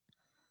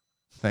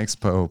 Thanks,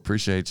 Poe.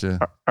 Appreciate you.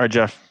 All right,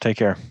 Jeff. Take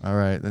care. All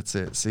right. That's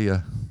it. See ya.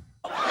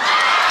 Kick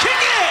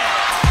it!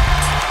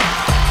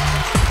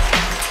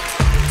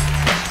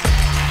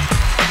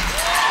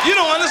 You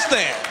don't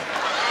understand.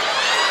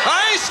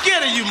 I ain't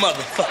scared of you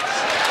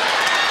motherfuckers.